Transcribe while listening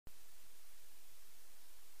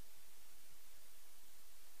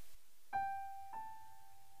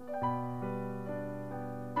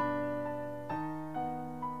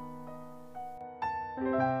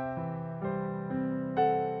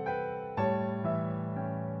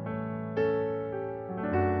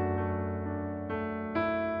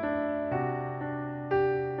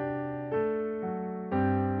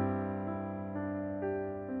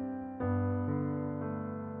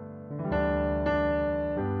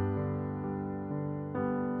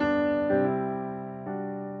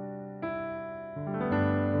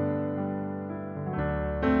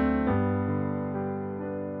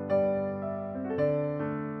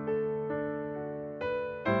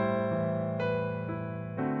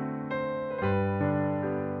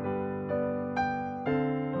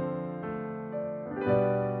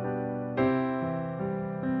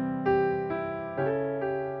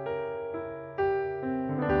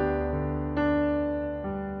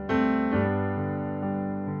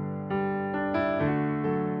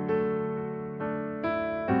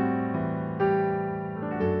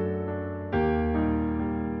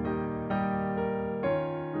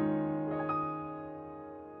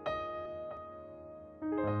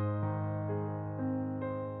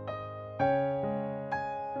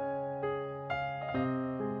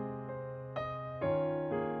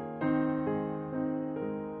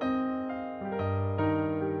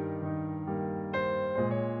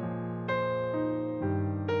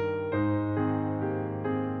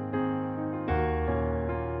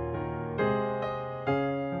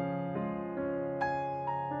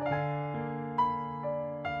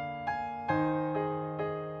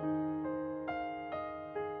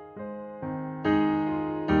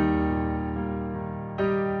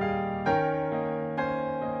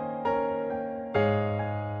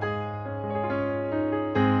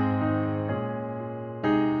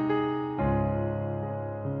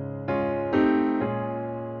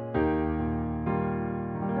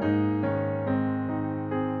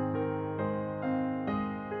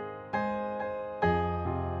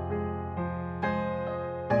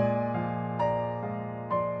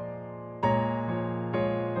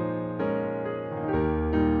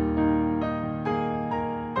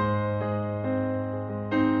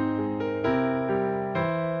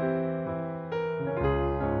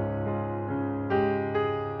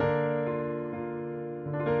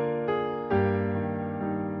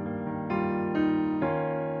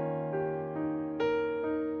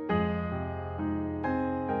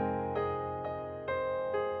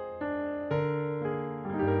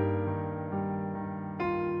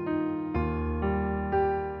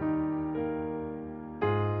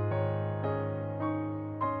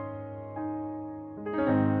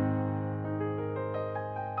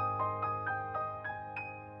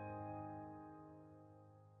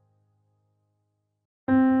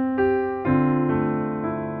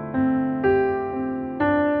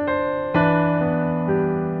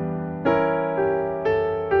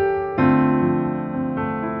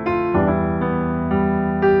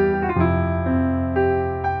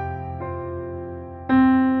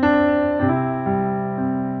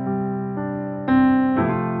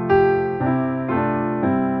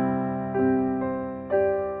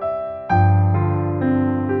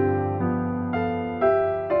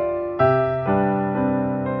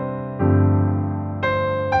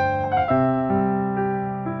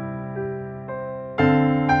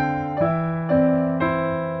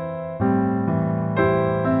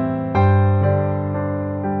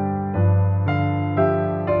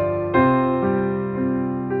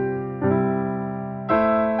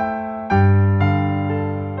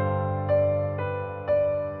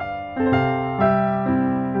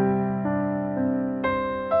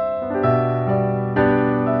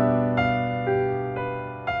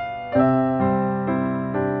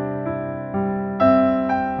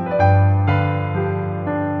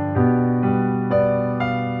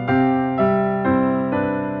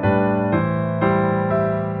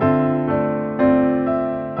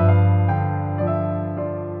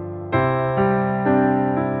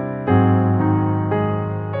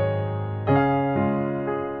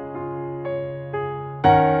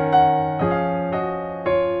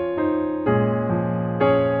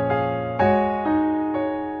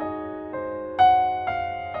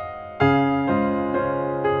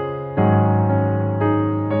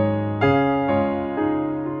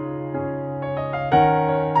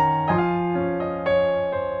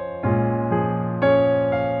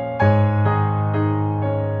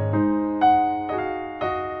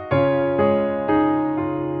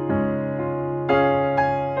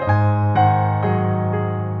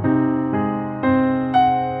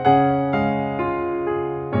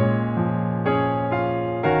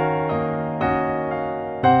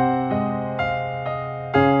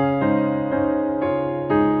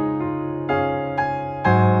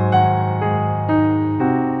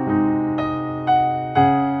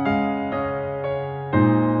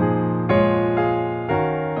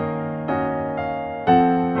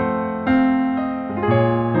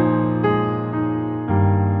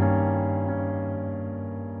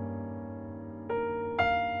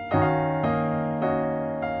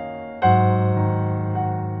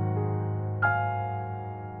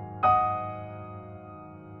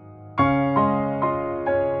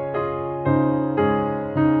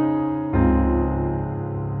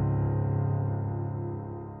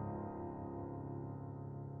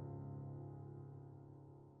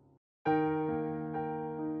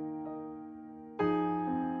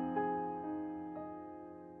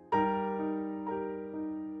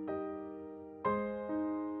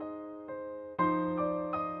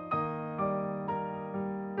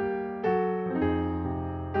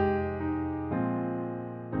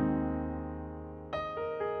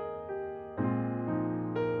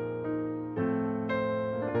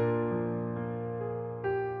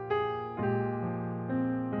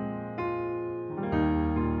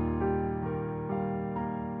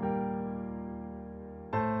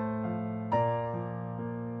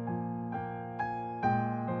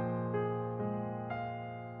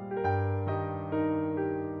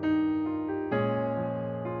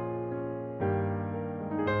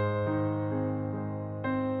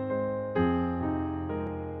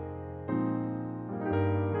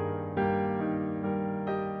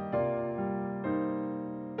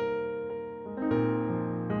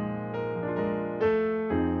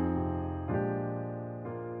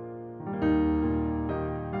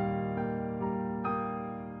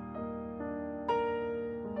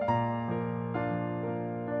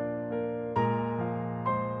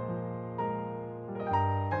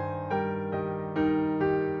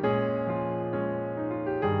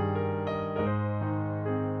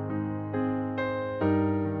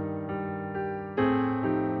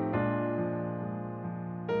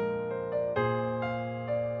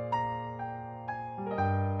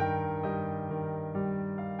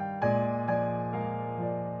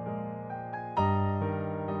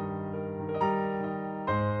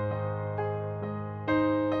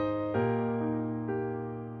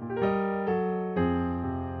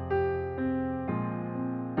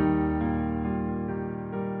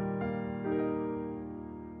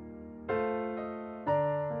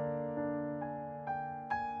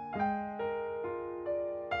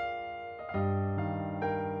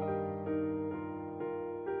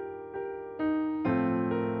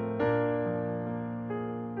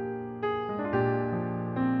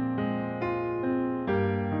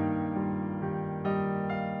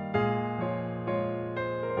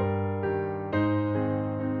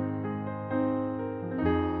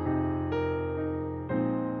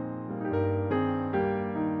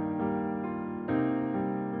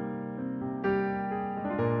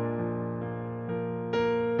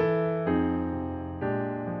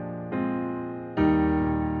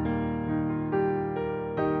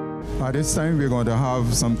At this time, we're going to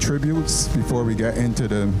have some tributes before we get into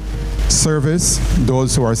the service.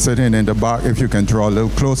 Those who are sitting in the back, if you can draw a little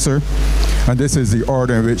closer. And this is the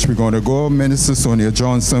order in which we're going to go. Minister Sonia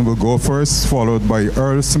Johnson will go first, followed by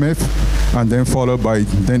Earl Smith, and then followed by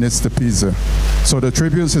Dennis DePisa. So the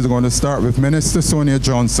tributes is going to start with Minister Sonia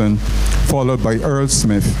Johnson, followed by Earl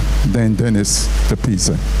Smith, then Dennis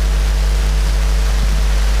DePisa.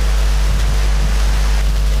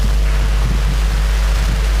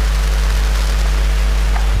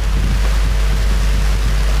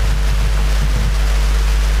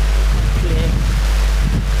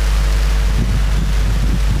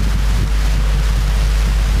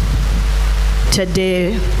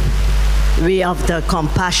 Today, we have the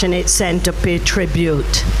Compassionate Center pay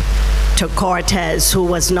tribute to Cortez, who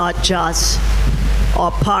was not just our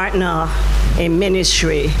partner in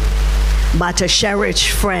ministry, but a cherished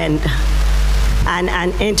friend and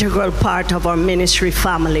an integral part of our ministry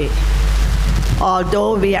family.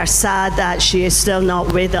 Although we are sad that she is still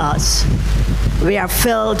not with us, we are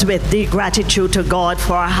filled with deep gratitude to God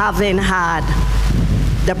for having had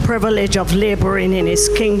the privilege of laboring in his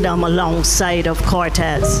kingdom alongside of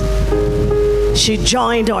Cortez. She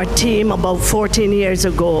joined our team about 14 years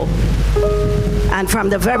ago, and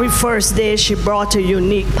from the very first day she brought a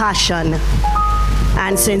unique passion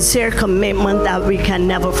and sincere commitment that we can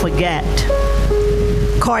never forget.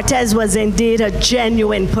 Cortez was indeed a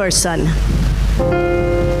genuine person.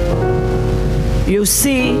 You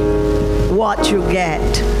see what you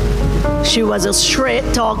get. She was a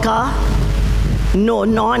straight talker, no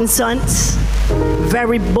nonsense,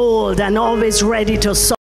 very bold and always ready to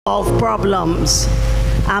solve problems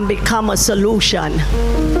and become a solution.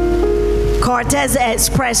 Cortez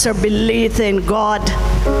expressed her belief in God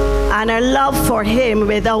and her love for him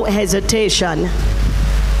without hesitation.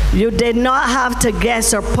 You did not have to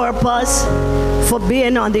guess her purpose for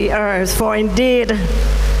being on the earth, for indeed,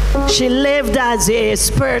 she lived as a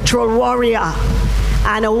spiritual warrior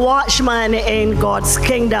and a watchman in God's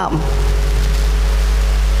kingdom.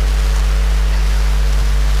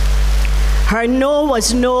 Her no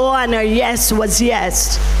was no and her yes was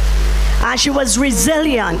yes. And she was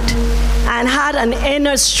resilient and had an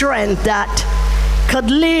inner strength that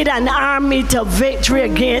could lead an army to victory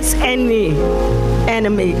against any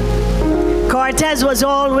enemy. Cortez was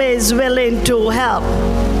always willing to help,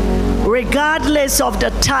 regardless of the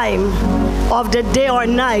time of the day or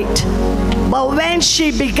night. But when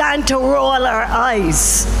she began to roll her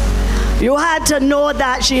eyes, you had to know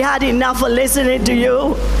that she had enough of listening to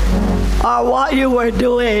you, or what you were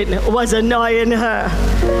doing was annoying her.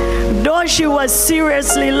 Though she was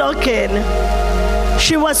seriously looking,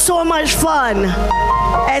 she was so much fun,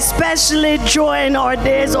 especially during our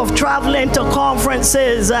days of traveling to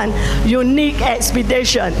conferences and unique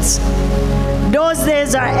expeditions. Those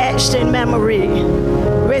days are etched in memory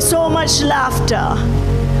with so much laughter,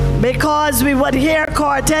 because we would hear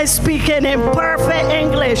Cortez speaking in perfect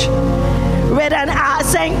English with an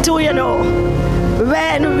accent too, you know,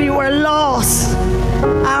 when we were lost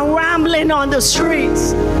and rambling on the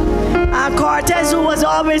streets. And Cortez, who was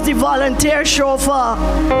always the volunteer chauffeur,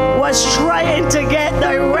 was trying to get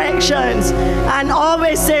directions and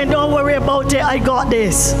always saying, "Don't worry about it, I got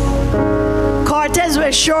this." Cortez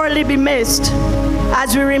will surely be missed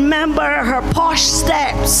as we remember her posh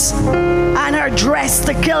steps and her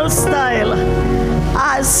dress-to-kill style,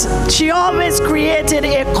 as she always created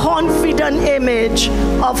a confident image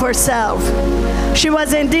of herself. She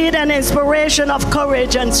was indeed an inspiration of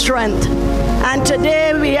courage and strength. And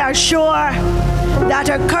today we are sure that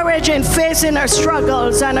her courage in facing her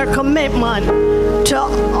struggles and her commitment to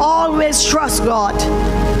always trust God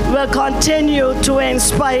will continue to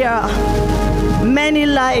inspire many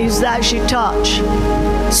lives that she touched.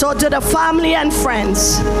 So to the family and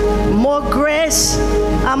friends, more grace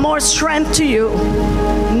and more strength to you.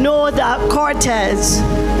 Know that Cortez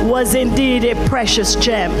was indeed a precious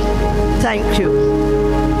gem. Thank you.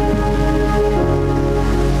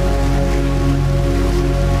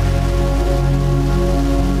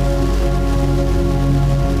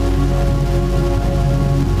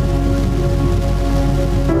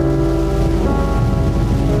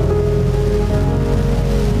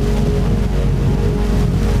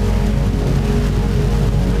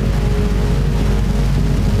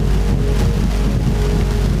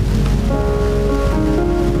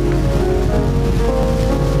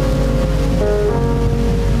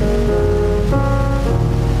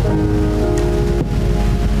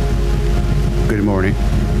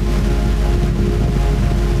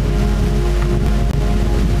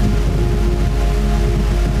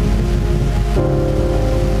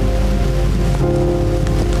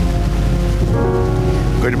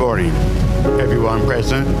 morning, everyone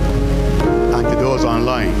present, and to those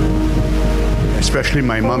online, especially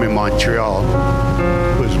my mom in Montreal,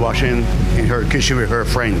 who's washing in her kitchen with her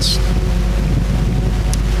friends.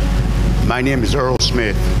 My name is Earl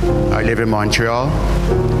Smith. I live in Montreal.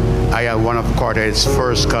 I am one of Cortez's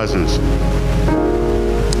first cousins.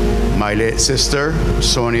 My late sister,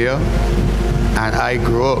 Sonia, and I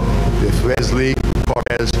grew up with Wesley,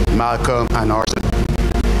 Cortez, Malcolm, and Arson,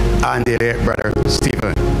 and their late brother,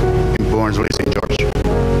 Stephen, in Bournesville, St. George.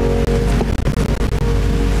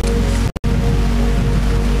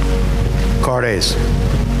 Cortez.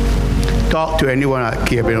 Talk to anyone at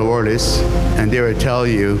Caribbean Wireless, and they will tell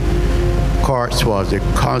you Cortez was a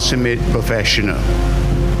consummate professional.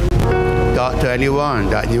 Talk to anyone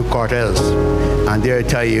that knew Cortez, and they'll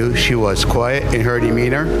tell you she was quiet in her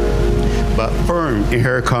demeanor, but firm in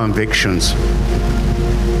her convictions.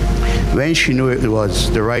 When she knew it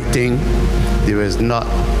was the right thing, there was not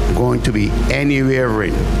going to be any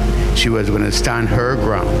wavering. She was going to stand her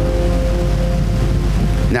ground.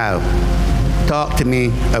 Now, talk to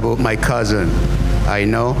me about my cousin. I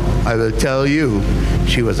know, I will tell you,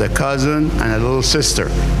 she was a cousin and a little sister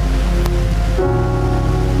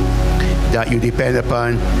that you depend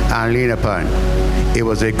upon and lean upon. It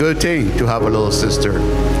was a good thing to have a little sister.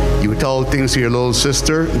 You tell things to your little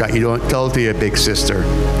sister that you don't tell to your big sister.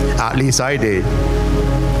 At least I did.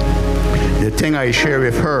 The thing I share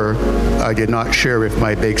with her, I did not share with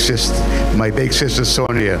my big sister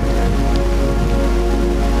Sonia.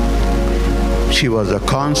 She was a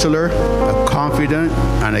counselor, a confidant,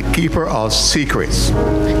 and a keeper of secrets.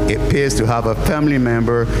 It pays to have a family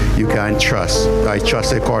member you can trust. I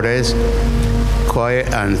trusted Cortez,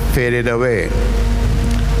 quiet and faded away.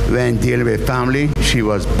 When dealing with family, she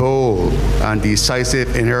was bold and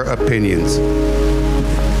decisive in her opinions.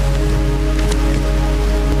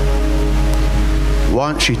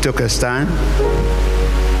 Once she took a stand,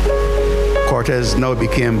 Cortez now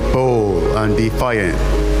became bold and defiant.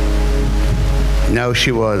 Now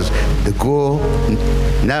she was the go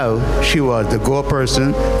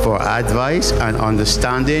person for advice and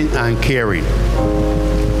understanding and caring.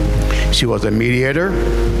 She was a mediator.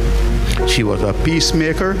 She was a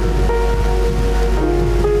peacemaker.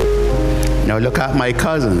 Now look at my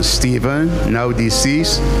cousins, Stephen, now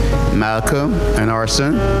deceased, Malcolm, and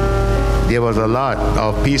Arson. There was a lot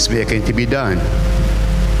of peacemaking to be done.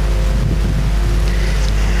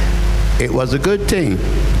 It was a good thing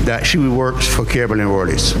that she worked for Caribbean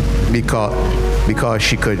Wireless because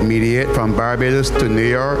she could mediate from Barbados to New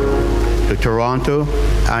York to Toronto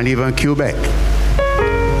and even Quebec.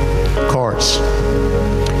 Courts,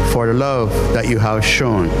 for the love that you have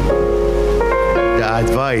shown, the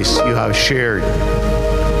advice you have shared,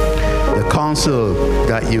 the counsel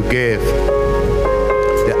that you gave,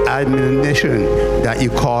 the admonition that you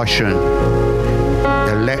cautioned,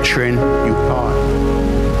 the lecturing you taught,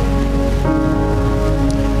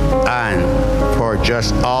 and for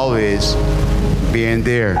just always being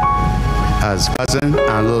there as cousin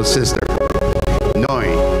and little sister,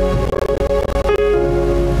 knowing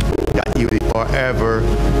that you will forever,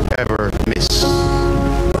 ever miss.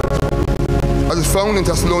 As is found in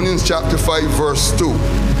Thessalonians chapter 5, verse 2,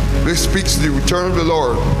 which speaks to the return of the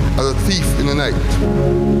Lord as a thief in the night.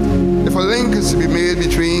 If a link is to be made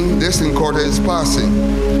between this and Cortez's passing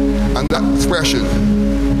and that expression,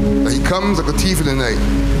 that he comes like a thief in the night,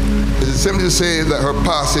 it is simply to say that her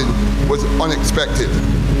passing was unexpected.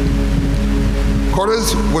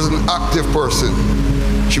 Cortez was an active person.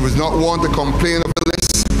 She was not one to complain of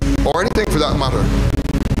illness or anything for that matter.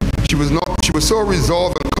 She was so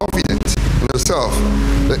resolved and confident in herself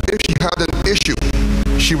that if she had an issue,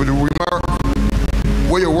 she would remark,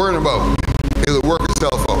 "What you're worrying about, it'll work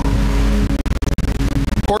itself out."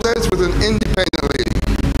 Cortez was an independent lady.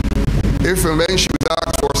 If and when she was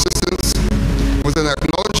asked for assistance, it was an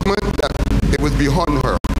acknowledgement that it was beyond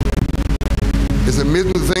her. It's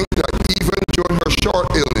amazing to think that even during her short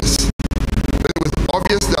illness, when it was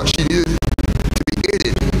obvious that she needed to be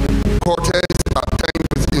aided, Cortez at times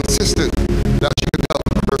was insistent that she could help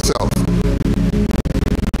herself.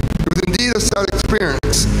 It was indeed a sad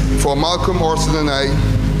experience for Malcolm, Orson, and I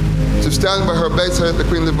to stand by her bedside at the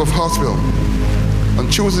Queen Elizabeth Hospital on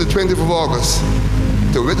Tuesday the 20th of August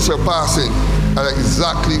to witness her passing at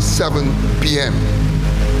exactly 7 p.m.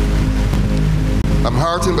 I'm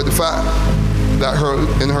heartened by the fact that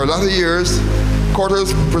in her latter years,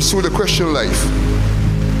 Cortez pursued a Christian life.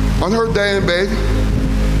 On her dying bed,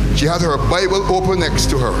 she had her Bible open next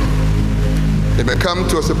to her. It may come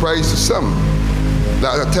to a surprise to some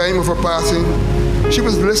that at the time of her passing, she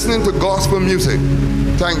was listening to gospel music,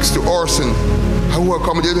 thanks to Orson who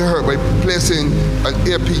accommodated her by placing an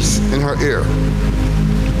earpiece in her ear.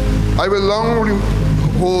 I will long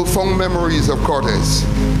hold fond memories of Cortez,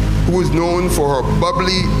 who was known for her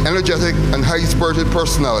bubbly, energetic, and high-spirited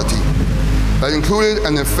personality that included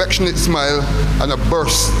an affectionate smile and a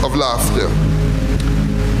burst of laughter.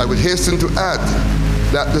 I would hasten to add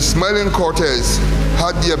that the smiling Cortez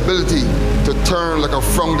had the ability to turn like a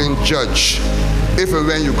frowning judge if and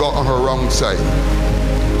when you got on her wrong side.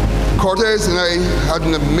 Cortez and I had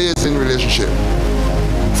an amazing relationship.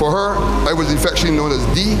 For her, I was affectionately known as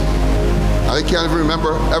D. I can't even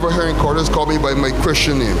remember ever hearing Cortez call me by my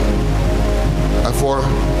Christian name. And for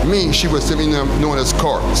me, she was simply known as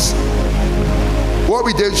Cortez. What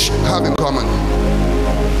we did have in common,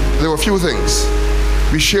 there were a few things.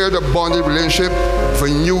 We shared a bonded relationship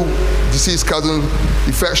with a new deceased cousin,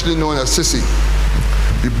 affectionately known as Sissy.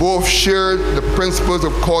 We both shared the principles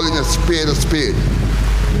of calling a spade a spade.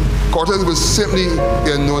 Cortez was simply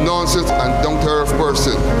a no-nonsense and down-to-earth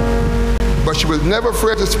person. But she was never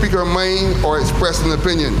afraid to speak her mind or express an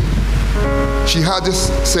opinion. She had this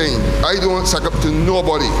saying, I don't suck up to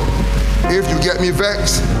nobody. If you get me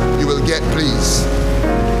vexed, you will get pleased.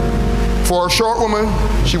 For a short woman,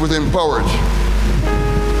 she was empowered.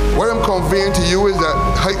 What I'm conveying to you is that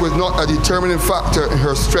height was not a determining factor in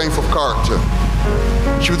her strength of character.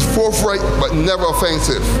 She was forthright but never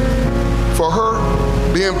offensive. For her,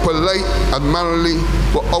 being polite and mannerly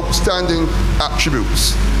were outstanding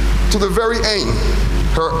attributes. To the very end,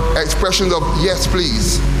 her expressions of yes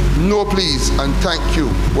please, no please, and thank you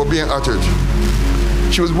were being uttered.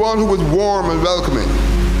 She was one who was warm and welcoming.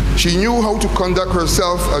 She knew how to conduct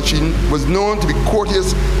herself, as she was known to be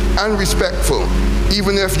courteous and respectful,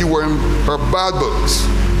 even if you were in her bad books.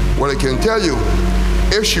 What I can tell you,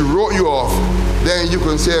 if she wrote you off, then you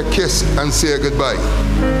can say a kiss and say a goodbye.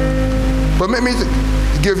 Permit me to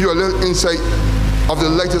give you a little insight of the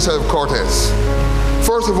lighter side of Cortez.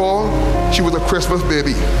 First of all, she was a Christmas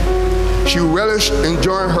baby. She relished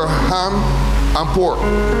enjoying her ham and pork.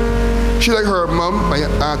 She, like her mom, my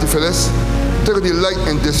Auntie Phyllis, took a delight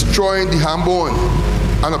in destroying the ham bone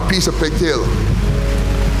and a piece of pigtail.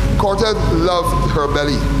 Cortez loved her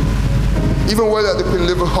belly. Even while at the Queen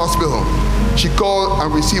Elizabeth Hospital, she called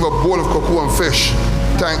and received a bowl of cocoa and fish,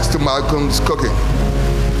 thanks to Malcolm's cooking.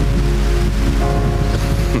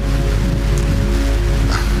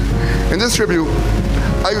 In this tribute,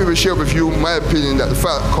 I will share with you my opinion that the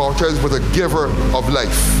fact Cortez was a giver of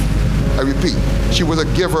life. I repeat, she was a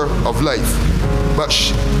giver of life. But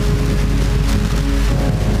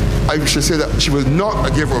I should say that she was not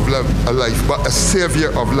a giver of life, but a savior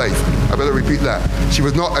of life. I better repeat that. She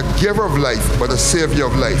was not a giver of life, but a savior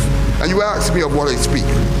of life. And you ask me of what I speak.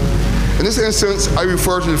 In this instance, I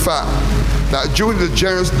refer to the fact that due to the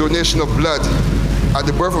generous donation of blood at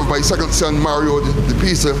the birth of my second son, Mario de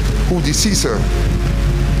Pisa, who deceased her,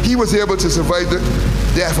 he was able to survive the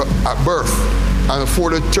death at birth and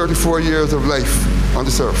afforded 34 years of life on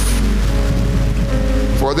this earth.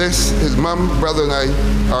 For this, his mom, brother, and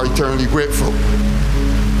I are eternally grateful.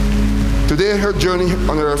 Today, her journey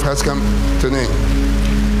on earth has come to an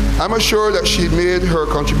end. I'm assured that she made her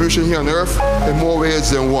contribution here on earth in more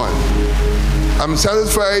ways than one. I'm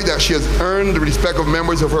satisfied that she has earned the respect of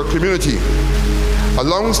members of her community. A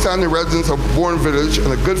long-standing resident of Bourne Village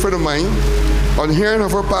and a good friend of mine, on hearing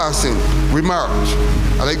of her passing, remarked,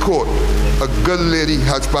 and I quote, "A good lady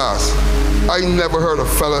has passed. I never heard a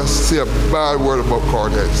fella say a bad word about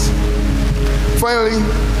Cortez." Finally,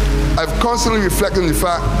 I've constantly reflected on the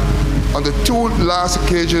fact on the two last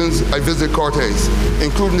occasions I visited Cortez,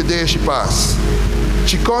 including the day she passed.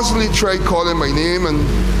 She constantly tried calling my name and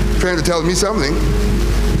trying to tell me something.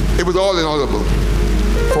 It was all inaudible.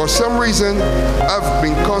 For some reason, I've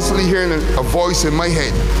been constantly hearing a voice in my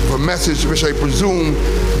head, a message which I presume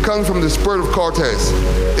comes from the spirit of Cortez.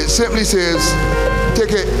 It simply says,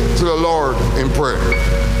 take it to the Lord in prayer.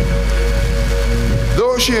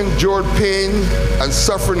 Though she endured pain and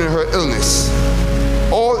suffering in her illness,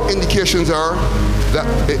 all indications are that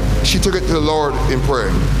she took it to the Lord in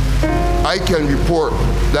prayer. I can report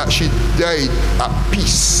that she died at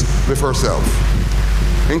peace with herself.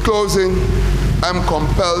 In closing, I'm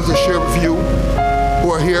compelled to share with you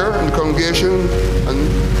who are here in the congregation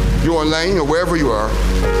and you online or wherever you are,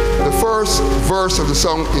 the first verse of the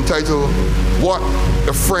song entitled, "What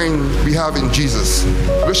a Friend We Have in Jesus,"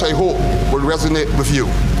 which I hope will resonate with you.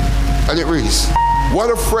 And it reads, "What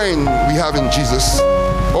a friend we have in Jesus,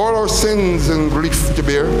 all our sins and grief to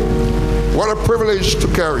bear. What a privilege to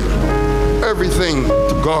carry everything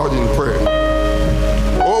to God in prayer.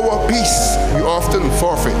 Oh, what peace we often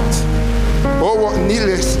forfeit. Oh, what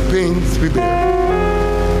needless pains we bear.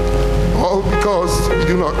 All because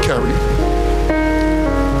do not carry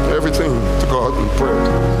everything to God in prayer.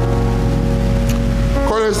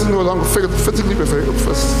 Cortez is no longer physically with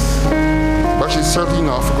us, but she's certainly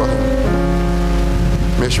not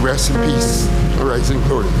forgotten. May she rest in peace and rise in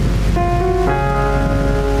glory.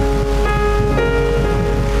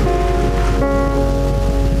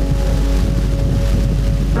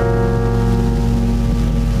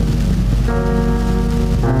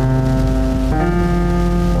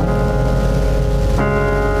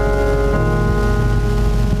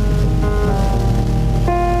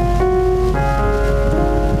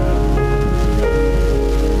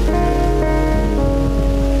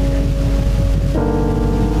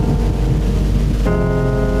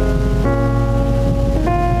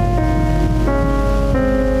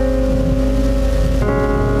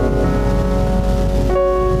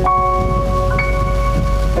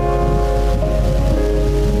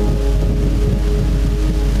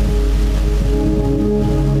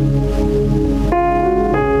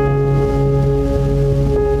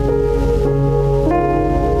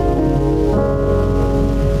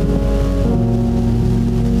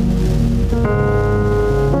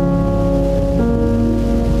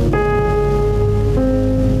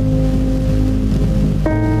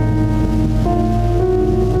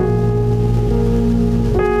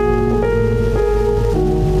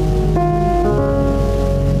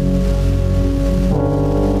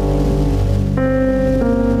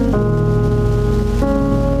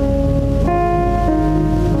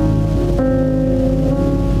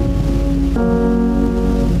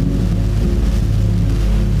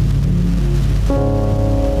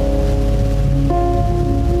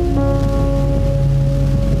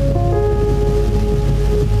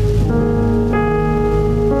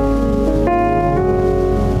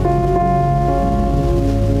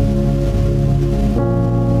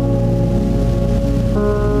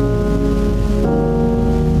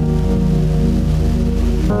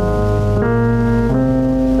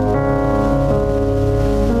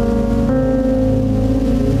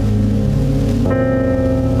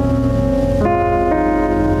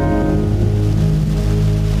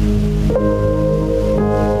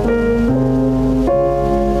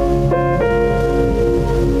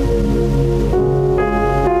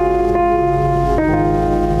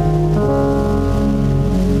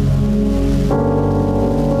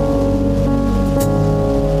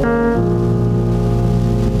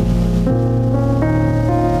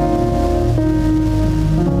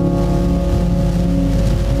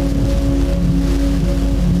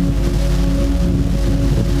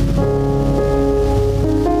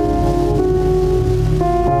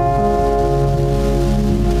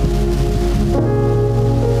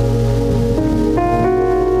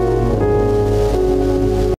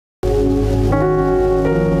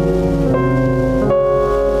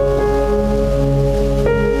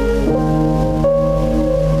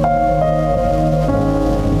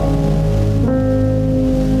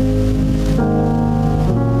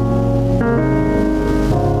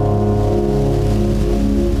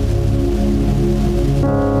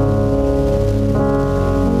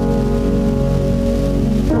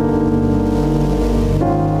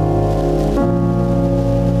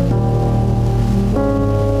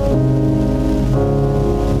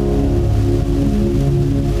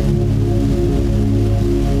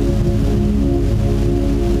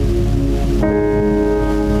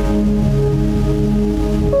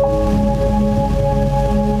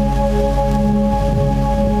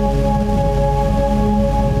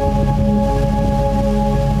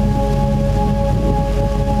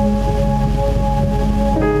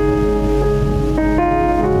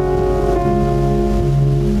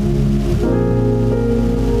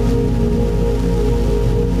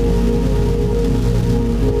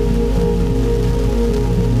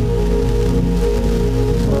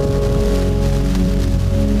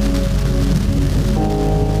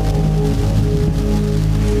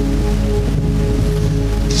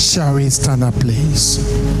 Shall we stand up, please?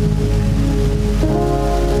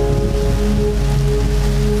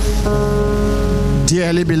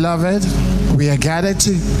 Dearly beloved, we are gathered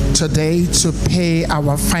today to pay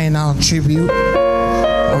our final tribute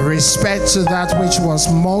of respect to that which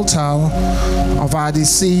was mortal of our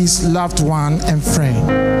deceased loved one and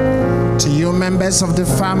friend. To you, members of the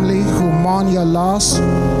family who mourn your loss,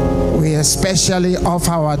 we especially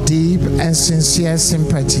offer our deep and sincere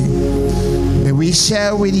sympathy. May we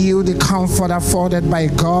share with you the comfort afforded by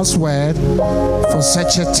God's word for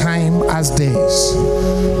such a time as this.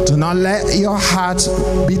 Do not let your heart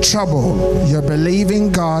be troubled. You believe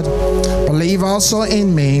in God, believe also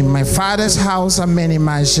in me. My Father's house are many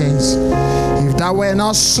mansions. If that were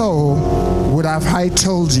not so, would have I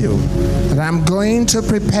told you that I'm going to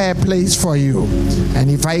prepare a place for you.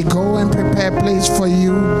 And if I go and prepare a place for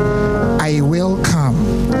you, I will come.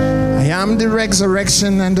 I am the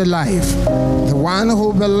resurrection and the life. The one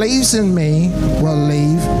who believes in me will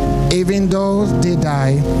live even though they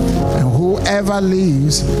die. And whoever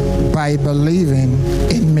lives by believing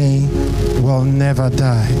in me will never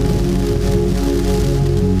die.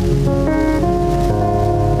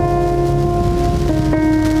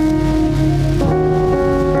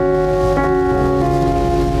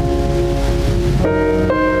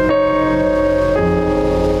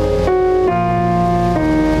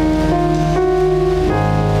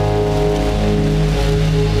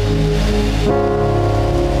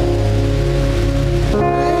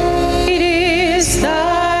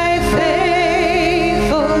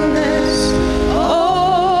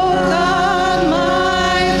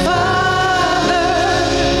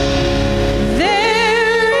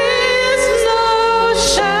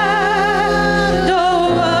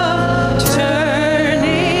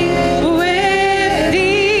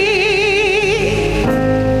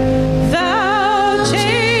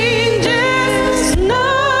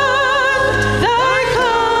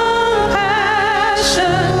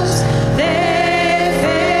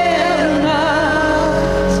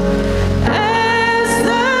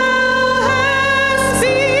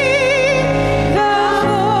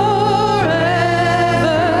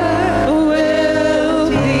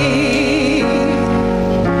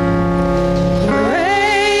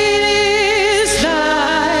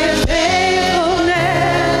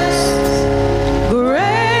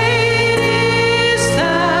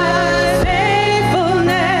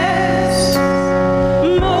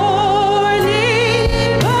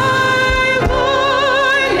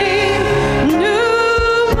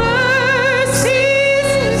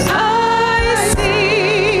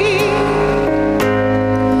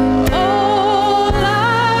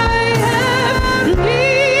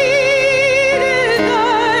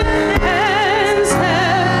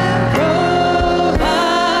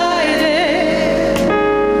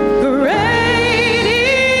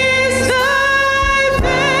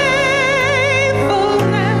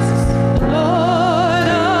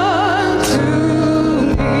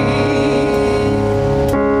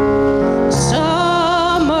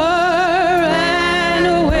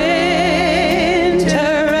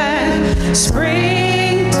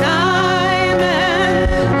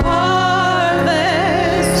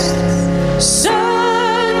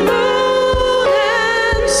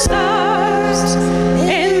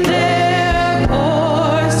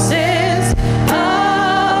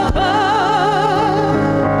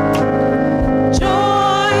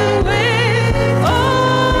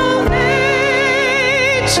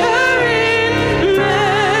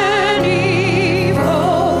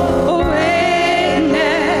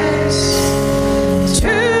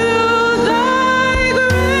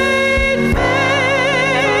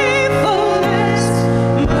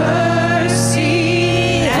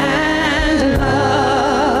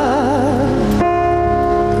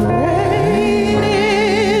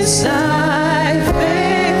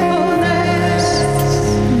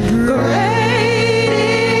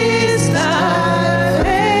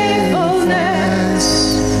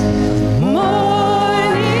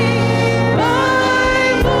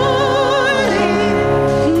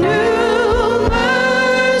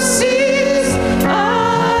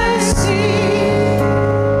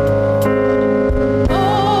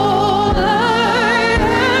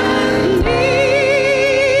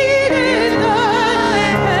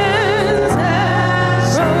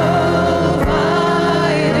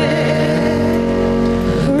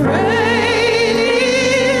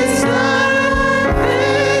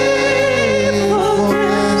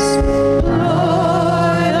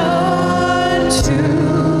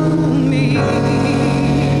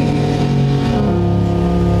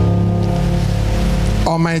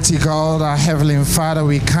 Almighty God, our Heavenly Father,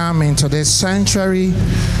 we come into this sanctuary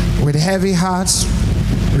with heavy hearts,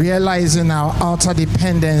 realizing our utter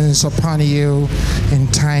dependence upon you in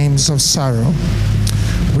times of sorrow.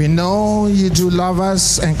 We know you do love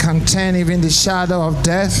us and can turn even the shadow of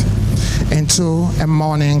death into a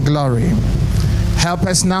morning glory. Help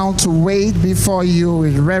us now to wait before you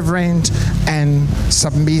with reverent and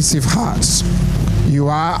submissive hearts. You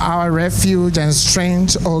are our refuge and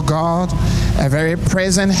strength, O God, a very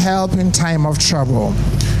present help in time of trouble.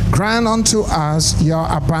 Grant unto us your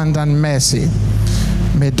abundant mercy.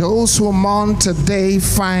 May those who mourn today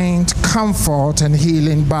find comfort and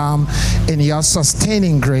healing balm in your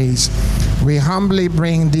sustaining grace. We humbly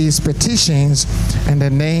bring these petitions in the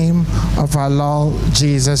name of our Lord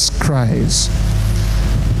Jesus Christ.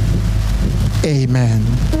 Amen.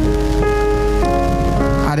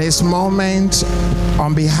 At this moment,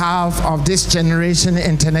 on behalf of This Generation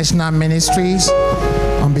International Ministries,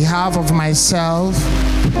 on behalf of myself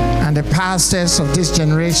and the pastors of This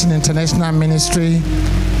Generation International Ministry,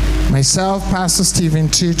 myself, Pastor Stephen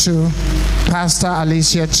Tutu, Pastor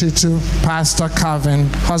Alicia Tutu, Pastor Calvin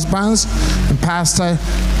Husbands, and Pastor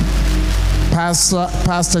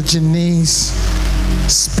Janice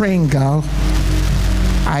Springer,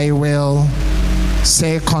 I will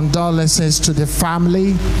say condolences to the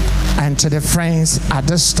family and to the friends at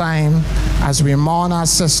this time as we mourn our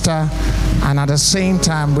sister, and at the same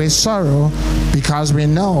time we sorrow because we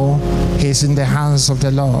know he's in the hands of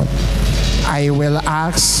the Lord. I will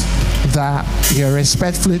ask that you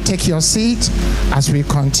respectfully take your seat as we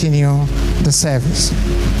continue the service.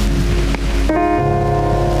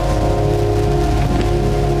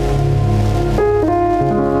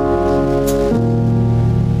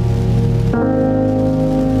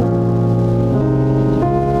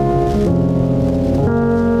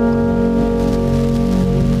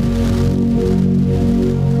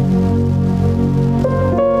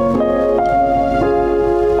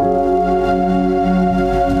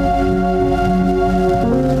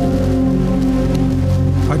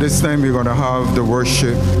 This time we're going to have the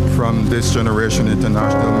worship from This Generation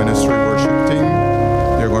International Ministry worship team.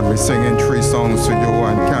 They're going to be singing 3 songs to you,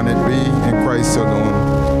 and Can It Be, In Christ Alone,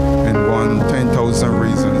 and one 10,000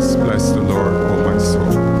 Reasons. Bless the Lord, oh my soul.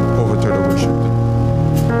 Over to the worship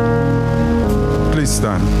team. Please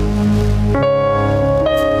stand.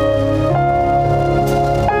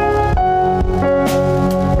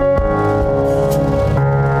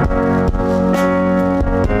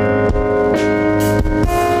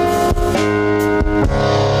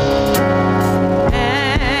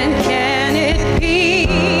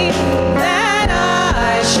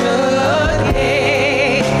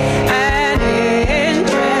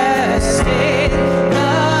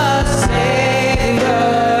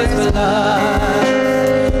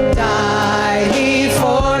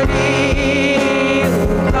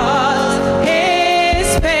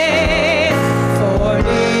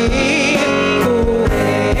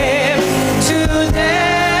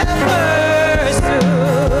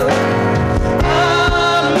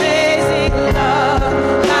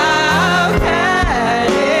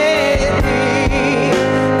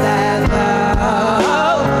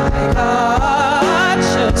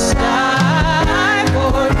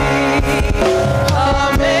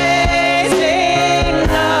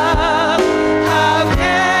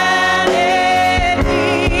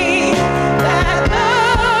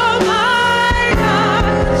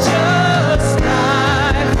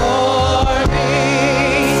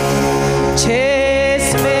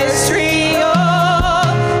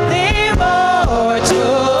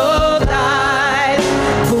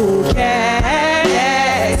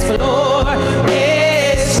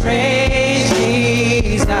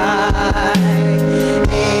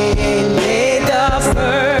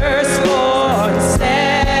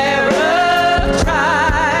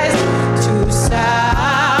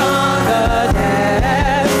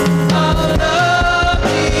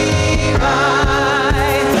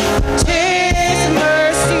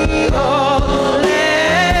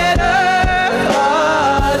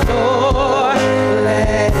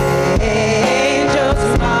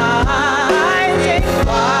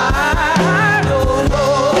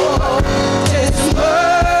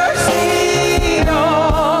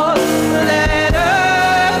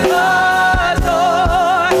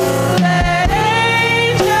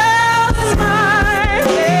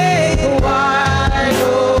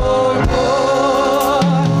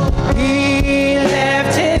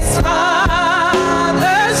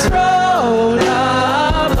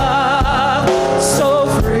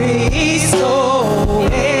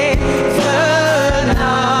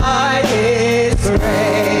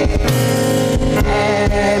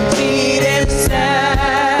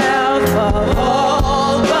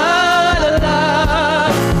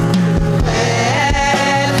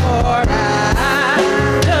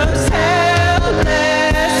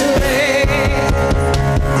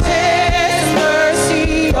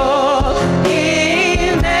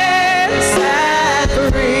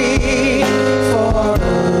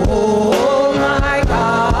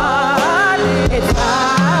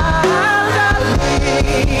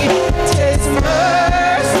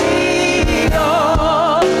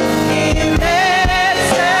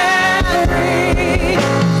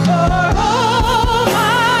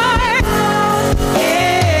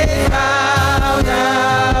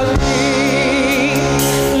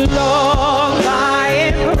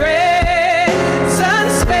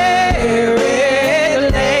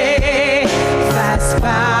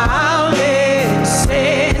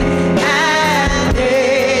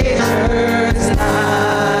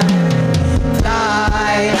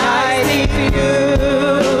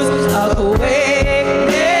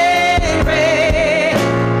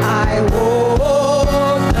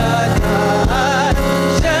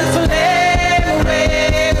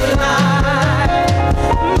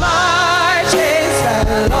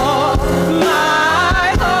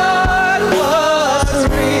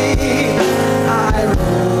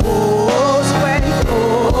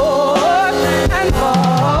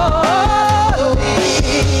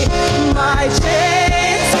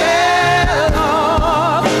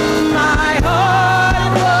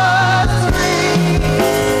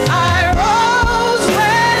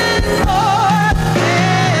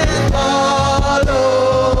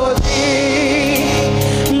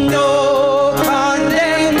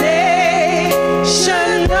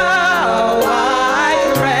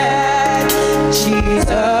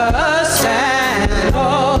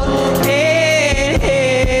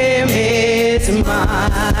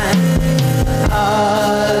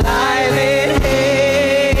 alive in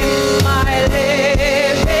Him, my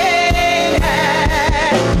living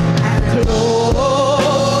hand, and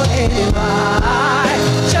clothed in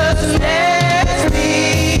righteousness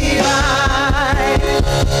divine.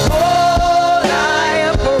 Oh,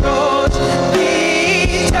 I approach the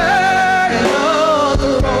eternal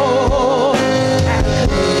throne and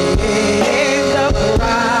claim the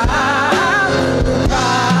crown,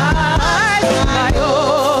 Christ my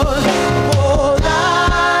own. Oh, I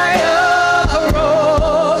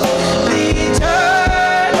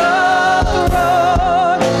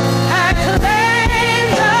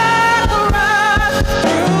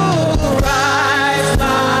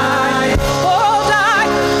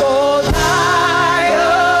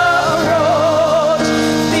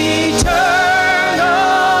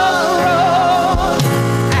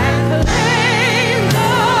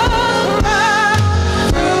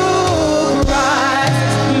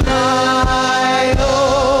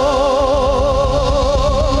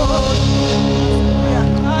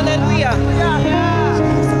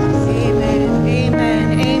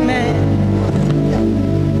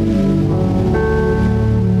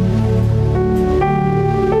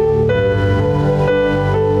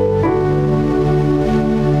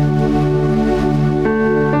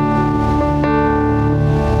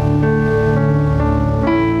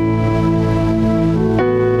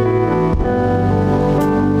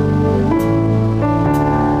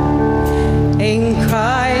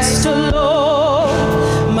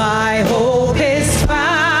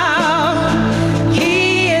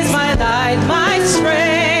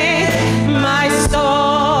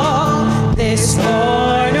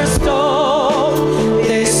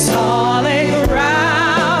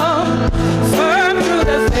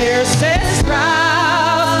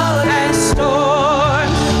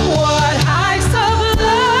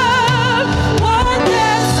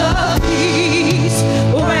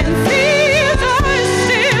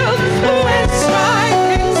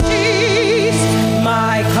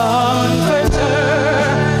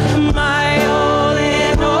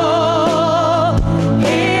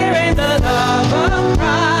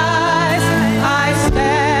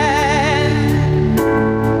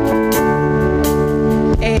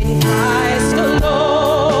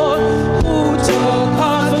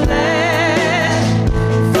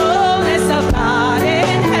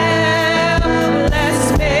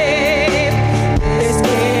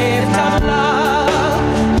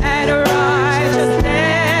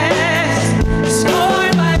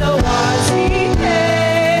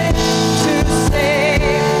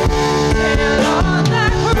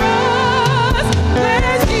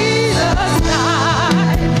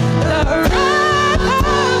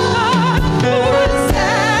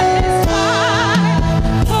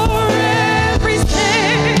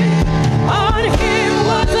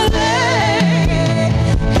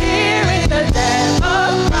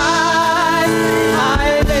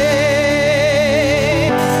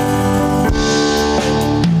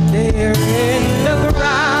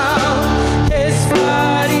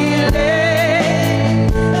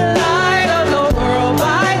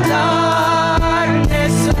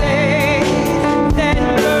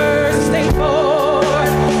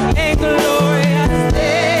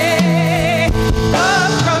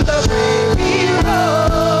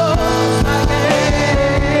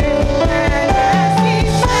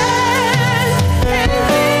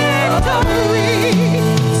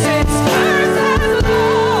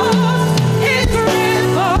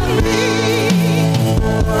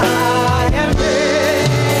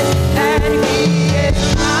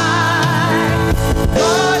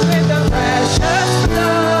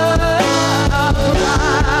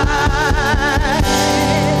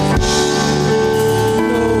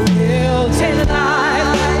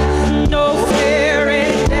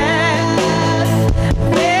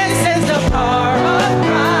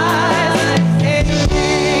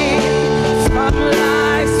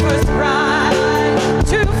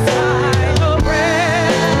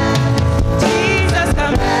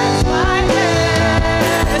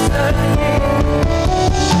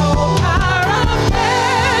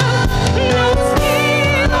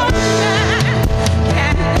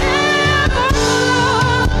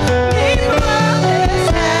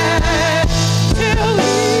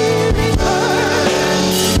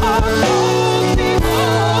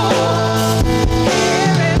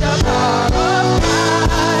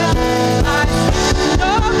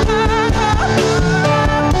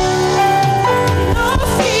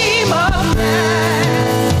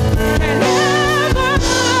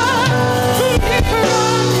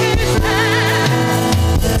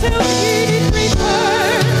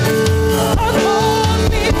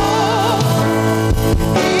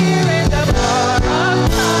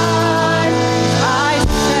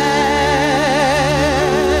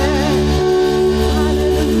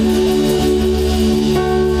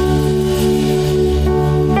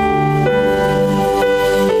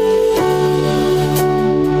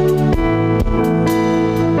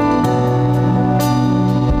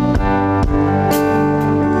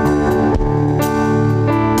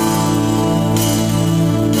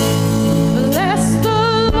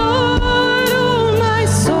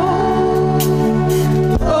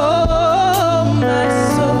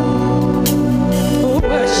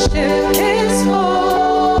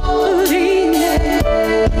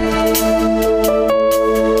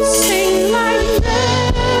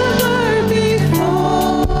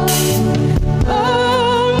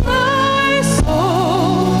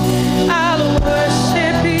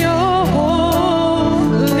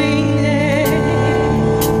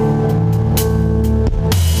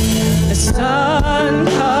sun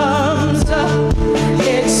comes up,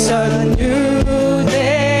 it's a new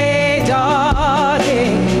day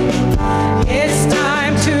dawning. It's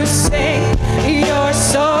time to sing your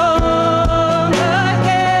song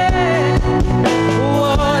again.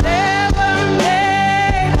 Whatever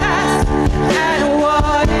may pass and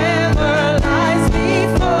whatever lies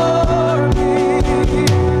before me,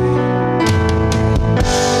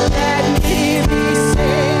 let me be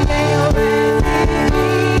singing with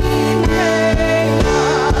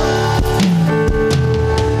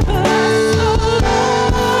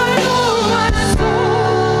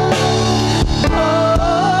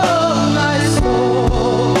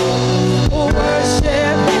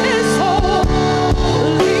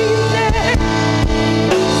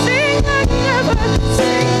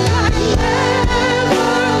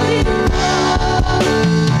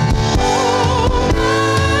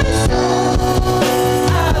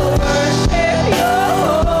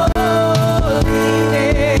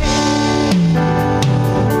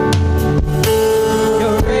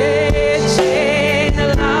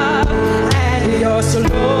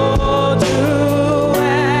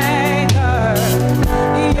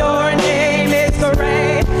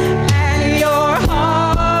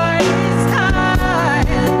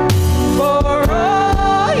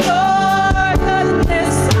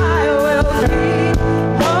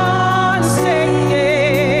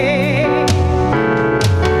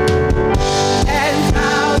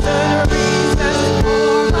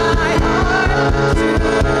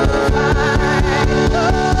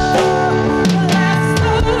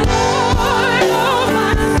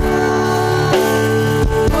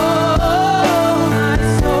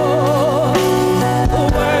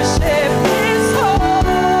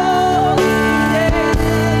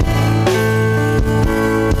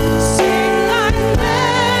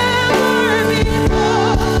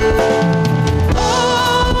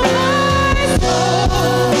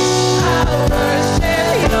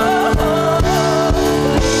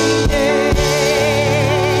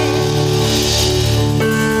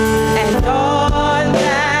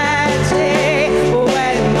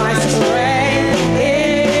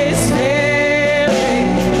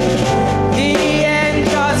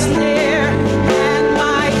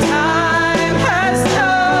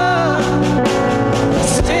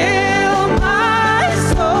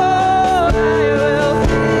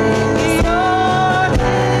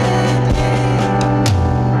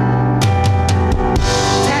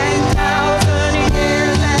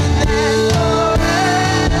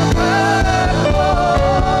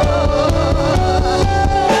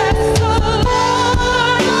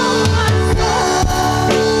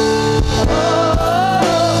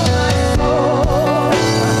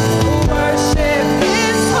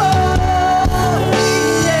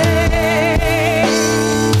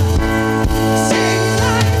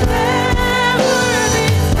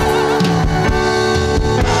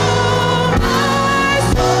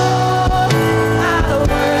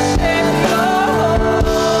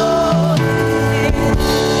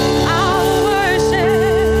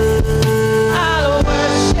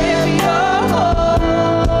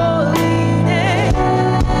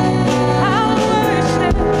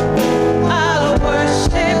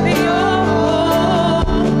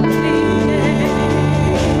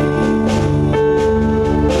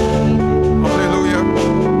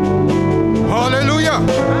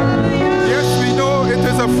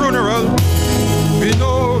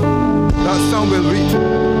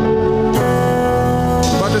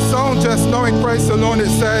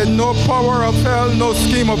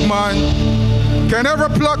can ever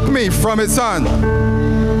pluck me from his hand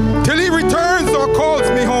till he returns or calls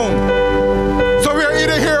me home. So we are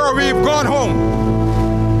either here or we've gone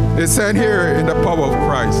home. It said here, in the power of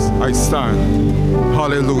Christ I stand.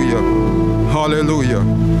 Hallelujah. Hallelujah.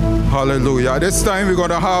 Hallelujah. At this time we're going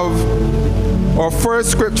to have our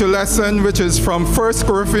first scripture lesson, which is from 1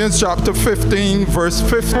 Corinthians chapter 15, verse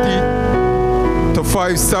 50 to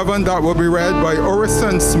 5:7. That will be read by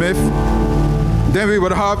Orison Smith. Then we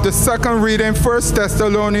would have the second reading, 1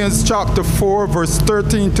 Thessalonians chapter 4, verse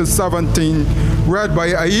 13 to 17, read by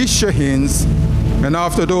Aisha Haynes. And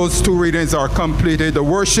after those two readings are completed, the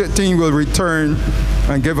worship team will return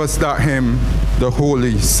and give us that hymn, The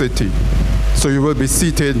Holy City. So you will be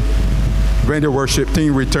seated. When the worship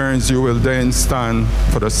team returns, you will then stand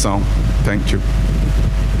for the song. Thank you.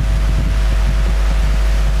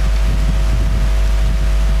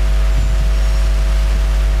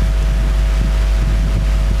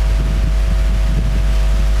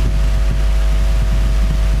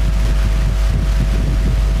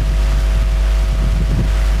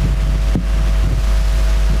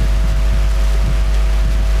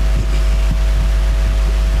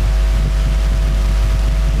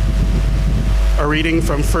 reading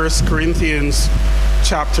from 1 Corinthians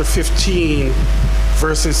chapter 15,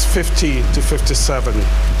 verses 50 to 57,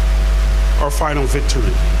 our final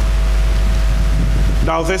victory.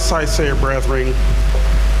 Now this I say, brethren,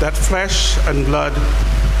 that flesh and blood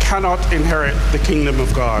cannot inherit the kingdom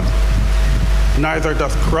of God, neither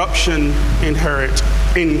doth corruption inherit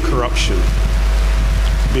incorruption.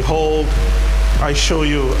 Behold, I show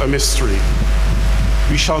you a mystery.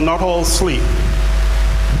 We shall not all sleep,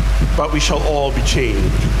 but we shall all be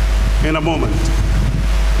changed in a moment,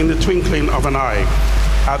 in the twinkling of an eye,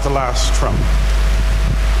 at the last trump.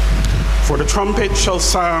 For the trumpet shall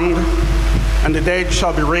sound, and the dead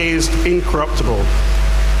shall be raised incorruptible,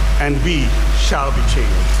 and we shall be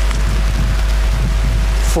changed.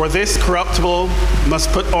 For this corruptible must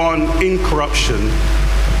put on incorruption,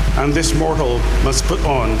 and this mortal must put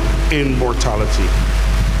on immortality.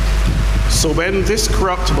 So when this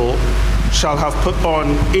corruptible shall have put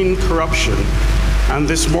on incorruption, and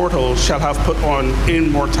this mortal shall have put on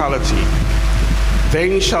immortality,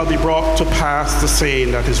 then shall be brought to pass the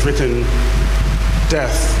saying that is written,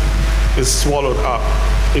 death is swallowed up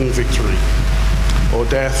in victory. O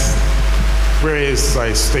death, where is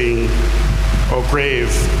thy sting? O grave,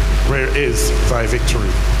 where is thy victory?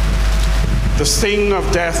 The sting of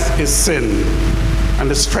death is sin, and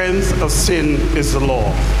the strength of sin is the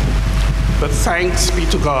law. But thanks be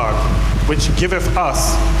to God, which giveth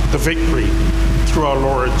us the victory through our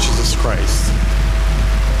Lord Jesus Christ.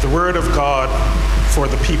 The word of God for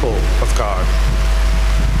the people of God.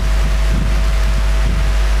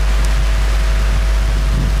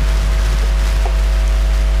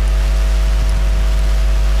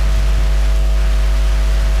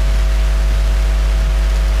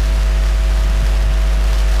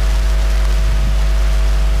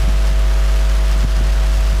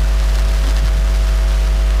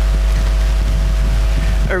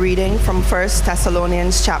 A reading from 1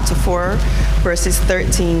 Thessalonians chapter 4, verses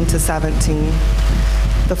 13 to 17.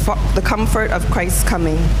 The comfort of Christ's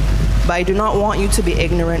coming. But I do not want you to be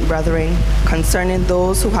ignorant, brethren, concerning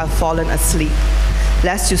those who have fallen asleep,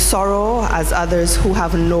 lest you sorrow as others who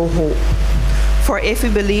have no hope. For if we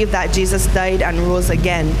believe that Jesus died and rose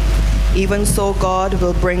again, even so God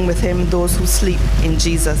will bring with him those who sleep in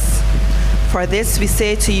Jesus. For this we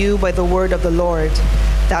say to you by the word of the Lord,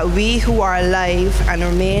 that we who are alive and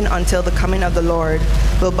remain until the coming of the Lord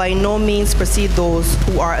will by no means precede those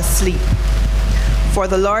who are asleep. For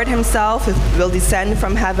the Lord himself will descend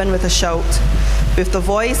from heaven with a shout, with the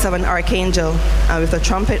voice of an archangel, and with the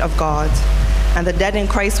trumpet of God, and the dead in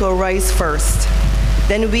Christ will rise first.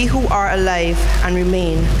 Then we who are alive and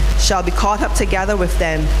remain shall be caught up together with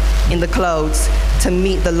them in the clouds to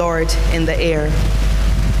meet the Lord in the air.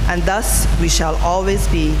 And thus we shall always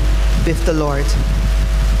be with the Lord.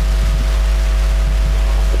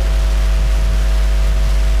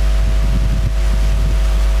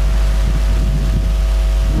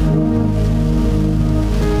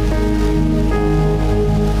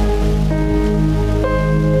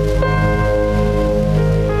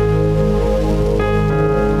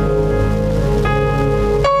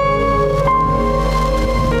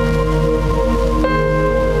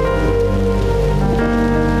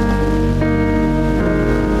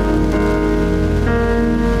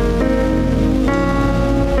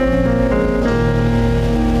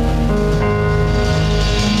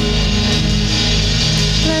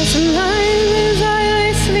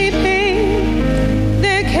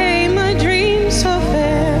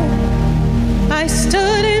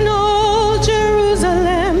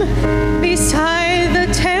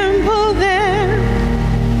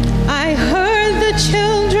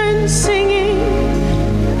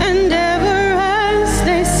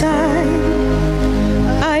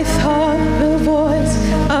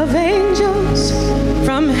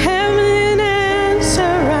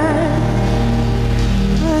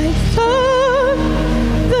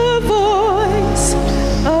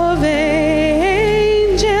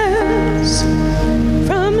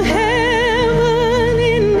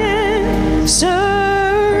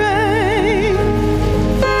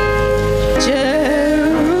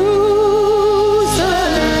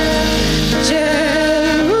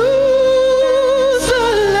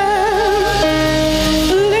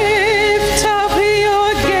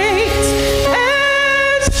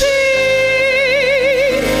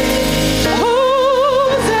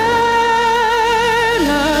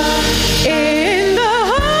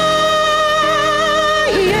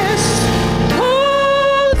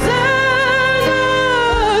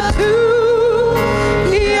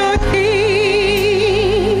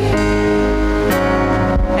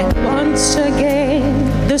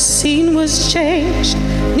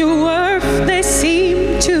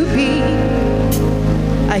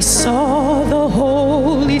 saw the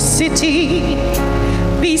holy city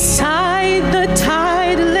beside the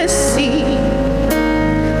tideless sea.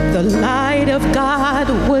 The light of God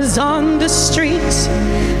was on the streets.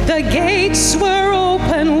 The gates were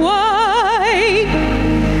open wide,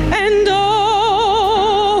 and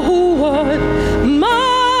all who would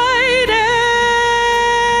might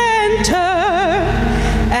enter,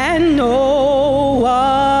 and no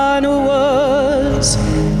one was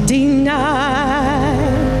denied.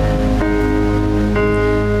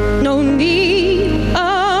 No need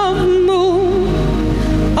of moon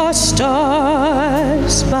or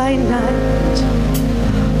stars by night,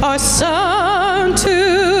 or sun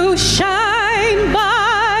to shine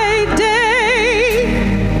by day.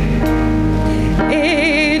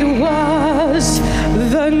 It was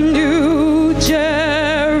the new Jerusalem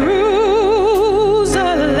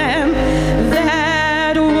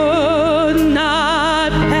that would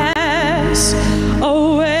not pass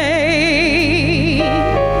away.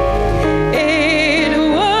 It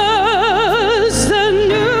was the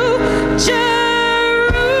new Jerusalem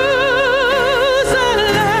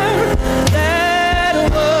that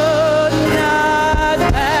would not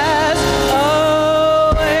pass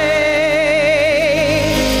away.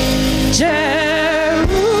 Jerusalem,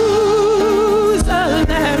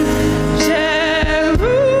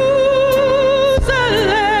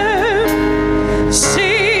 Jerusalem,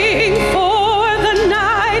 sing, for the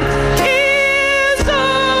night is on.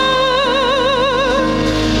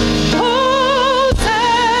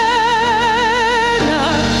 Hosanna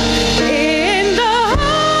in the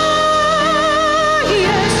highest.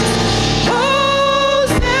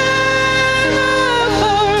 Hosanna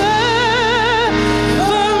forevermore.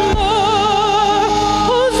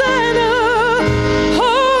 Hosanna,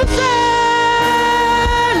 Hosanna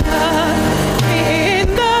in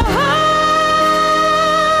the highest.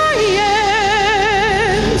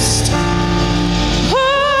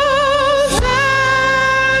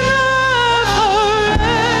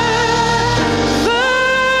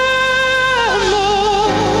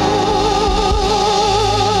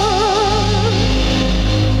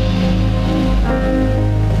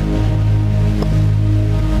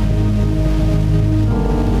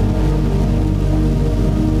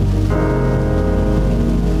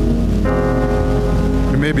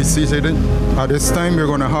 You may be seated. At this time, we're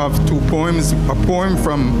going to have two poems. A poem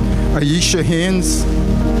from Aisha Haynes,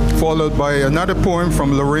 followed by another poem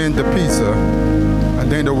from Lorraine DePisa.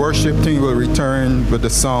 And then the worship team will return with the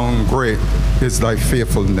song, Great is Thy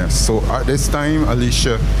Faithfulness. So at this time,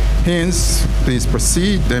 Alicia Haynes, please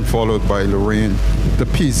proceed, then followed by Lorraine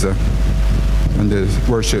DePisa. And the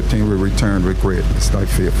worship team will return with Great is Thy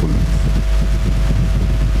Faithfulness.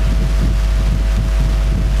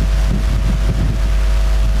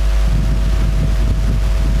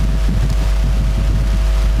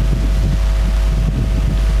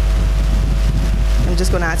 I'm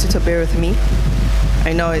just going to ask you to bear with me.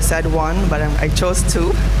 I know it said one, but I chose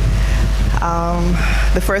two.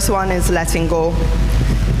 The first one is letting go.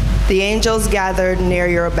 The angels gathered near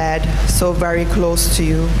your bed, so very close to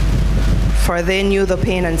you, for they knew the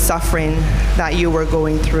pain and suffering that you were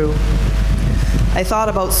going through. I thought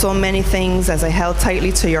about so many things as I held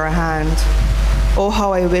tightly to your hand. Oh,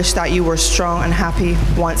 how I wish that you were strong and happy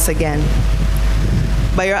once again.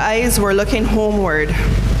 But your eyes were looking homeward,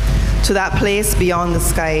 to that place beyond the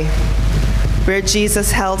sky, where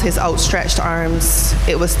Jesus held his outstretched arms.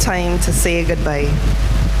 It was time to say goodbye.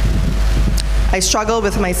 I struggled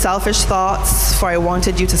with my selfish thoughts, for I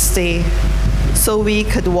wanted you to stay, so we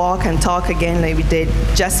could walk and talk again like we did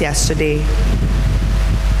just yesterday.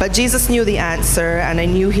 But Jesus knew the answer, and I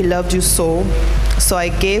knew he loved you so I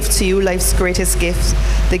gave to you life's greatest gift,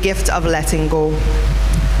 the gift of letting go.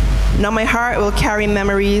 Now my heart will carry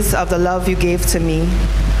memories of the love you gave to me,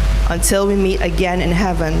 until we meet again in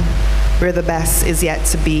heaven, where the best is yet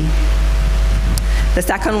to be. The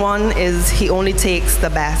second one is he only takes the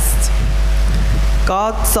best.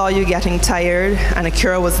 God saw you getting tired, and a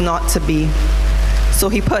cure was not to be. So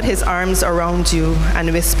he put his arms around you and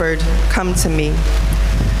whispered, "Come to me."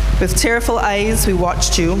 With tearful eyes, we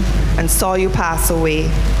watched you and saw you pass away.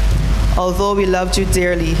 Although we loved you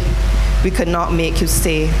dearly, we could not make you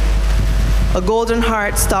stay. A golden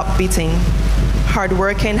heart stopped beating,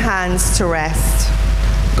 hard-working hands to rest.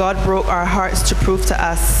 God broke our hearts to prove to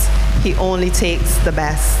us he only takes the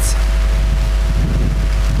best.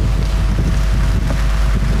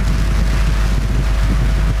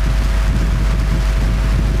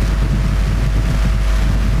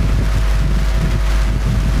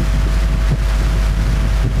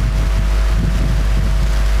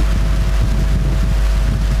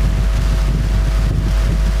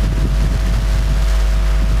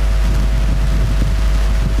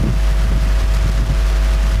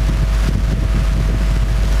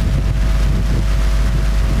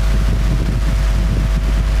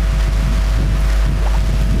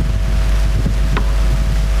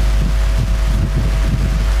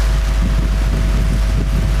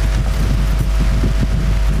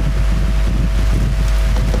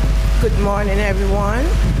 everyone.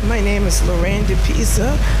 My name is Lorraine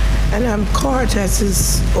DePisa, and I'm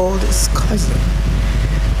Cortez's oldest cousin.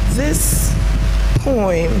 This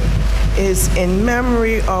poem is in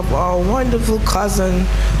memory of our wonderful cousin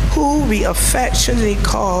who we affectionately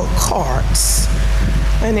call Cortez.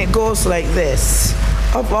 And it goes like this.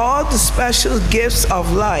 Of all the special gifts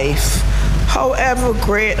of life, however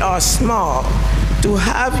great or small, to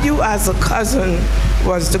have you as a cousin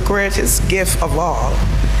was the greatest gift of all.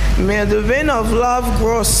 May the wind of love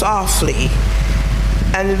grow softly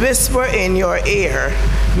and whisper in your ear.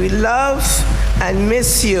 We love and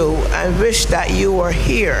miss you and wish that you were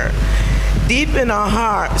here. Deep in our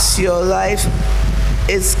hearts, your life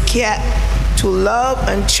is kept to love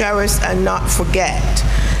and cherish and not forget.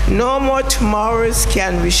 No more tomorrows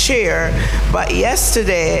can we share, but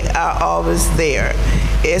yesterday are always there.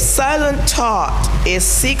 A silent thought, a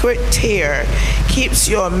secret tear, keeps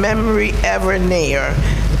your memory ever near,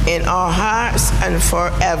 in our hearts and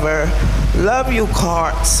forever. Love you,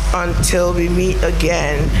 Cortez, until we meet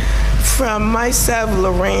again. From myself,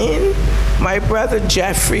 Lorraine, my brother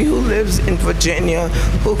Jeffrey, who lives in Virginia,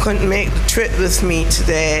 who couldn't make the trip with me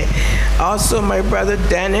today. Also, my brother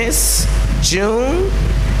Dennis, June,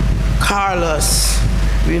 Carlos.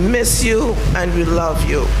 We miss you and we love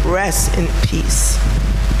you. Rest in peace.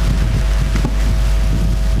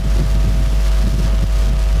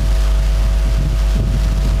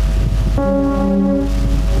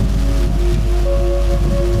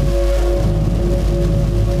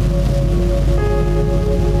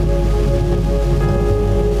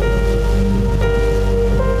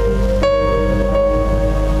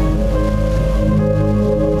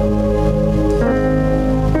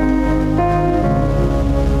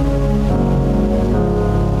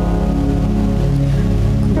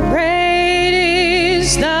 Great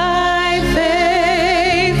is thy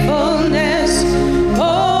faithfulness,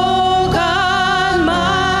 O God.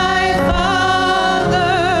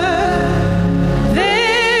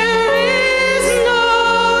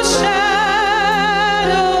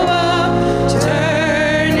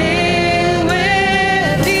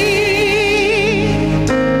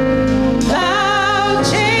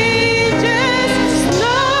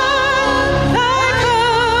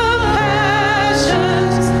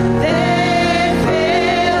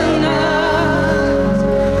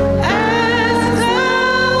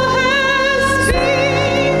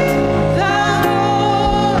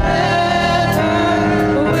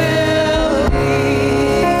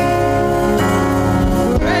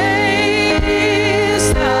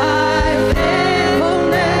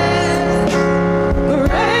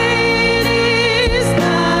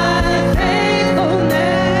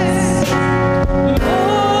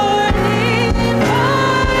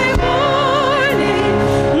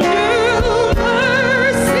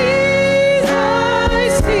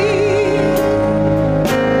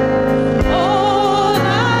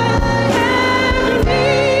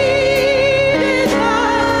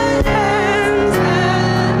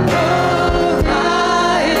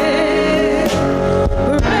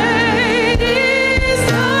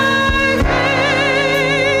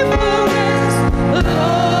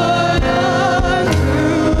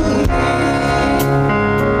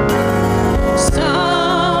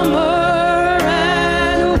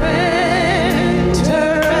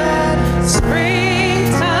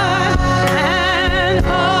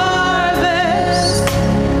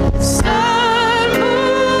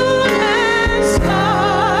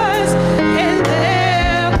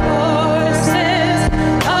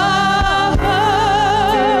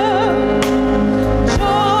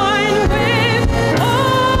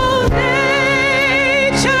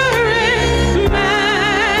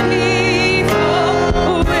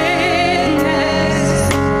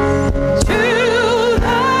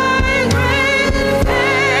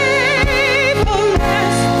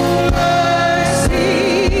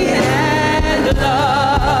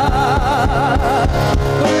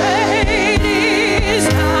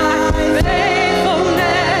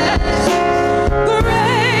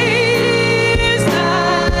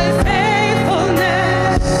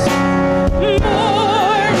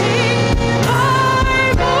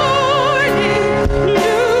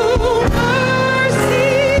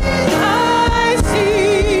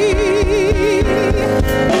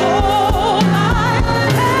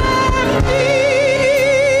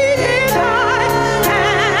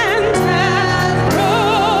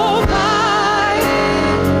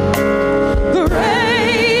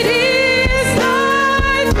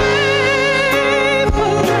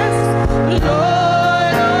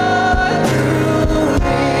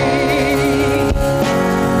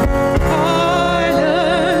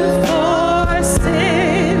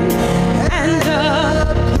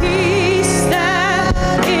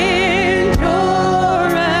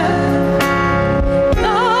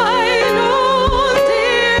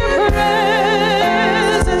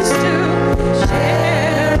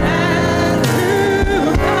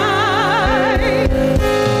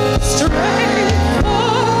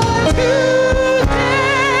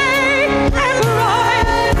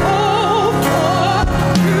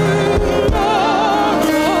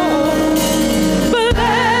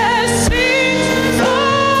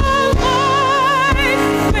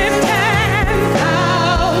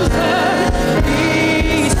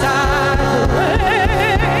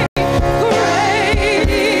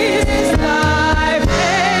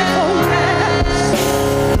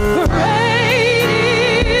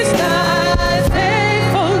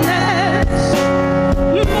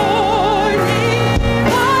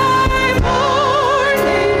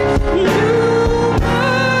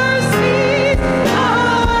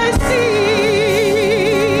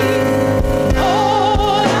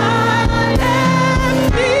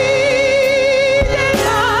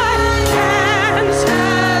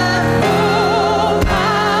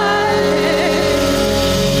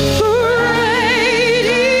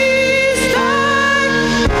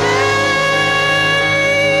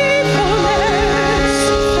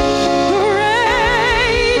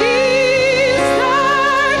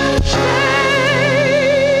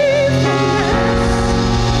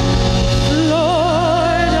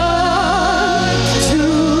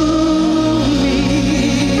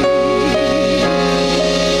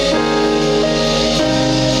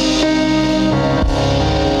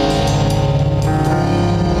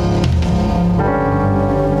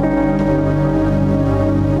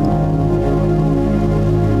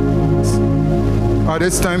 At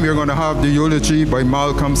this time, we're going to have the eulogy by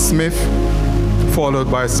Malcolm Smith, followed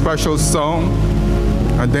by a special song.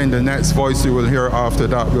 And then the next voice you will hear after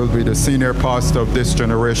that will be the senior pastor of this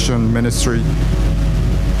generation ministry,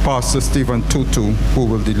 Pastor Stephen Tutu, who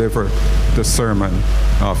will deliver the sermon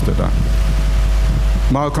after that.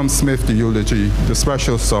 Malcolm Smith, the eulogy, the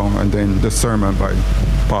special song, and then the sermon by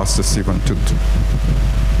Pastor Stephen Tutu.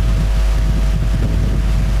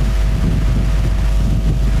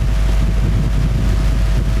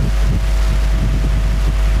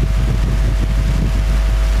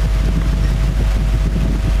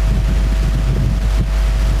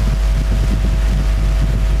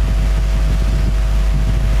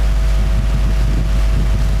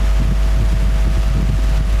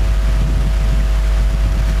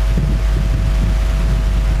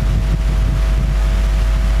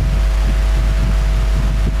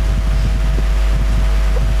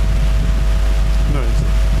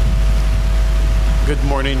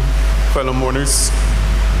 Fellow mourners,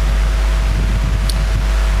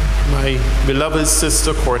 my beloved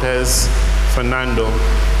sister Cortez, Fernando,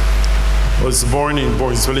 was born in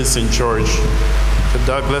Boysville, St. George to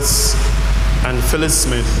Douglas and Phyllis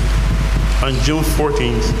Smith on June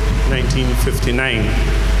 14, 1959.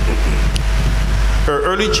 Her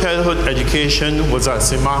early childhood education was at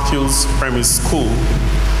St. Matthew's Primary School,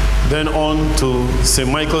 then on to St.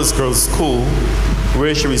 Michael's Girls' School,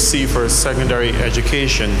 where she received her secondary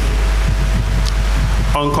education.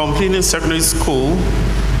 On completing secondary school,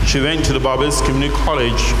 she went to the Barbados Community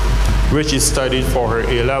College, where she studied for her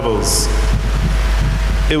A-levels.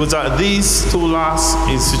 It was at these two last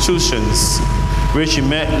institutions where she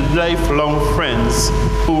met lifelong friends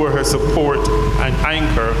who were her support and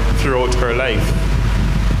anchor throughout her life.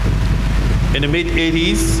 In the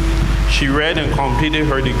mid-80s, she read and completed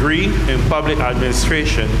her degree in public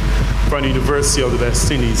administration from the University of the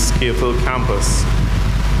West Indies, Cave Hill campus.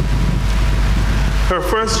 Her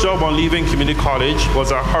first job on leaving community college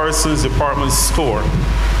was at Harrison's department store,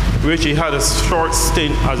 where she had a short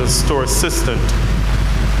stint as a store assistant.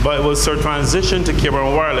 But it was her transition to cable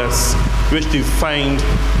and wireless which defined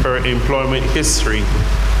her employment history.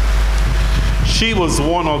 She was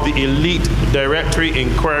one of the elite directory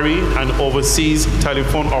inquiry and overseas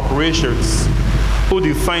telephone operations who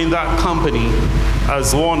defined that company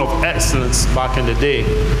as one of excellence back in the day.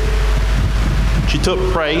 She took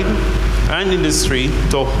pride and industry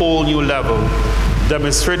to a whole new level,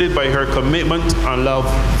 demonstrated by her commitment and love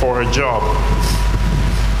for her job.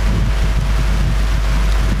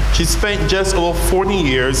 She spent just over 40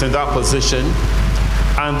 years in that position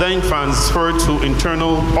and then transferred to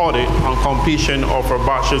internal audit on completion of her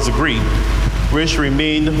bachelor's degree, where she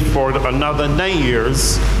remained for another 9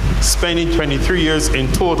 years, spending 23 years in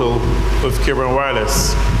total with Cable and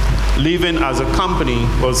Wireless, leaving as a company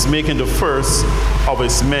was making the first of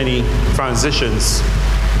its many transitions.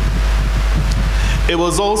 It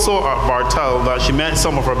was also at Bartel that she met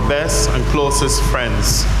some of her best and closest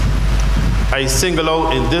friends. I single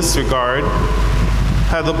out in this regard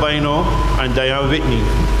Heather Bino and Diane Whitney,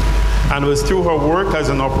 and it was through her work as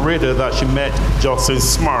an operator that she met Jocelyn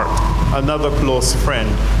Smart, another close friend.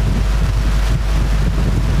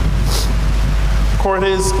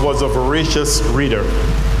 Cortez was a voracious reader.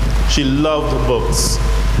 She loved books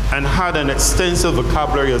and had an extensive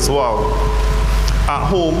vocabulary as well. At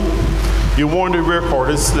home, you wondered where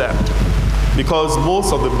Cortez slept because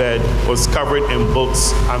most of the bed was covered in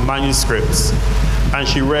books and manuscripts, and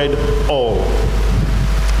she read all.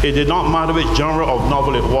 It did not matter which genre of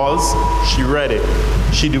novel it was, she read it.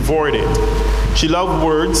 She devoured it. She loved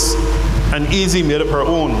words and easily made up her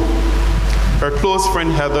own. Her close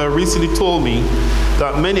friend Heather recently told me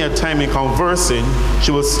that many a time in conversing,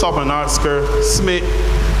 she would stop and ask her, "Smith,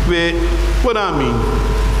 wait, what I mean?"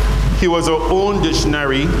 He was her own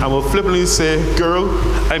dictionary and would flippantly say, "Girl,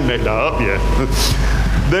 I made that up, yeah."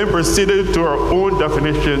 Then proceeded to her own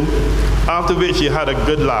definition, after which she had a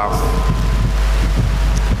good laugh.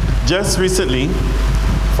 Just recently,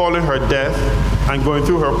 following her death and going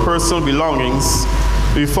through her personal belongings,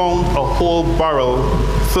 we found a whole barrel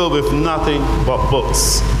filled with nothing but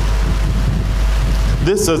books.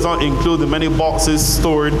 This does not include the many boxes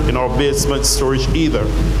stored in our basement storage either.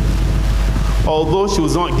 Although she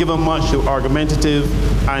was not given much to argumentative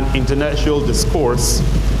and intellectual discourse,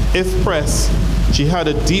 if pressed, she had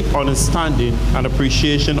a deep understanding and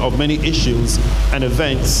appreciation of many issues and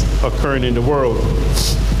events occurring in the world.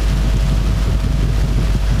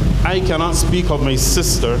 I cannot speak of my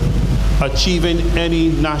sister achieving any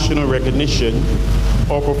national recognition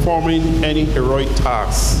or performing any heroic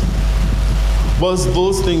tasks. Whilst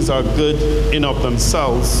those things are good in of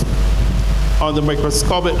themselves, on the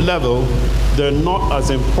microscopic level, they're not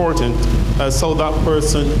as important as how that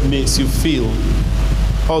person makes you feel,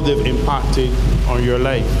 how they've impacted on your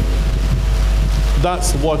life.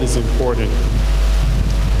 That's what is important.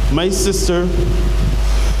 My sister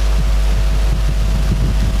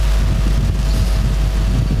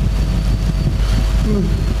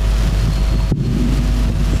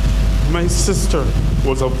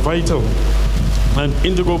was a vital and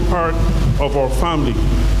integral part of our family.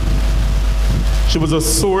 She was a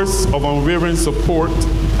source of unwavering support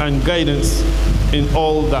and guidance in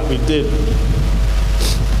all that we did.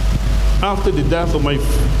 After the death of my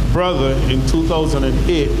brother in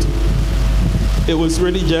 2008, it was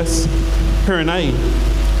really just her and I,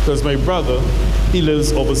 because my brother, he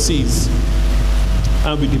lives overseas.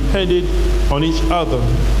 And we depended on each other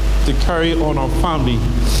to carry on our family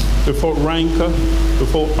without rancor,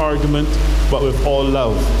 without argument, but with all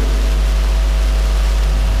love.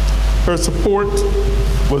 Her support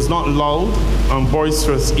was not loud and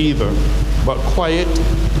boisterous either, but quiet,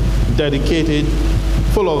 dedicated,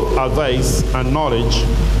 full of advice and knowledge,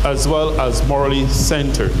 as well as morally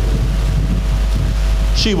centered.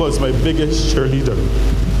 She was my biggest cheerleader,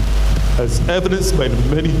 as evidenced by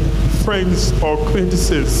the many friends or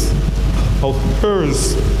acquaintances of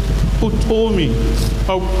hers who told me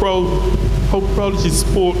how proud she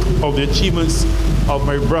spoke of the achievements of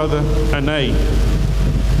my brother and I.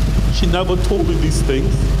 She never told me these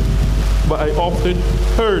things, but I often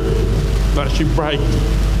heard that she bragged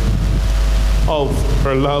of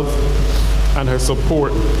her love and her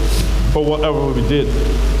support for whatever we did.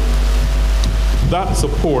 That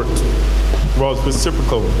support was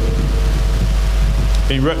reciprocal.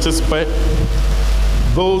 In retrospect,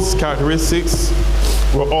 those characteristics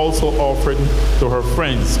were also offered to her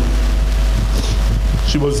friends.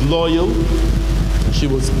 She was loyal, she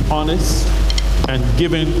was honest, and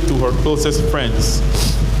given to her closest friends.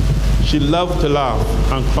 She loved to laugh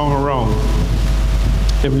and clown around.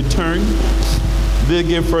 In return, they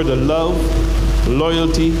gave her the love,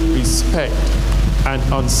 loyalty, respect, and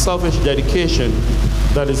unselfish dedication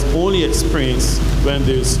that is only experienced when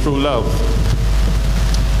there is true love.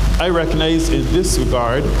 I recognize in this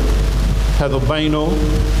regard Heather Bino,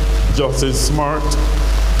 Jocelyn Smart,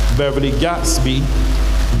 Beverly Gatsby,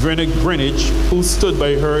 Brenna Greenwich, who stood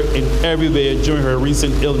by her in every way during her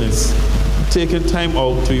recent illness, taking time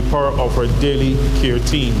out to be part of her daily care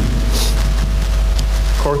team.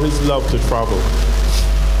 Cortez loved to travel.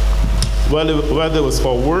 Whether it was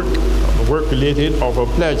for work-related, or for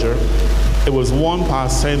pleasure, it was one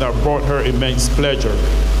pastime that brought her immense pleasure.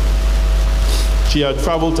 She had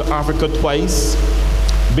traveled to Africa twice,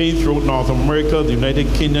 been through North America, the United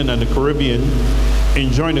Kingdom, and the Caribbean,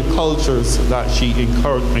 enjoying the cultures that she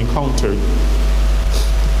encountered.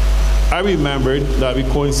 I remembered that we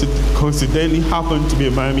coincidentally happened to be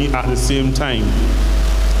in Miami at the same time.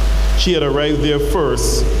 She had arrived there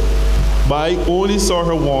first, but I only saw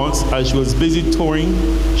her once as she was busy touring,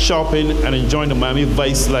 shopping, and enjoying the Miami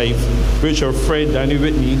Vice life, which her friend Danny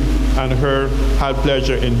Whitney and her had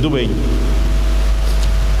pleasure in doing.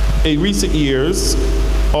 In recent years,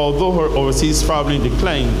 although her overseas traveling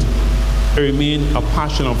declined, it remained a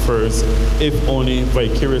passion of hers, if only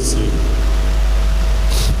vicariously.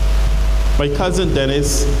 My cousin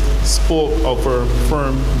Dennis spoke of her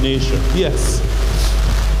firm nature. Yes,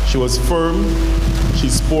 she was firm, she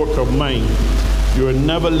spoke her mind. You were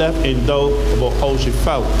never left in doubt about how she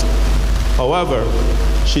felt. However,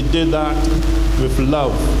 she did that with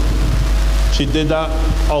love. She did that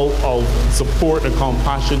out of support and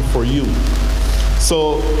compassion for you.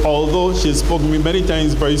 So, although she spoke to me many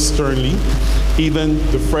times very sternly, even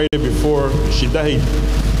the Friday before she died,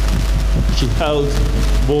 she held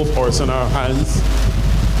both ours in her hands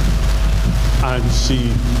and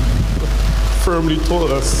she firmly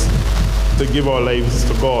told us to give our lives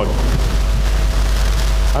to God.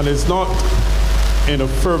 And it's not in a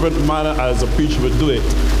fervent manner as a preacher would do it,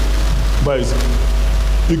 but it's,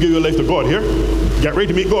 you give your life to God here, get ready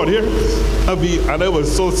to meet God here. And I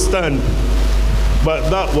was so stunned.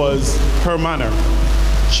 But that was her manner.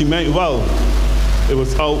 She meant well. It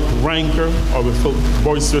was without rancor or without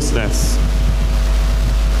boisterousness.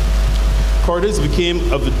 Cortez became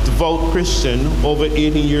a devout Christian over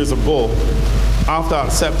 18 years ago after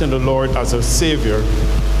accepting the Lord as her Savior,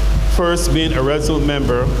 first being a resolute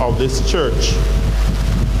member of this church,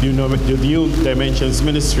 the New Dimensions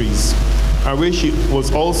Ministries, and where she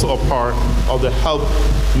was also a part of the Help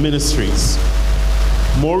Ministries.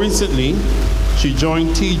 More recently, she joined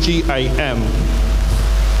TGIM,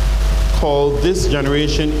 called This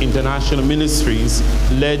Generation International Ministries,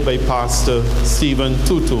 led by Pastor Stephen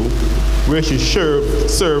Tutu, where she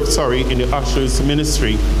served in the ushers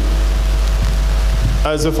ministry.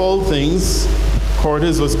 As with all things,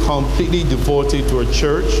 Cortez was completely devoted to her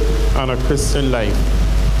church and her Christian life.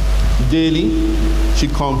 Daily, she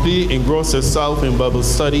completely engrossed herself in Bible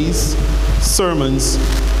studies, sermons,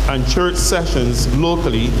 and church sessions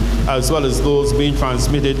locally, as well as those being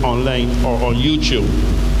transmitted online or on YouTube.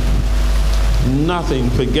 Nothing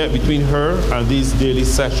could get between her and these daily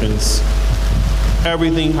sessions.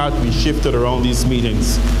 Everything had to be shifted around these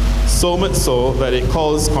meetings, so much so that it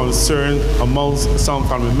caused concern amongst some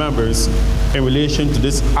family members in relation to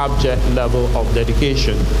this abject level of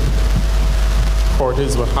dedication.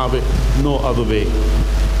 Cortez would have it no other way.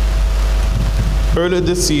 Earlier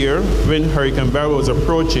this year, when Hurricane Barry was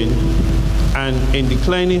approaching and in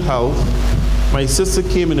declining health, my sister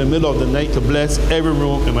came in the middle of the night to bless every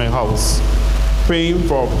room in my house, praying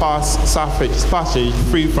for a passage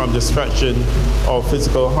free from distraction or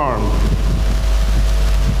physical harm.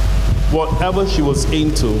 Whatever she was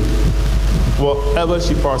into, whatever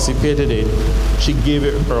she participated in, she gave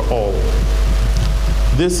it her all.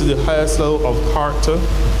 This is the highest level of character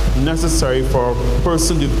necessary for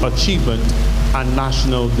personal achievement and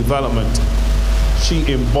national development.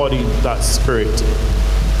 She embodied that spirit.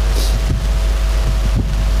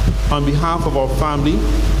 On behalf of our family,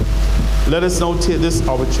 let us now take this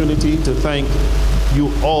opportunity to thank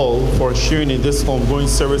you all for sharing in this ongoing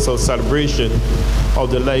service of celebration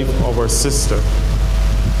of the life of our sister.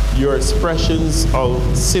 Your expressions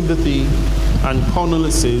of sympathy and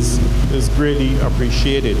condolences is greatly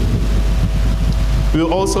appreciated. We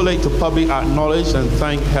would also like to publicly acknowledge and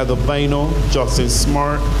thank Heather Bino, Justin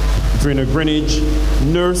Smart, Drina Greenwich,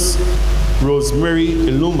 Nurse Rosemary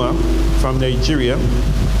Iluma from Nigeria,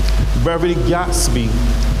 Beverly Gatsby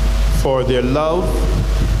for their love,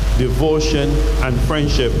 devotion, and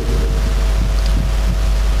friendship.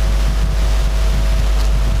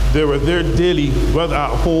 They were there daily, whether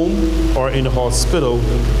at home or in the hospital,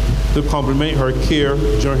 to complement her care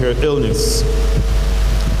during her illness.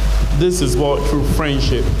 This is what true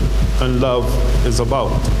friendship and love is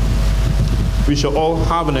about. We should all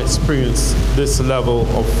have and experience this level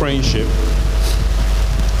of friendship.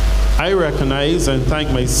 I recognize and thank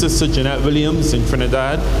my sister Jeanette Williams in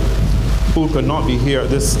Trinidad, who could not be here at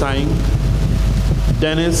this time,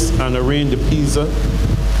 Dennis and Lorraine DePisa,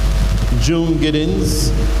 June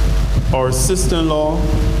Giddens, our sister-in-law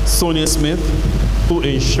Sonia Smith, who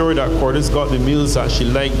ensured that Cortez got the meals that she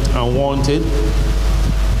liked and wanted,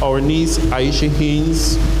 our niece Aisha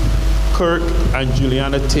Haynes, Kirk, and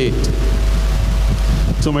Juliana Tate.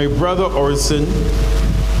 To my brother Orson,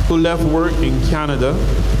 who left work in Canada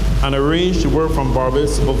and arranged to work from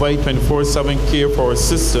Barbados to provide 24/7 care for our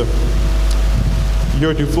sister.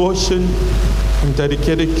 Your devotion and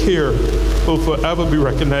dedicated care will forever be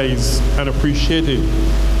recognized and appreciated.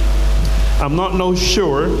 I'm not now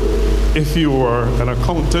sure if you were an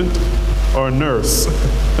accountant or a nurse.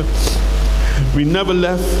 You never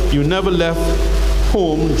left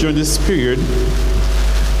home during this period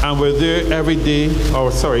and were there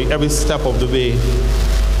every step of the way.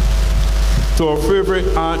 To our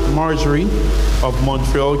favorite Aunt Marjorie of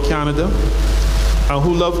Montreal, Canada, and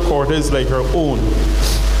who loved Cortez like her own,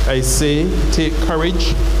 I say, take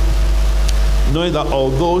courage, knowing that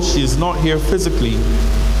although she is not here physically,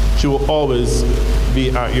 she will always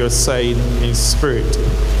be at your side in spirit.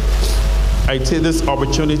 I take this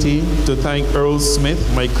opportunity to thank Earl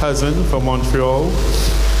Smith, my cousin from Montreal,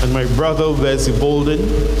 and my brother Wesley Bolden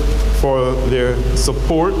for their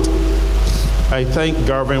support. I thank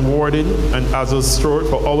Garvin Warden and Azul Stewart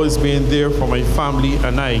for always being there for my family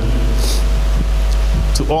and I.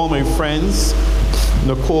 To all my friends,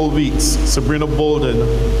 Nicole Weeks, Sabrina Bolden,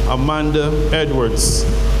 Amanda Edwards,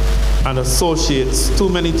 and associates, too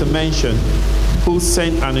many to mention, who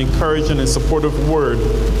sent an encouraging and supportive word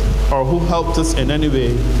or who helped us in any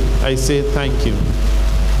way, I say thank you.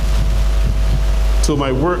 To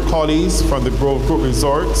my work colleagues from the Grove Group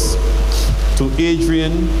Resorts, to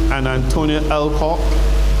Adrian and Antonia Elcock,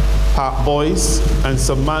 Pat Boyce, and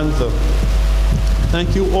Samantha,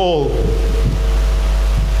 thank you all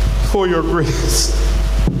for your grace.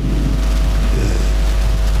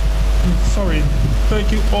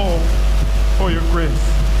 Thank you all for your grace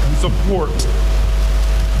and support.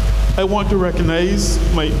 I want to recognize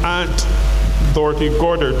my Aunt Dorothy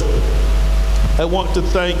Goddard. I want to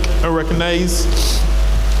thank and recognize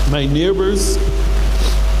my neighbors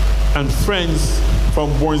and friends from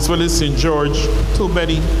Bournesville, St. George,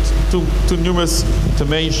 too numerous to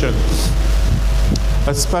mention.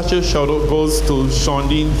 A special shout out goes to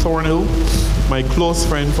Shondine Thornhill, my close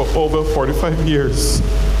friend for over 45 years.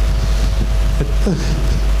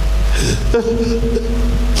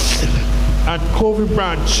 and Covey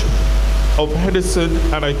Branch of Henderson,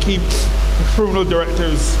 and I keep criminal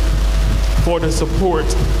directors for the support,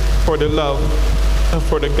 for the love, and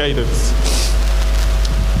for the guidance.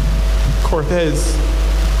 Cortez,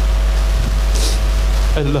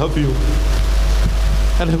 I love you,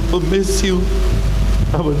 and I will miss you.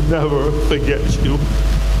 I will never forget you.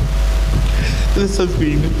 This has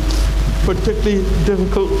been particularly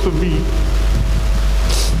difficult for me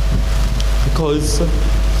because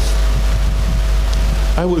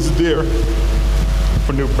I was there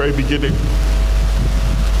from the very beginning.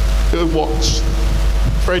 I watched,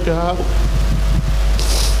 tried to help,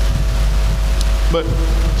 but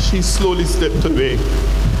she slowly slipped away.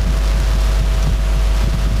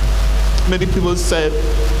 Many people said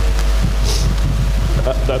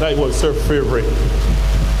that I was her favorite.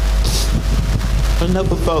 I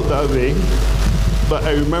never felt that way, but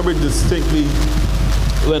I remember distinctly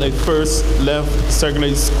when I first left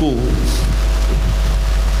secondary school,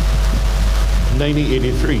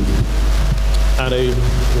 1983, and I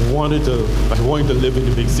wanted to live in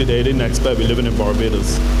the big city. I didn't expect to be living in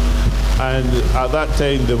Barbados. And at that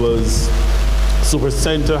time, there was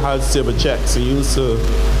Supercenter had silver checks. And you used to,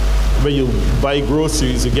 when you buy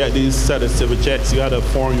groceries, you get these set of silver checks. You had a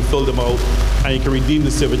form, you fill them out, and you can redeem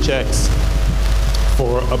the silver checks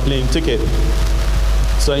for a plane ticket.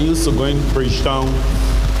 So I used to go in Bridgetown,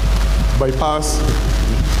 bypass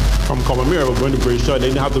from Comamere. I was going to Bridgetown. I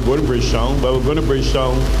didn't have to go to Bridgetown, but I would go to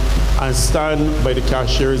Bridgetown and stand by the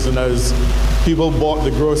cashiers, and as people bought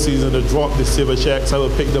the groceries and they dropped the silver checks, I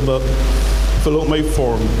would pick them up, fill out my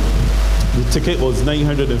form. The ticket was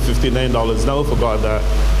 $959. Never forgot that.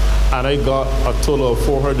 And I got a total of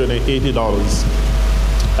 $480.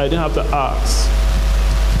 I didn't have to ask.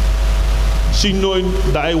 She knowing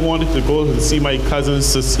that I wanted to go and see my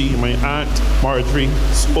cousins, to see my aunt Marjorie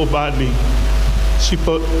so badly, she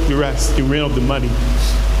put the rest, the ran of the money.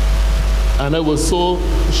 And I was so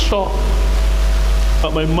shocked.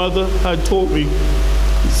 But my mother had told me,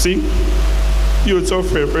 see, you're her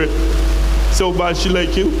favorite, so bad she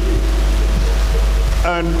like you.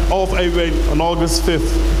 And off I went on August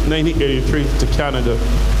 5th, 1983 to Canada.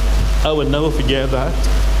 I would never forget that,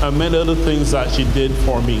 and many other things that she did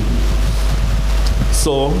for me.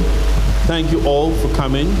 So, thank you all for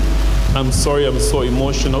coming. I'm sorry I'm so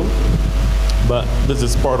emotional, but this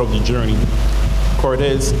is part of the journey.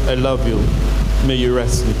 Cortez, I love you. May you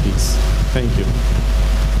rest in peace. Thank you.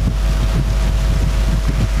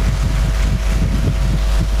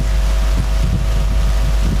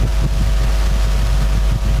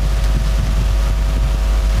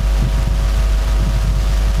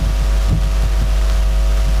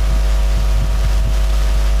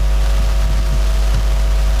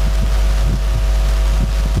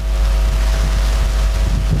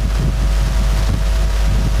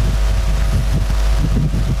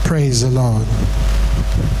 Praise the Lord.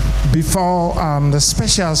 Before the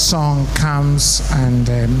special song comes and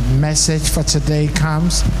the message for today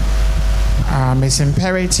comes, it's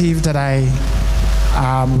imperative that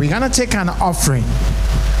we're going to take an offering.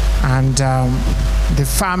 And the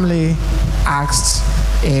family asked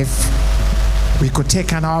if we could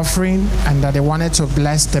take an offering and that they wanted to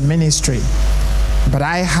bless the ministry. But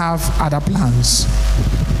I have other plans.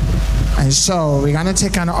 And so we're going to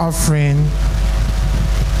take an offering.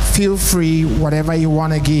 Feel free, whatever you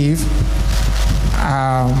want to give.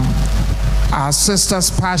 Our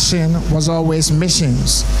sister's passion was always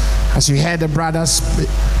missions. As you heard the brother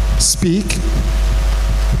speak,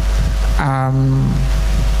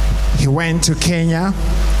 he went to Kenya,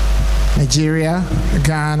 Nigeria,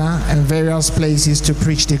 Ghana, and various places to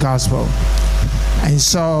preach the gospel. And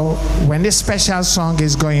so when this special song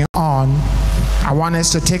is going on, I want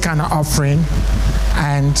us to take an offering,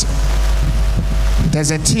 and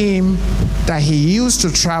there's a team that he used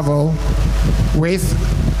to travel with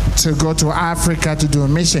to go to Africa to do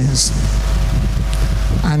missions.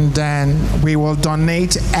 And then we will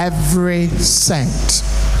donate every cent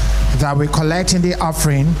that we collect in the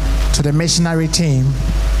offering to the missionary team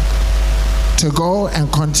to go and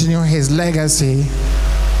continue his legacy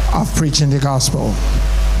of preaching the gospel.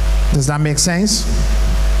 Does that make sense?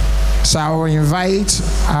 So I will invite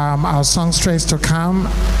our songstress to come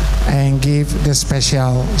and give the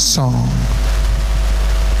special song.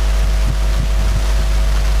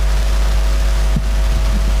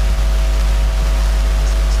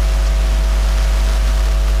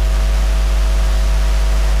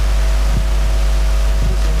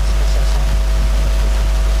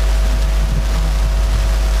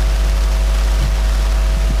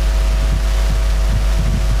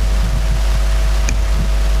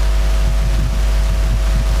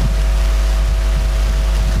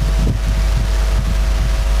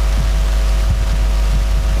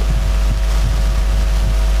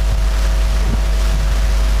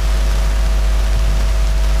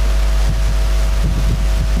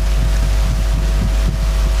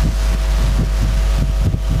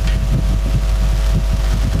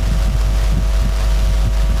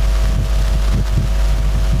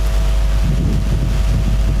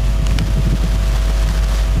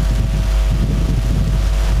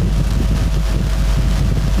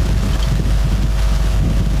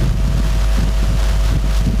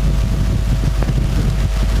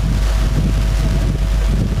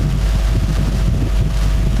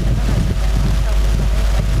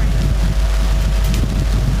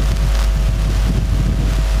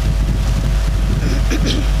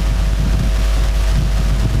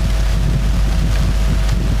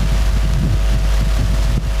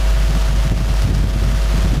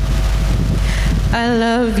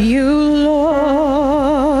 of you, Lord,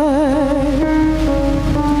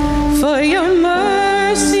 for your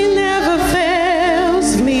mercy never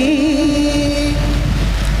fails me.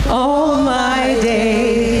 All my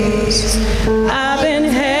days I've been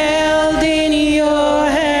held in your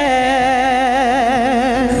hands.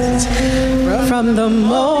 From the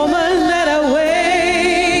moment that I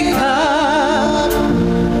wake up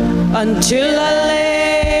until I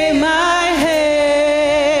lay my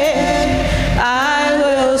head, I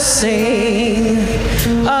will sing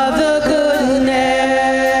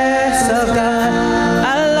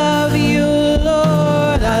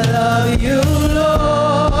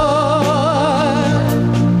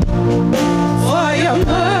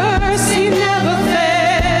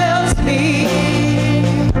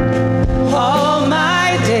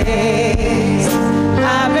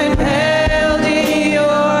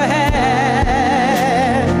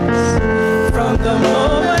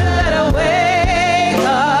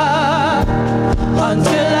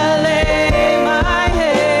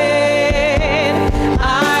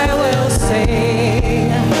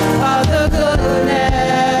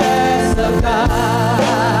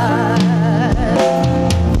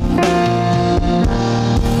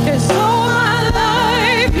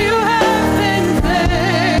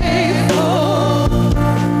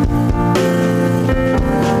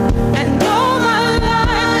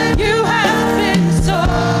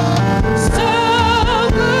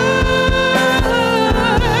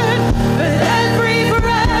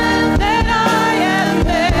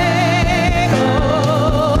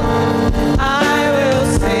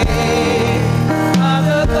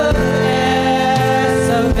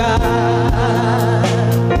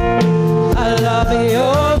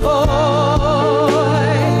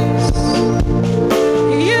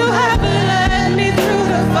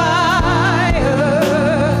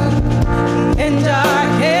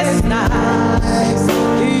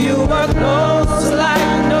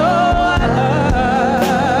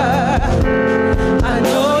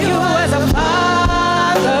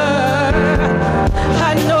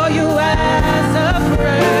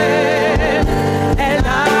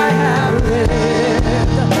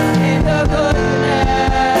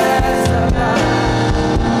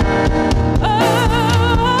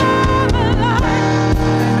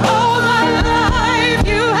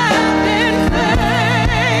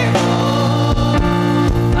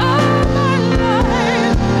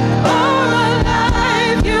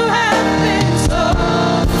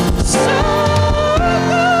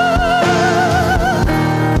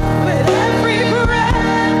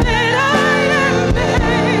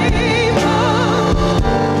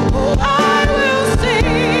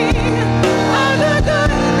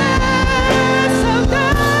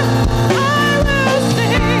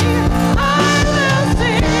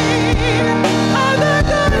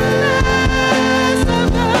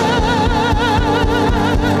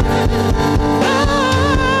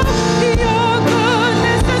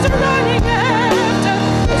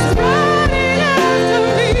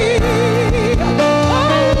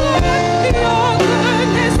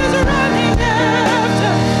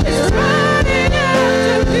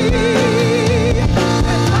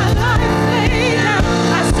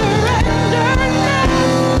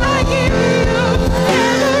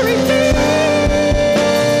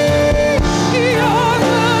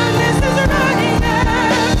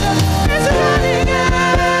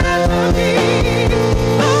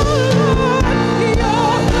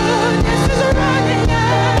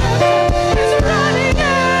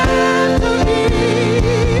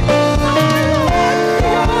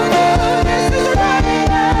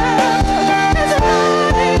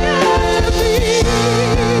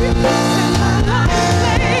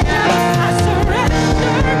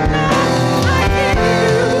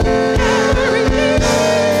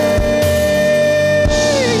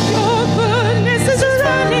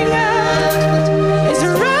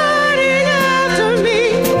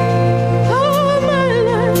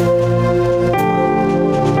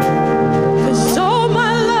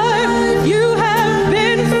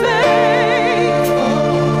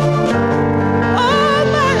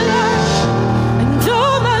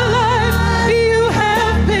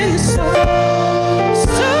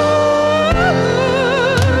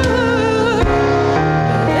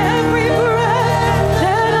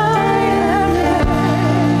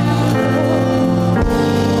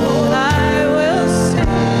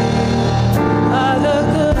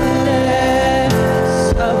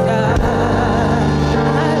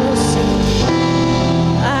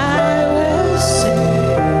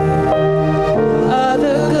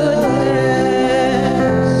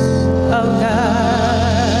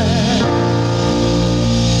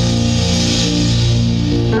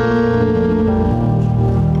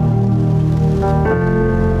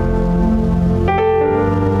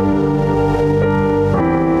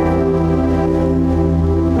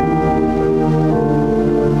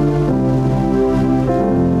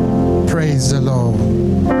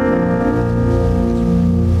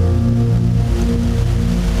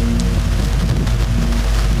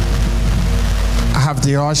have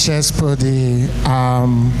the ushers put the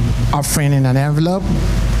offering in an envelope.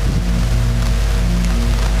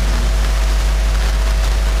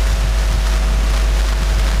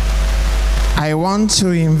 I want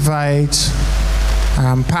to invite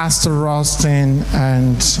Pastor Ralston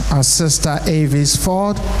and our sister Avis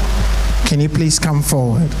Ford. Can you please come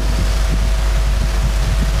forward?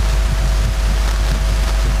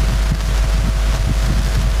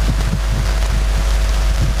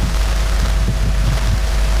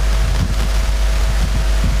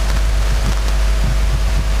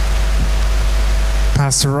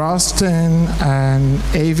 Pastor Ralston and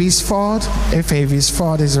Avis Ford, if Avis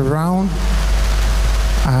Ford is around.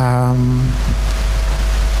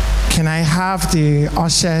 Can I have the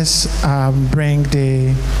ushers bring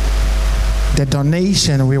the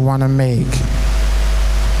donation we want to make?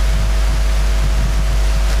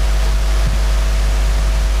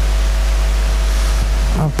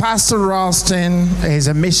 Pastor Ralston is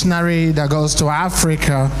a missionary that goes to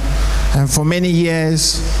Africa, and for many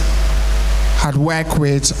years had worked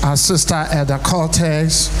with our sister Elder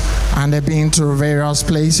Cortez, and they've been to various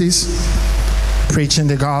places preaching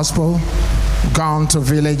the gospel, gone to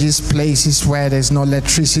villages, places where there's no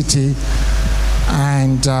electricity.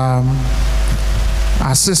 And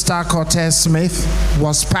our sister Cortez Smith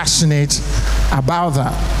was passionate about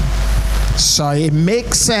that. So it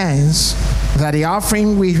makes sense that the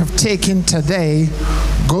offering we have taken today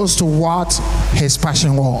goes to what his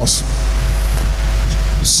passion was.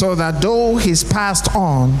 So that though he's passed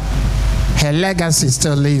on, her legacy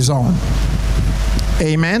still lives on.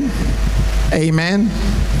 Amen. Amen.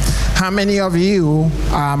 How many of you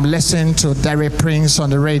listen to Derek Prince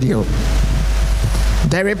on the radio?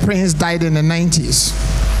 Derek Prince died in the 90s,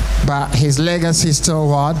 but his legacy still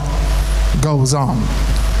what? Goes on.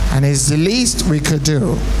 And it's the least we could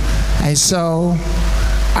do. And so,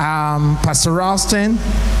 Pastor Ralston,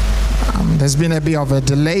 there's been a bit of a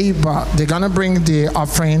delay, but they're going to bring the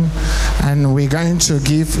offering, and we're going to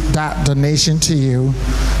give that donation to you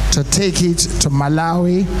to take it to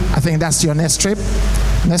Malawi. I think that's your next trip.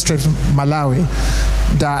 Next trip to Malawi.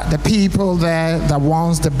 The people there that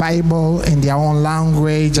wants the Bible in their own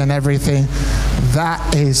language and everything,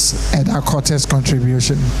 that is Elder Cortez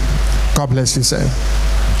contribution. God bless you, sir.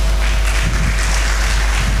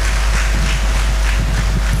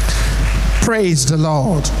 Praise the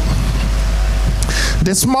Lord.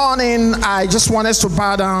 This morning, I just want us to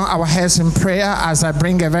bow down our heads in prayer as I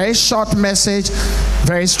bring a very short message,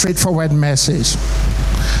 very straightforward message.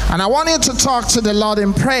 And I want you to talk to the Lord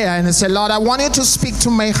in prayer and say, Lord, I want you to speak to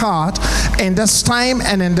my heart in this time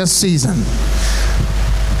and in this season.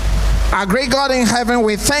 Our great God in heaven,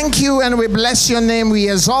 we thank you and we bless your name. We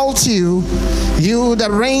exalt you, you that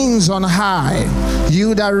reigns on high,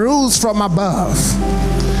 you that rules from above.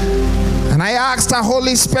 And I ask the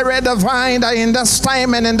Holy Spirit divine that in this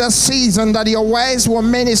time and in this season that your words will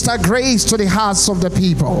minister grace to the hearts of the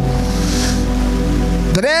people.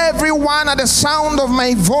 That everyone at the sound of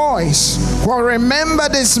my voice will remember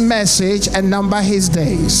this message and number his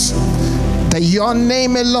days. That your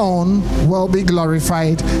name alone will be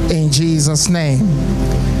glorified in Jesus' name.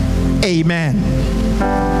 Amen.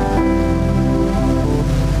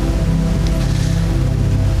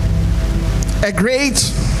 A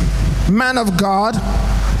great man of God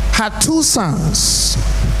had two sons,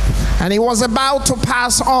 and he was about to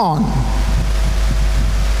pass on.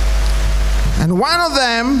 And one of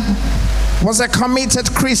them was a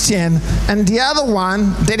committed Christian, and the other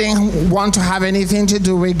one didn't want to have anything to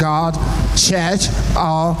do with God, church,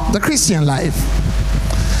 or the Christian life.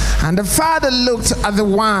 And the father looked at the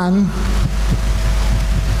one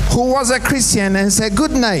who was a Christian and said,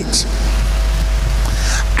 "Good night."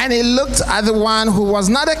 And he looked at the one who was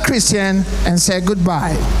not a Christian and said,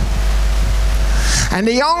 "Goodbye." And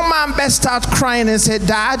the young man burst out crying and said,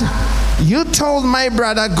 "Dad, you told my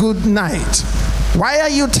brother good night. Why are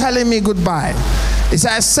you telling me goodbye?" He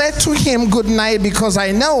said, "I said to him good night because I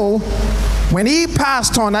know when he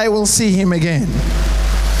passed on, I will see him again.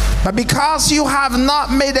 But because you have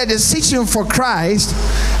not made a decision for Christ,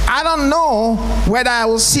 I don't know whether I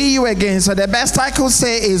will see you again. So the best I could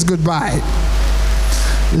say is goodbye."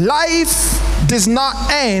 Life does not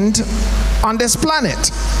end on this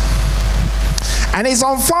planet. And it's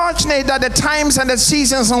unfortunate that the times and the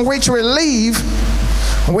seasons in which we live,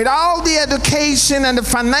 with all the education and the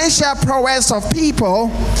financial prowess of people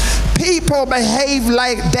behave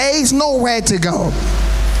like there is nowhere to go.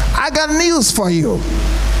 I got news for you.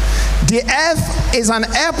 The earth is an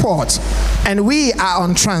airport and we are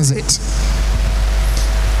on transit.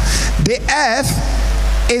 The earth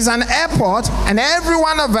is an airport and every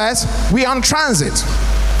one of us, we are on transit.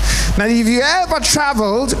 Now, if you ever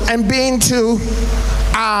traveled and been to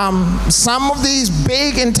some of these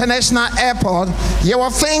big international airports, you will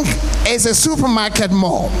think it's a supermarket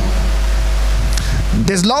mall.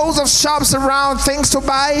 There's loads of shops around, things to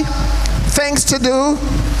buy, things to do.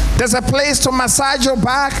 There's a place to massage your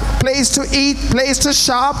back, place to eat, place to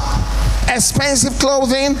shop, expensive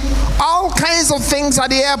clothing, all kinds of things at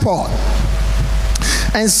the airport.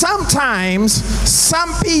 And sometimes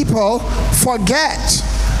some people forget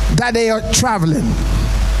that they are traveling.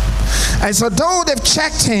 And so though they've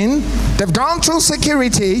checked in, they've gone through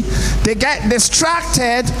security, they get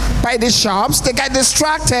distracted by the shops, they get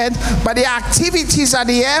distracted by the activities at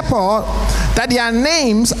the airport, that their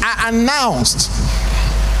names are announced.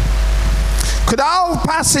 Could all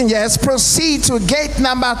passengers proceed to gate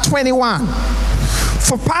number 21?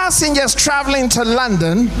 For passengers traveling to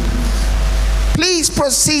London, please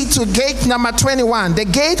proceed to gate number 21. The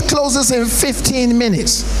gate closes in 15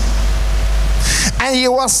 minutes. And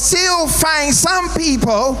you will still find some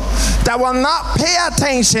people that will not pay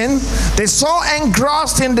attention. They're so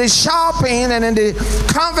engrossed in the shopping and in the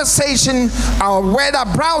conversation, or whether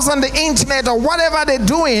browsing the internet or whatever they're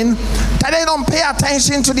doing, that they don't pay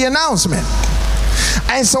attention to the announcement.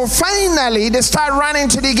 And so finally, they start running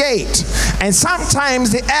to the gate. And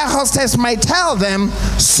sometimes the air hostess might tell them,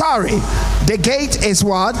 sorry, the gate is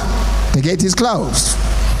what? The gate is closed.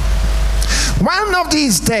 One of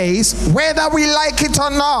these days, whether we like it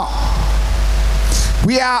or not,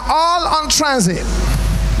 we are all on transit.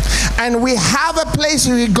 And we have a place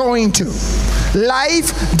we're going to.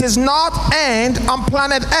 Life does not end on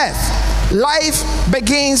planet Earth. Life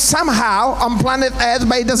begins somehow on planet Earth,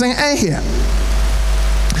 but it doesn't end here.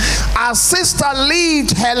 Our sister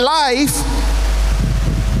lived her life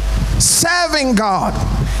serving God.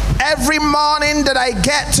 Every morning that I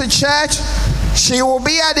get to church, she will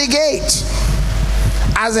be at the gate.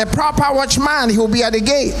 As a proper watchman, he will be at the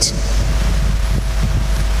gate,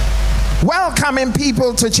 welcoming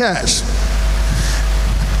people to church.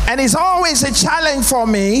 And it's always a challenge for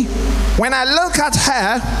me when I look at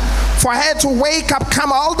her, for her to wake up,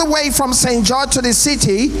 come all the way from St. George to the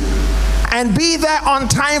city, and be there on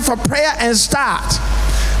time for prayer and start.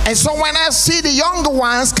 And so when I see the younger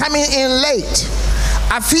ones coming in late,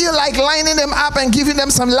 I feel like lining them up and giving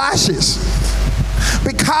them some lashes,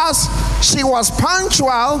 because she was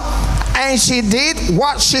punctual and she did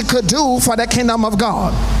what she could do for the kingdom of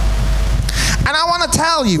God. And I want to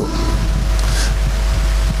tell you,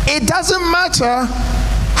 it doesn't matter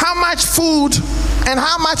how much food and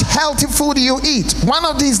how much healthy food you eat. One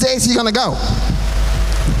of these days you're going to go.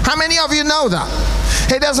 How many of you know that?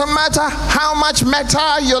 It doesn't matter how much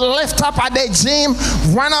metal you lift up at the gym.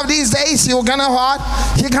 One of these days you're going to what?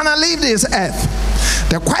 You're going to leave this earth.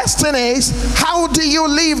 The question is, how do you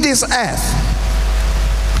leave this earth?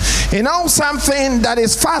 You know something that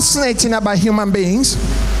is fascinating about human beings?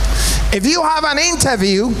 If you have an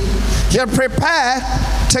interview, you're prepared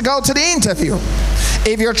to go to the interview.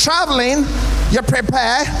 If you're traveling, you're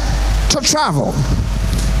prepared to travel.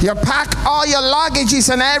 You pack all your luggages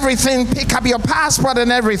and everything, pick up your passport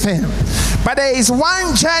and everything. But there is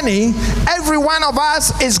one journey every one of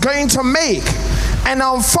us is going to make. And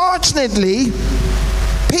unfortunately,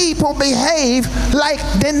 people behave like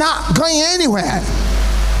they're not going anywhere.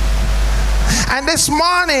 And this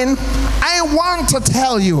morning, I want to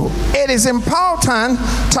tell you, it is important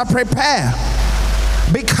to prepare,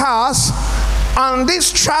 because on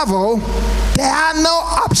this travel, there are no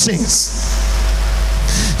options.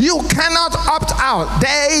 You cannot opt out.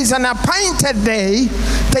 There is an appointed day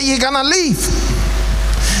that you're going to leave.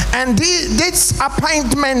 And this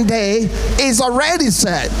appointment day is already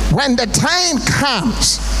set. When the time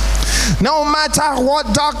comes, no matter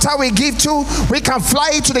what doctor we give to, we can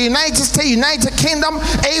fly to the United States, United Kingdom,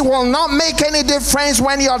 it will not make any difference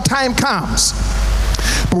when your time comes.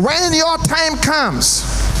 But when your time comes,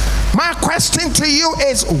 my question to you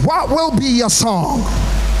is, what will be your song?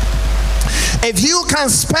 If you can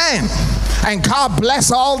spend, and God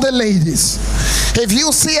bless all the ladies, if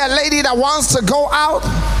you see a lady that wants to go out,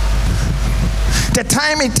 the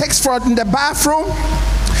time it takes for in the bathroom,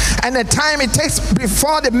 and the time it takes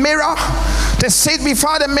before the mirror, they sit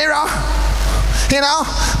before the mirror, you know,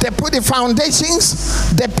 they put the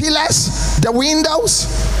foundations, the pillars, the windows,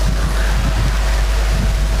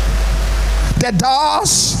 the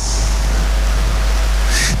doors.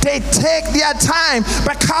 They take their time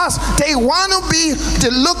because they want to be the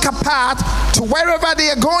look apart to wherever they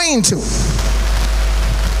are going to.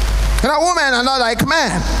 You know, women are not like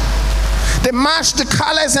men. They match the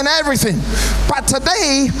colors and everything. But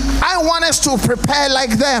today, I want us to prepare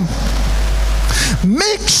like them.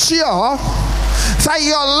 Make sure that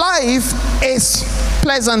your life is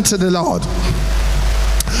pleasant to the Lord.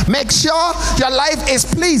 Make sure your life is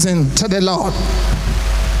pleasing to the Lord.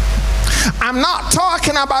 I'm not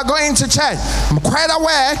talking about going to church. I'm quite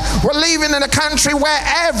aware we're living in a country where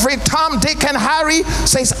every Tom, Dick, and Harry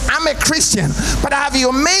says, I'm a Christian. But have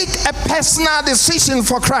you made a personal decision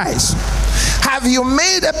for Christ? Have you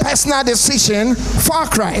made a personal decision for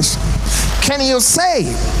Christ? Can you say,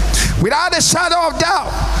 without a shadow of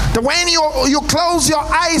doubt, that when you close your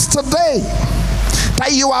eyes today,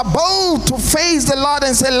 that you are bold to face the Lord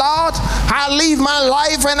and say, Lord, I live my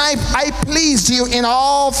life and I pleased you in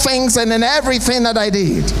all things and in everything that I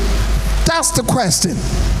did? That's the question.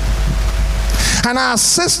 And our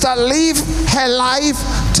sister lived her life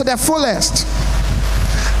to the fullest.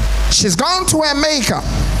 She's gone to her maker.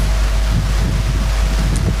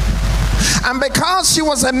 And because she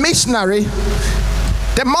was a missionary,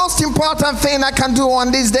 the most important thing I can do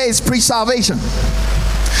on this day is preach salvation.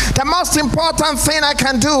 The most important thing I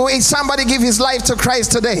can do is somebody give his life to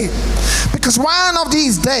Christ today. Because one of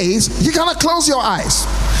these days, you're going to close your eyes.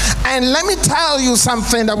 And let me tell you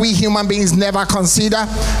something that we human beings never consider.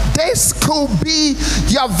 This could be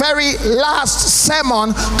your very last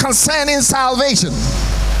sermon concerning salvation.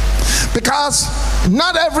 Because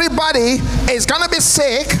not everybody is going to be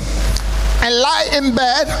sick and lie in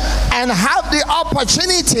bed and have the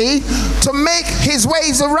opportunity to make his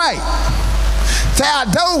ways right. There are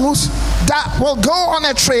those that will go on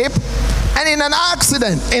a trip and in an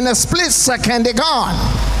accident, in a split second, they're gone.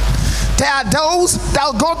 There are those that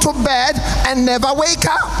will go to bed and never wake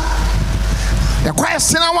up. The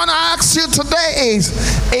question I want to ask you today is,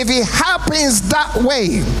 if it happens that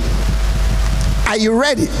way, are you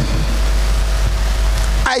ready?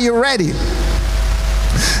 Are you ready?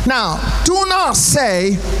 Now, do not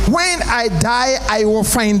say, when I die, I will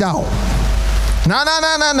find out. No, no,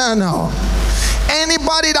 no, no, no, no.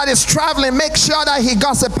 Anybody that is traveling, make sure that he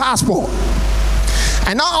got a passport.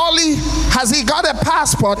 And not only has he got a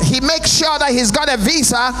passport, he makes sure that he's got a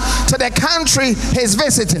visa to the country he's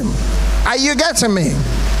visiting. Are you getting me?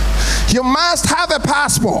 You must have a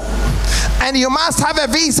passport. And you must have a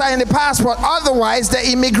visa in the passport. Otherwise,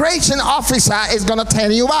 the immigration officer is going to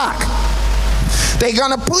turn you back. They're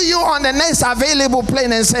going to put you on the next available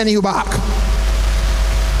plane and send you back.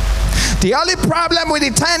 The only problem with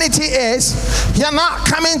eternity is you're not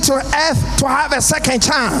coming to earth to have a second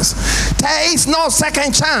chance. There is no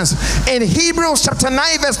second chance. In Hebrews chapter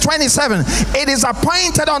 9 verse 27, it is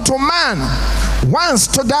appointed unto man once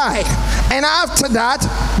to die, and after that,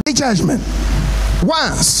 the judgment.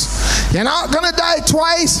 Once. You're not going to die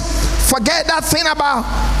twice. Forget that thing about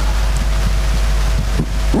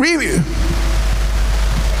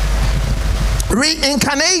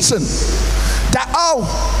reincarnation. That, oh,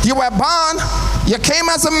 you were born, you came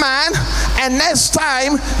as a man, and next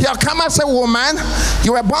time you'll come as a woman.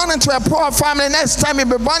 You were born into a poor family, next time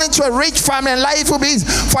you'll be born into a rich family, and life will be easy.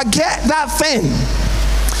 Forget that thing.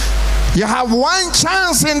 You have one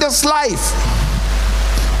chance in this life.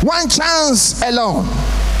 One chance alone.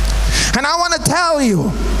 And I want to tell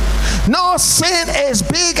you, no sin is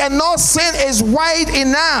big and no sin is wide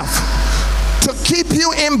enough to keep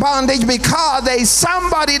you in bondage, because there is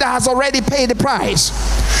somebody that has already paid the price.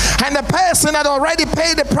 And the person that already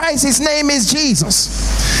paid the price, his name is Jesus.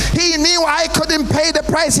 He knew I couldn't pay the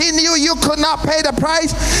price. He knew you could not pay the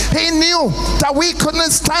price. He knew that we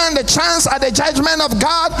couldn't stand the chance at the judgment of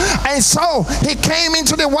God. And so he came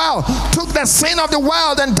into the world, took the sin of the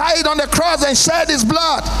world, and died on the cross and shed his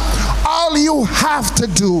blood. All you have to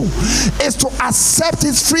do is to accept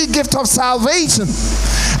his free gift of salvation,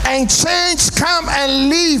 and change come and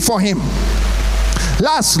live for him.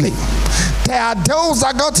 Lastly, there are those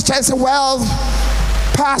that go to church and say, well,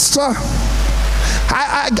 Pastor,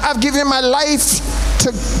 I've given my life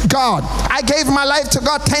to God. I gave my life to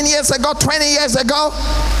God 10 years ago, 20 years ago.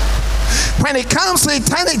 When it comes to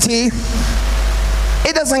eternity,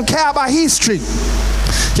 it doesn't care about history.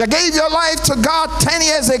 You gave your life to God 10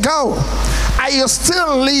 years ago. Are you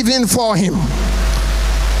still living for him?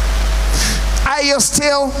 Are you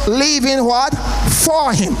still living what?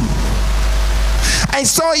 For him. And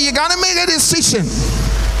so you got to make a decision.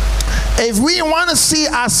 If we want to see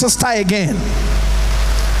our sister again,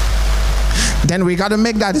 then we got to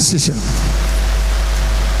make that decision.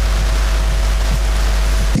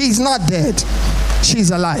 He's not dead.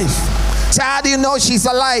 She's alive. So how do you know she's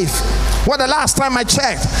alive? Well, the last time I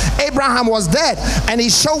checked, Abraham was dead, and he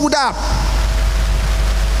showed up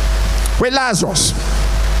with Lazarus.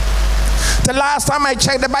 The last time I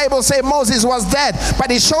checked, the Bible says Moses was dead, but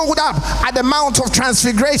he showed up at the Mount of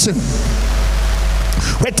Transfiguration.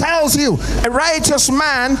 It tells you a righteous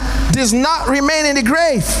man does not remain in the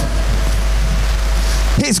grave.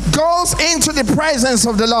 He goes into the presence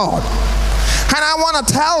of the Lord. And I want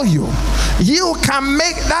to tell you, you can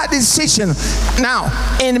make that decision. Now,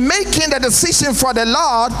 in making the decision for the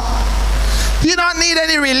Lord, you don't need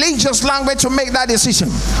any religious language to make that decision.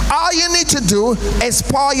 All you need to do is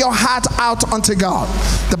pour your heart out unto God.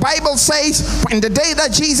 The Bible says, in the day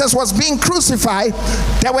that Jesus was being crucified,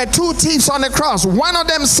 there were two thieves on the cross. One of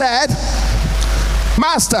them said,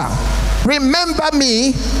 Master, remember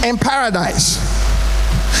me in paradise.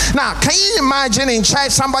 Now, can you imagine in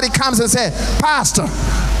church somebody comes and says, Pastor,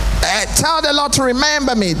 tell the Lord to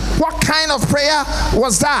remember me. What kind of prayer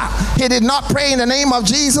was that? He did not pray in the name of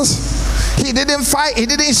Jesus. He didn't fight, he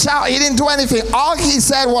didn't shout, he didn't do anything. All he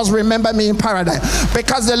said was, remember me in paradise.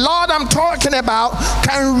 Because the Lord I'm talking about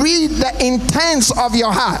can read the intents of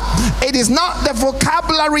your heart. It is not the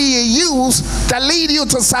vocabulary you use that lead you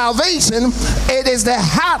to salvation. It is the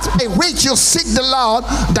heart in which you seek the Lord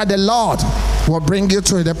that the Lord will bring you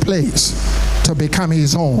to the place to become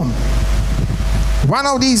his own. One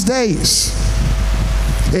of these days,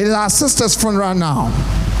 it is our sister's funeral now.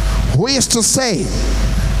 Who is to say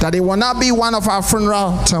that it will not be one of our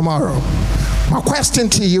funeral tomorrow? My question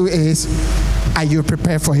to you is, are you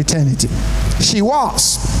prepared for eternity? She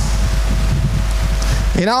was.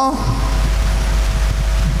 You know,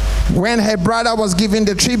 when her brother was giving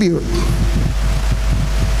the tribute,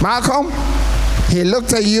 Malcolm, he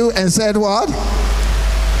looked at you and said, what?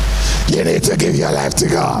 You need to give your life to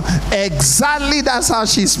God. Exactly, that's how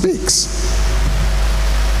she speaks.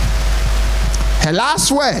 Her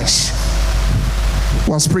last words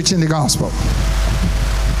was preaching the gospel.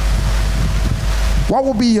 What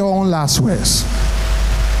will be your own last words?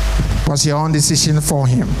 Was your own decision for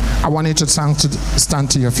him? I want you to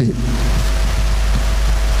stand to your feet.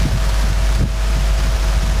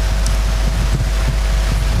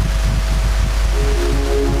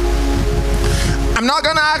 I'm not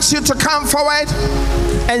going to ask you to come forward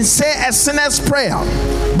and say a sinner's prayer.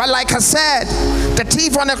 But like I said, the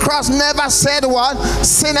thief on the cross never said what?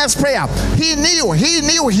 Sinner's prayer. He knew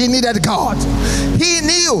he needed God. He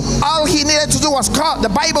knew all he needed to do was call. The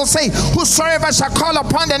Bible says, whosoever shall call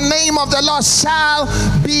upon the name of the Lord shall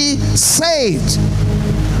be saved.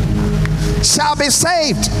 Shall be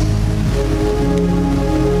saved.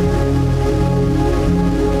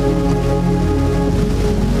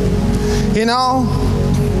 You know,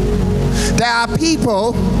 there are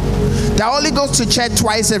people that only go to church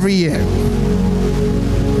twice every year.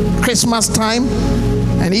 Christmas time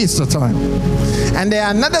and Easter time. And there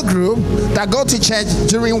are another group that go to church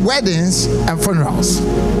during weddings and funerals.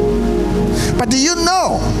 But do you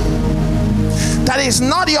know that it's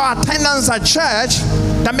not your attendance at church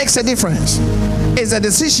that makes a difference? It's a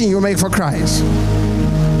decision you make for Christ.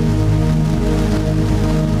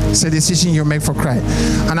 It's a decision you make for Christ.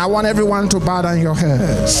 And I want everyone to bow down your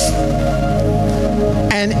heads.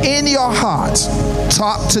 And in your heart,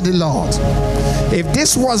 talk to the Lord. If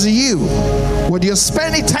this was you, would you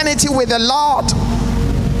spend eternity with the Lord,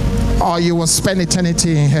 or you will spend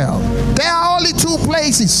eternity in hell? There are only two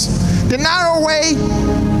places, the narrow way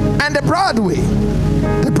and the broad way.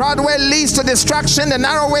 The broad way leads to destruction, the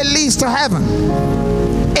narrow way leads to heaven.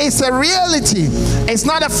 It's a reality. It's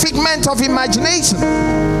not a figment of imagination.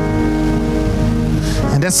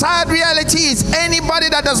 And the sad reality is anybody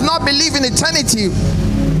that does not believe in eternity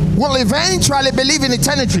will eventually believe in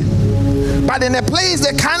eternity. But in a place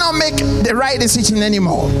they cannot make the right decision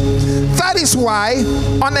anymore. That is why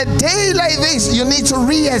on a day like this, you need to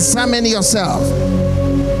re-examine yourself.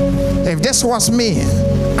 If this was me,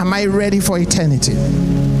 am I ready for eternity?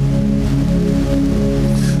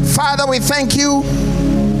 Father, we thank you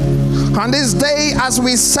on this day as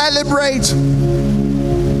we celebrate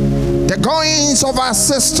the goings of our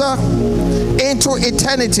sister into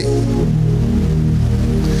eternity.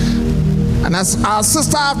 And as our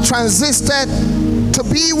sister have transited to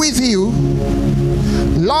be with you,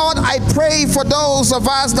 Lord, I pray for those of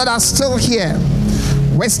us that are still here.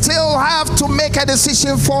 We still have to make a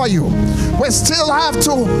decision for you. We still have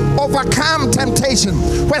to overcome temptation.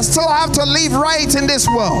 We still have to live right in this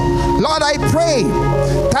world. Lord, I pray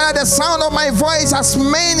that at the sound of my voice, as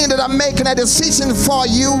many that are making a decision for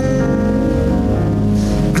you,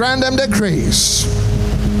 grant them the grace.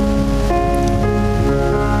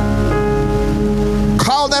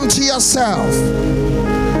 Call them to yourself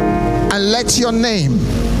and let your name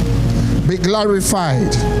be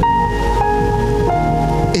glorified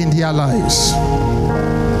in their lives.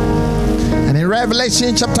 And in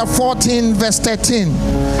Revelation chapter 14 verse 13,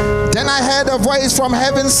 then I heard a voice from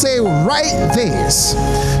heaven say, write this,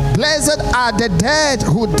 Blessed are the dead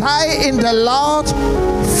who die in the Lord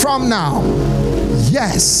from now.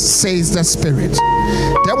 Yes, says the Spirit.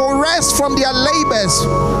 They will rest from their labors,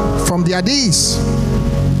 from their deeds,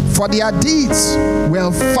 for their deeds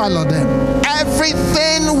will follow them.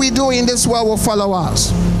 Everything we do in this world will follow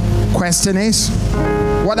us. Question is,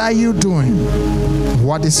 what are you doing?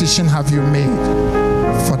 What decision have you made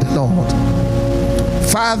for the Lord?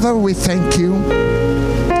 Father, we thank you.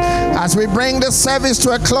 As we bring the service to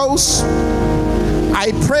a close,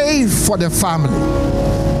 I pray for the family.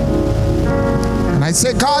 And I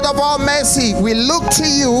say, God of all mercy, we look to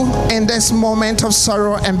you in this moment of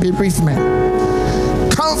sorrow and bereavement.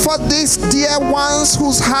 Comfort these dear ones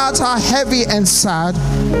whose hearts are heavy and sad.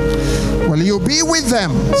 Will you be with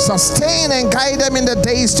them, sustain and guide them in the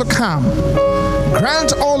days to come.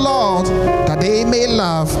 Grant, O Lord, that they may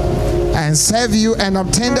love and serve you and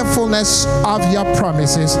obtain the fullness of your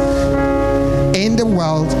promises in the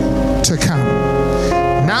world to come.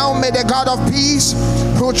 Now may the God of peace,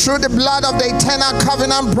 who through the blood of the eternal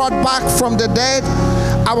covenant brought back from the dead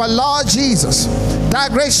our Lord Jesus,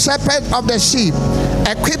 that great shepherd of the sheep,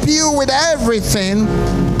 equip you with everything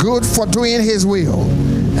good for doing his will.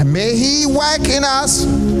 And may he work in us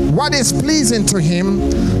what is pleasing to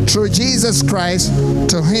him through Jesus Christ,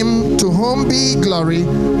 to whom be glory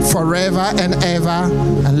forever and ever.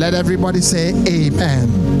 And let everybody say amen.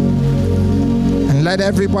 And let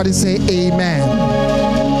everybody say amen.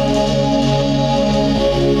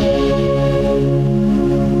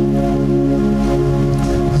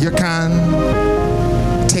 You can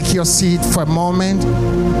take your seat for a moment.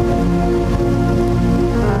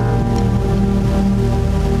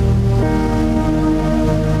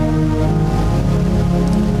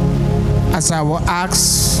 As I will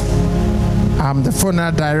ask the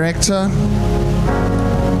funeral director,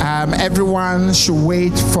 everyone should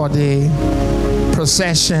wait for the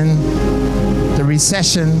procession, the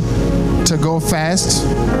recession to go first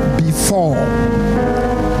before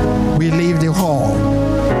we leave the hall.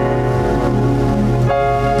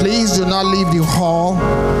 Please do not leave the hall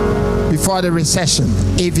before the recession.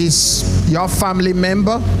 If it's your family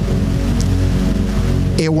member,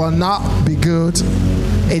 it will not be good.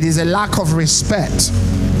 It is a lack of respect.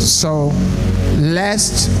 So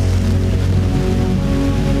let's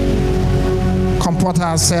comport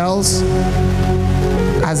ourselves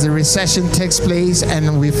as the recession takes place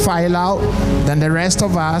and we file out, then the rest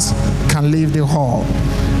of us can leave the hall.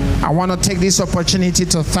 I want to take this opportunity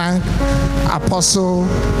to thank Apostle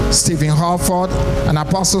Stephen Harford and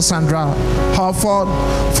Apostle Sandra Harford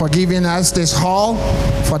for giving us this hall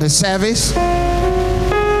for the service.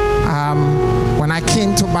 When I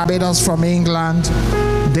came to Barbados from England,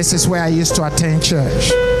 this is where I used to attend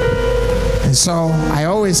church. And so I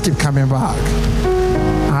always keep coming back.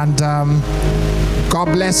 And God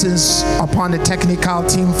blessings upon the technical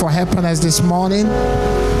team for helping us this morning,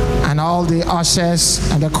 and all the ushers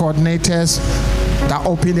and the coordinators that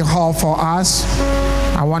opened the hall for us.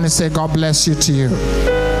 I want to say God bless you to you.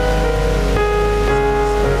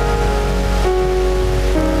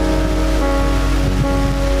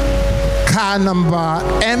 Car number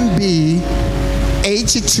MB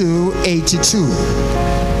 8282.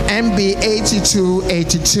 MB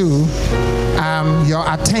 8282. Your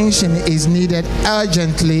attention is needed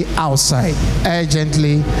urgently outside.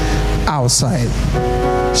 Urgently outside.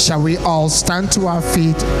 Shall we all stand to our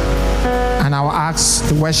feet, and I will ask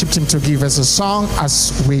the worship team to give us a song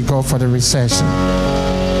as we go for the recession.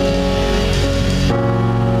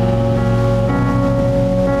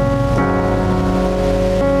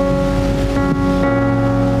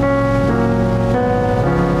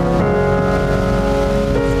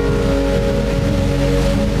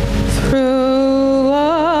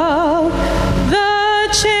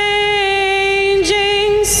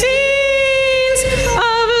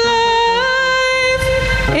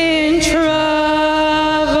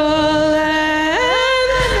 Trouble and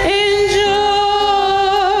in joy.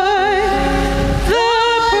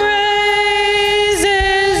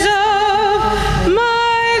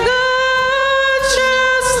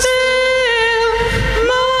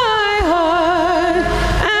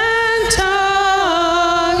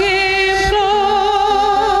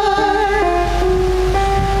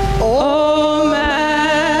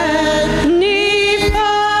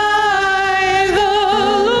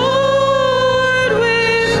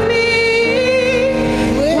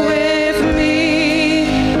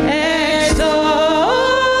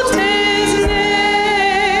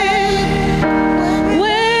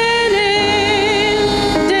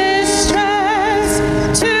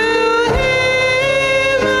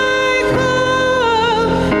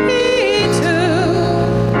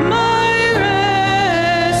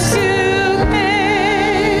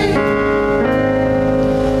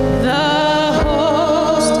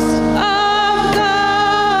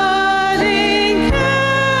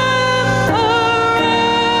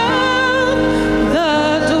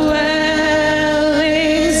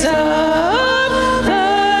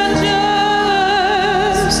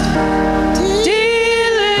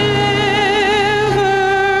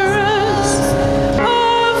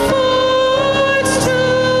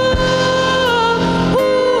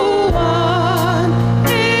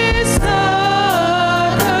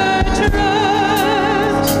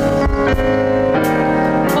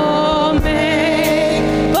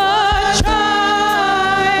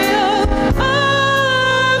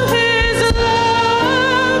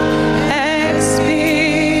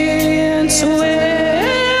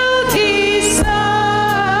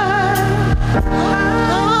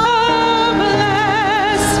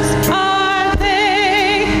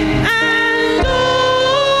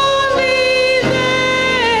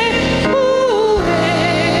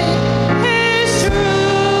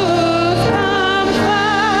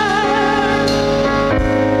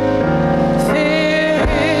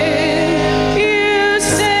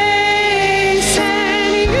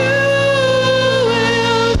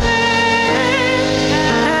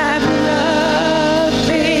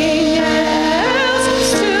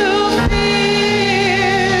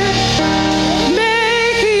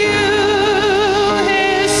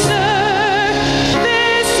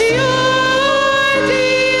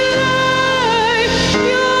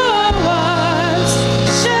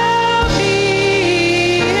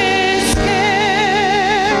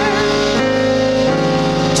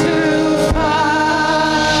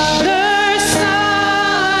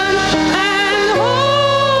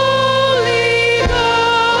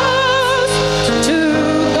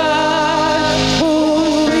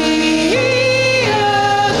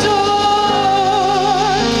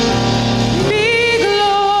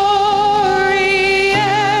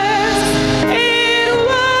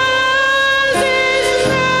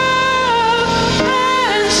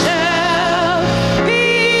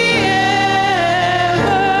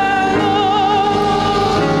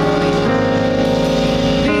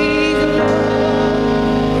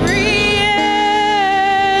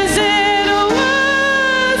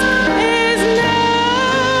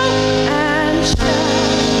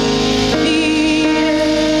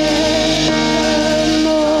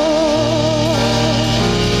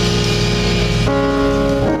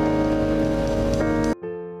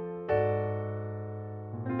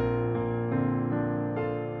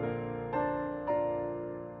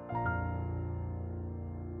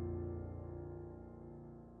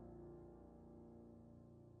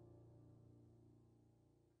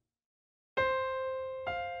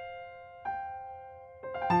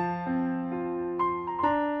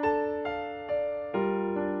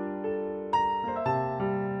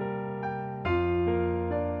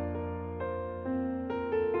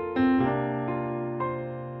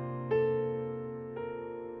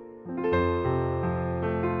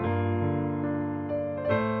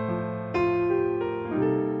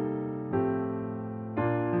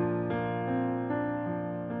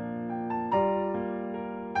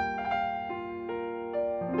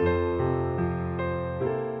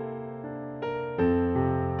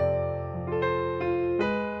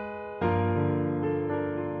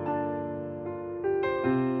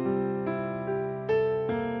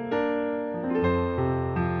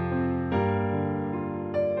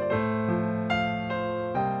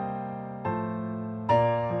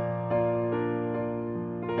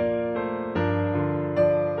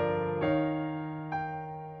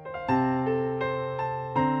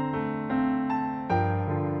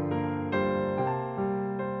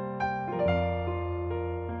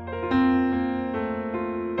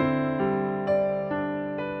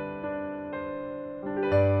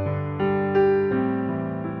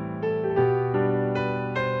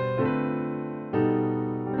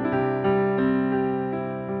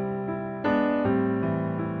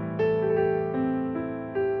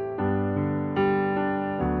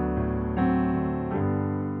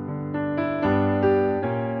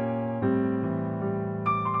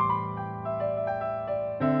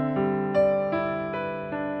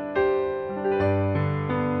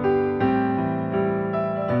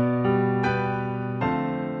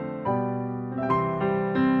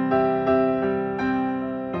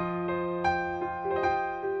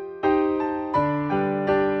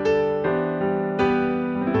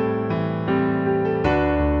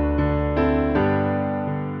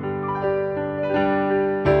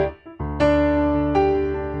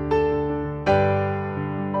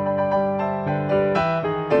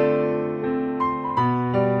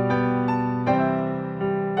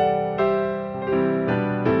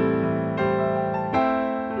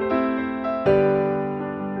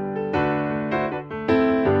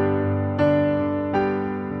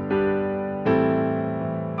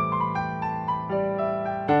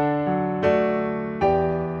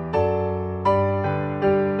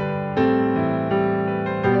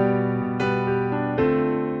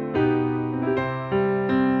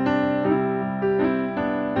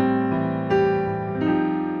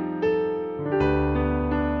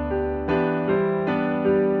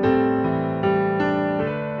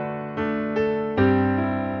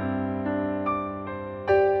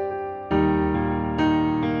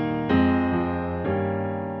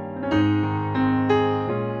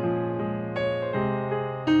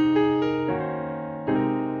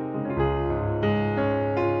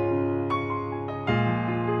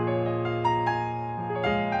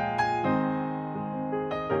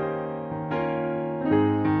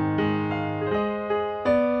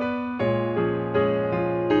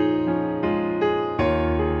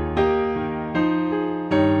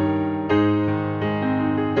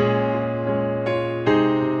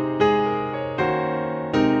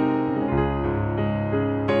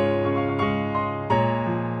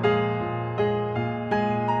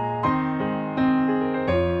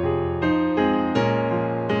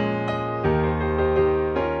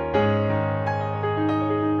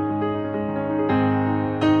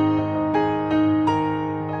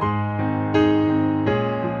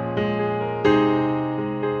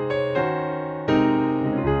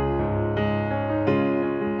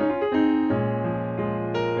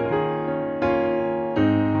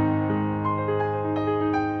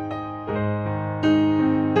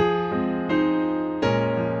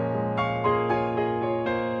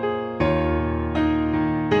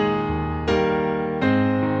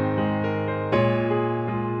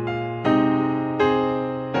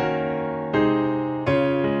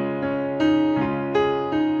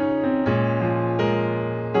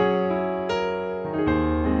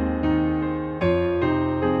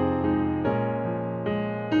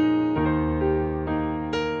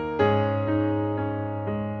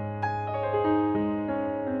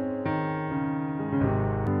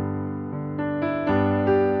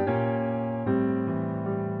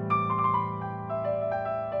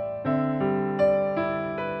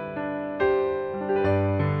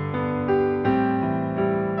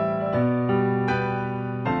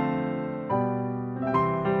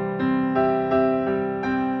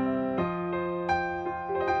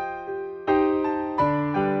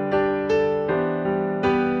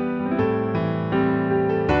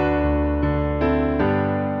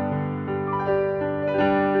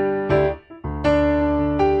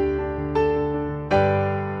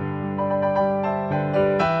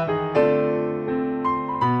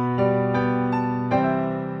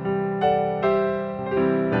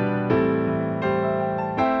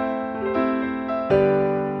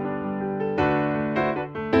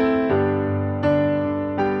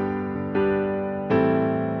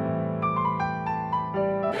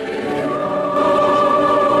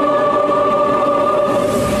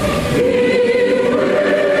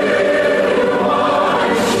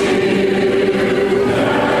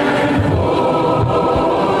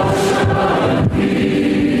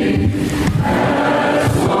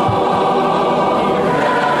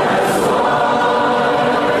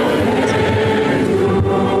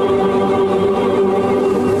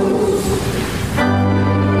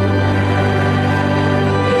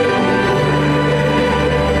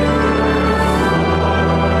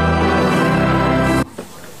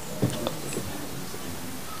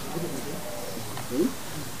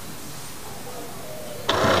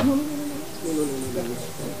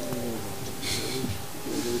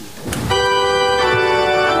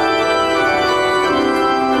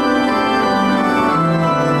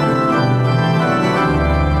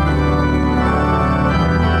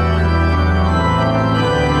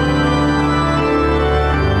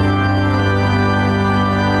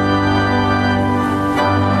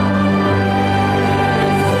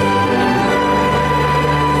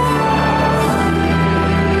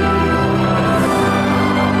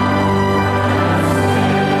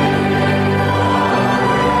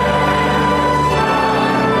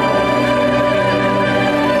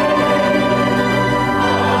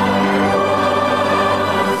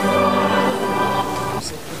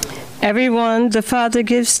 Everyone the Father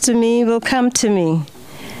gives to me will come to me.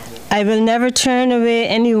 I will never turn away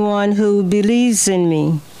anyone who believes in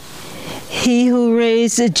me. He who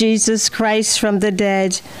raised Jesus Christ from the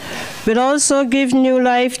dead will also give new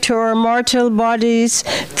life to our mortal bodies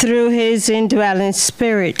through his indwelling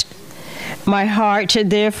Spirit. My heart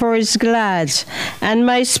therefore is glad, and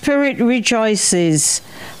my spirit rejoices.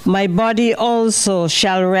 My body also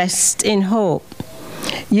shall rest in hope.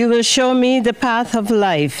 You will show me the path of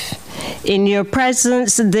life. In your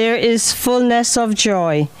presence there is fullness of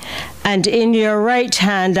joy, and in your right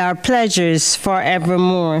hand are pleasures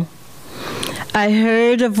forevermore. I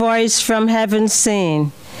heard a voice from heaven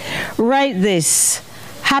saying, "Write this,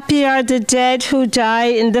 happy are the dead who die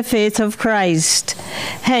in the faith of Christ.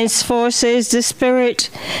 Henceforth, says the Spirit,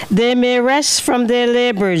 they may rest from their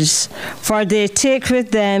labors, for they take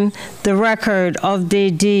with them the record of their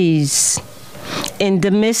deeds." In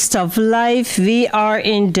the midst of life, we are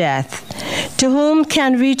in death. To whom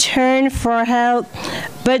can we turn for help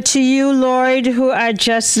but to you, Lord, who are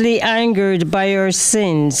justly angered by our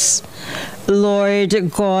sins?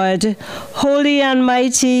 Lord God, holy and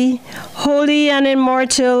mighty, holy and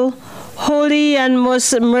immortal, holy and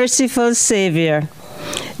most merciful Savior,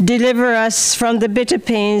 deliver us from the bitter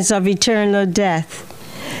pains of eternal death.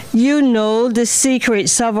 You know the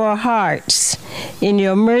secrets of our hearts. In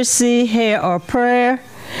your mercy, hear our prayer.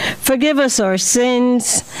 Forgive us our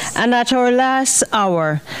sins, and at our last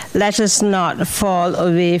hour, let us not fall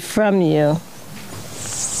away from you.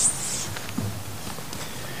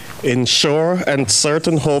 In sure and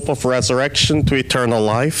certain hope of resurrection to eternal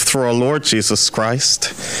life through our Lord Jesus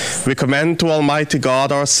Christ, we commend to Almighty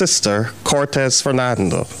God our sister, Cortez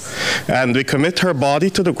Fernando, and we commit her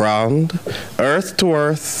body to the ground, earth to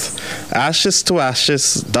earth, ashes to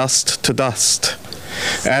ashes, dust to dust.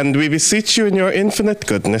 And we beseech you in your infinite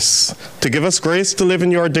goodness to give us grace to live in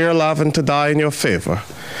your dear love and to die in your favor,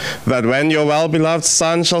 that when your well-beloved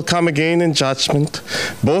Son shall come again in judgment,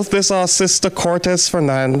 both this our sister Cortez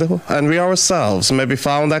Fernando and we ourselves may be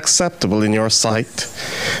found acceptable in your sight.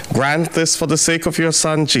 Grant this for the sake of your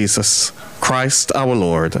Son, Jesus Christ our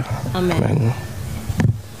Lord. Amen. Amen.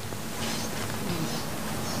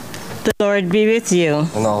 The Lord be with you.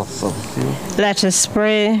 And also with you. Let us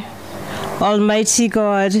pray. Almighty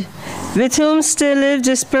God, with whom still live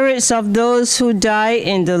the spirits of those who die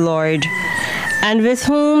in the Lord, and with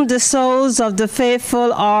whom the souls of the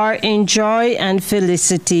faithful are in joy and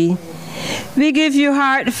felicity, we give you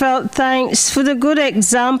heartfelt thanks for the good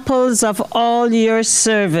examples of all your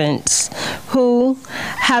servants, who,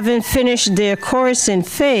 having finished their course in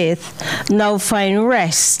faith, now find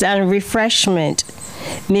rest and refreshment.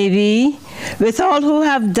 May we, with all who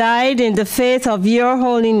have died in the faith of your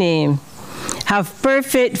holy name, have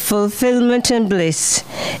perfect fulfillment and bliss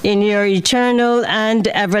in your eternal and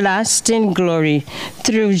everlasting glory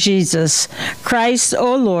through Jesus Christ,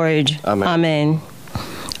 O Lord. Amen. Amen.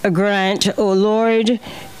 Grant, O Lord,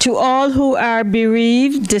 to all who are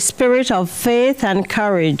bereaved the spirit of faith and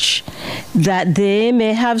courage, that they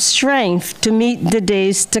may have strength to meet the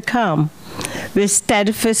days to come with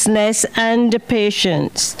steadfastness and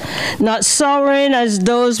patience, not sorrowing as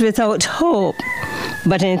those without hope,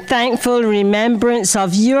 but in thankful remembrance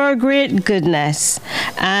of your great goodness,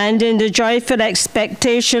 and in the joyful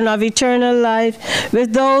expectation of eternal life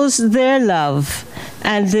with those they love.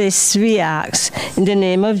 And this we ask in the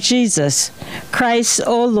name of Jesus Christ,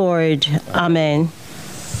 O Lord. Amen.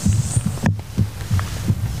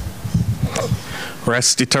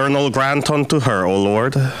 Rest eternal grant unto her, O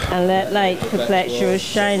Lord. And let light perpetual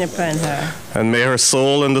shine upon her. And may her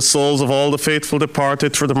soul and the souls of all the faithful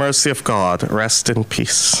departed through the mercy of God rest in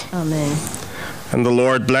peace. Amen. And the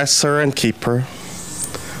Lord bless her and keep her.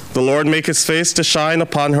 The Lord make his face to shine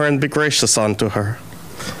upon her and be gracious unto her.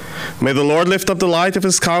 May the Lord lift up the light of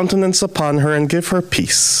his countenance upon her and give her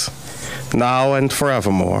peace, now and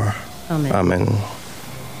forevermore. Amen. Amen.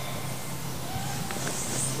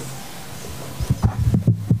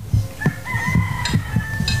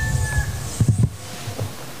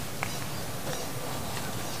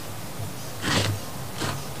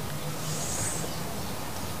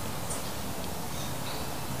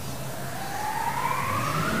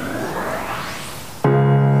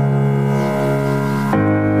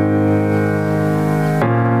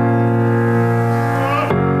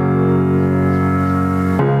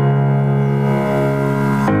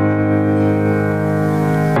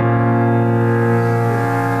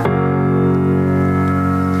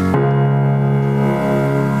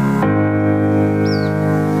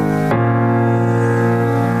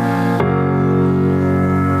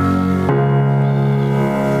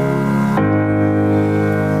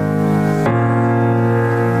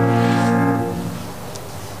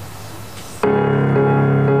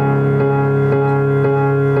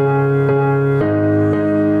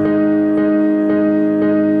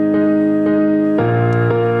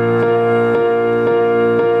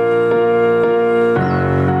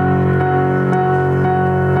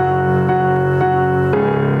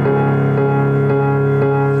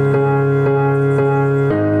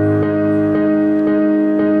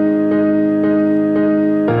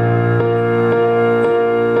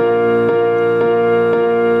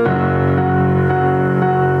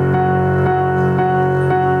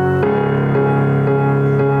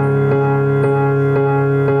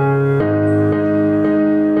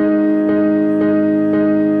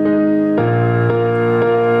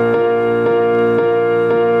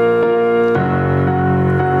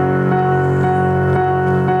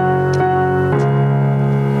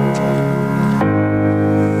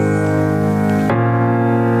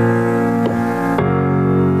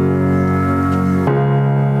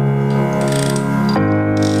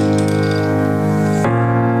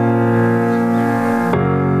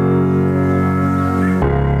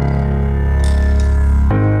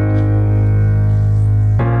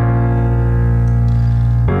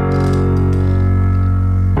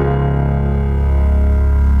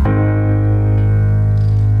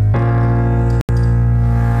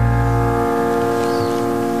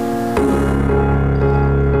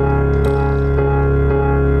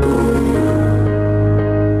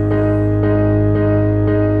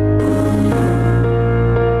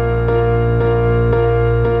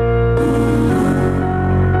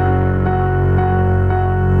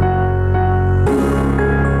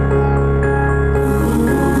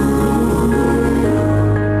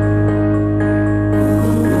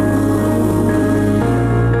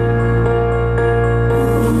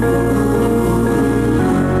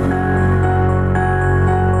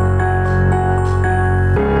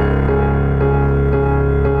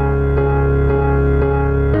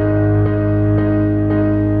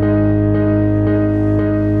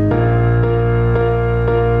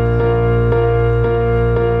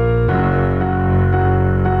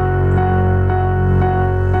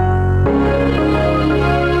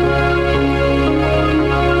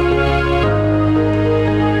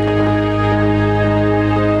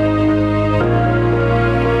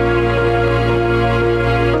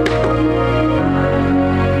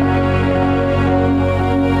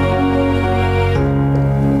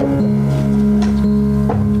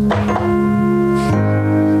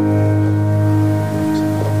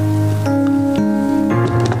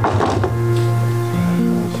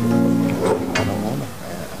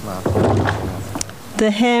 The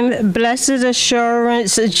hymn, Blessed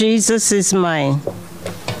Assurance, Jesus is Mine.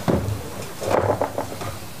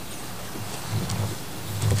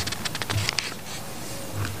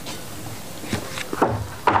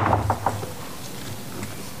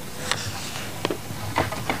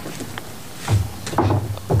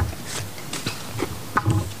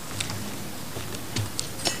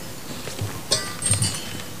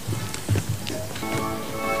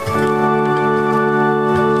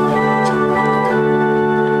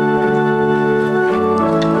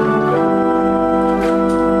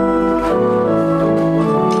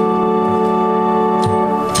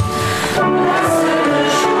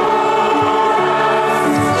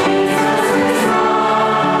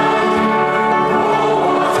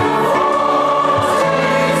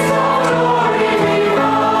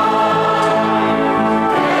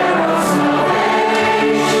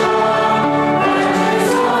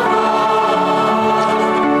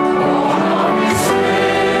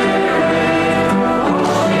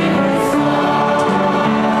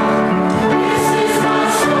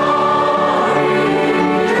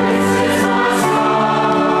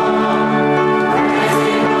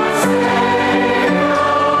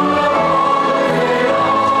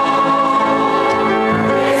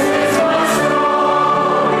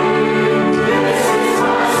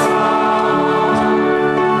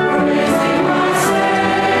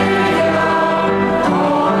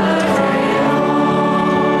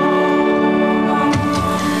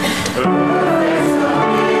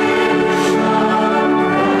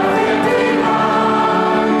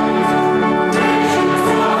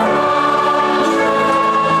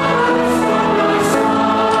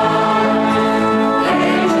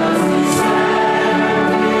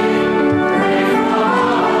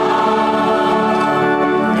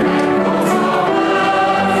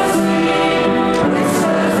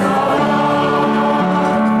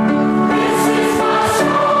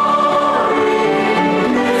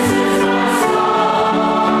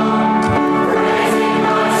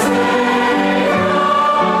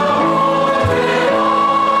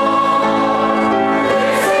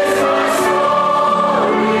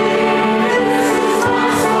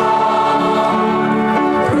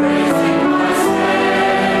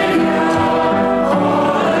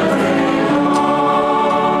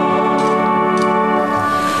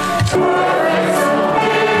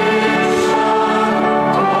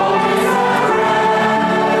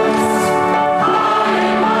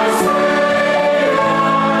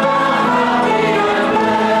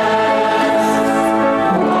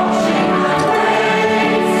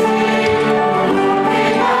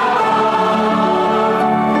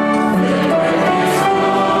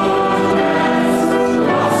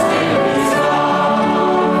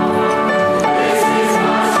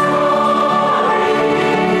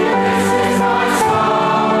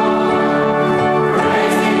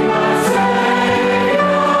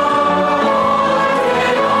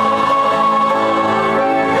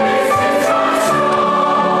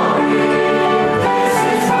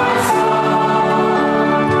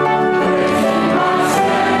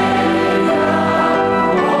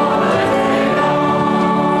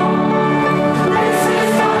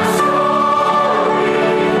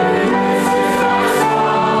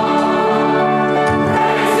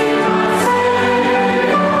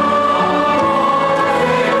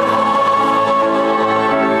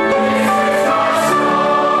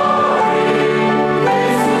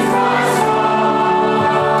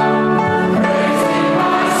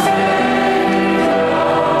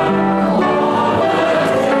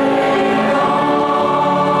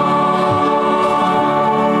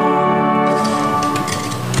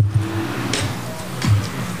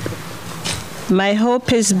 My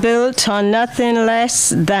hope is built on nothing less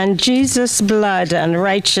than Jesus' blood and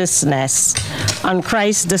righteousness. On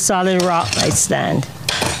Christ, the solid rock, I stand.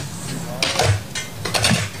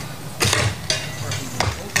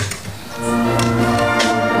 Thank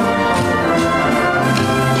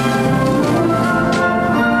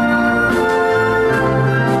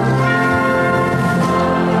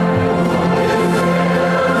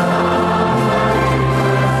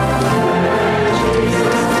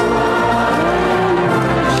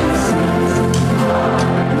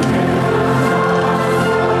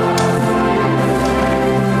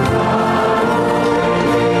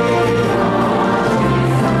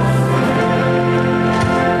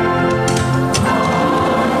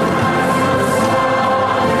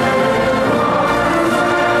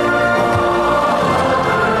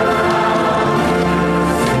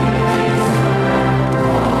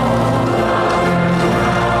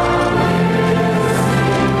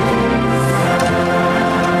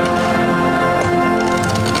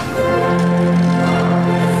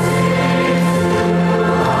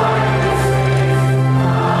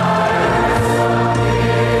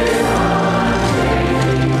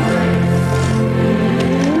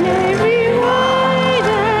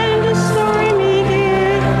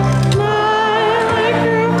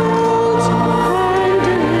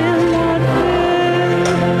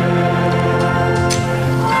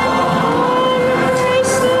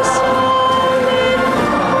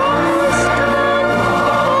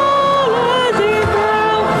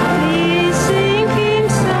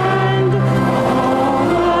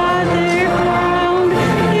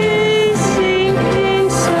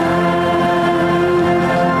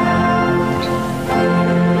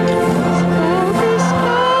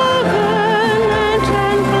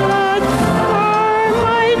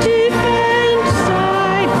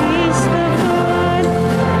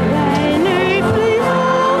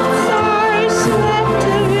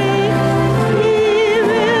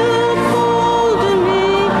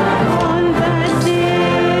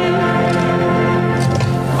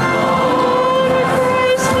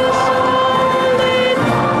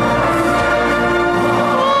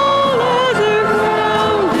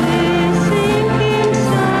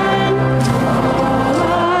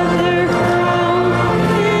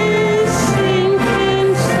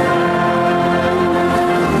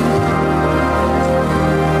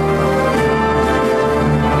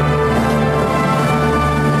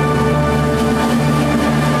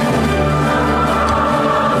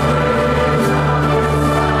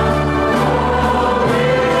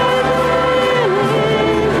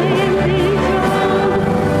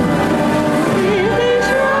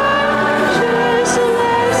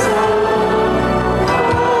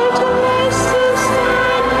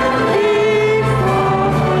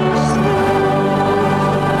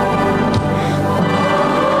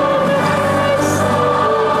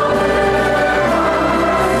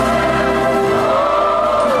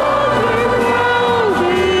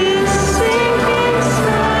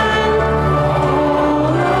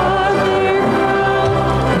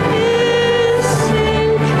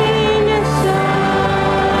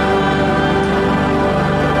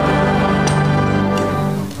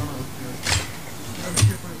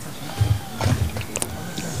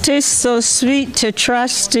is so sweet to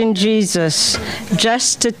trust in Jesus,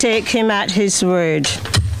 just to take him at his word.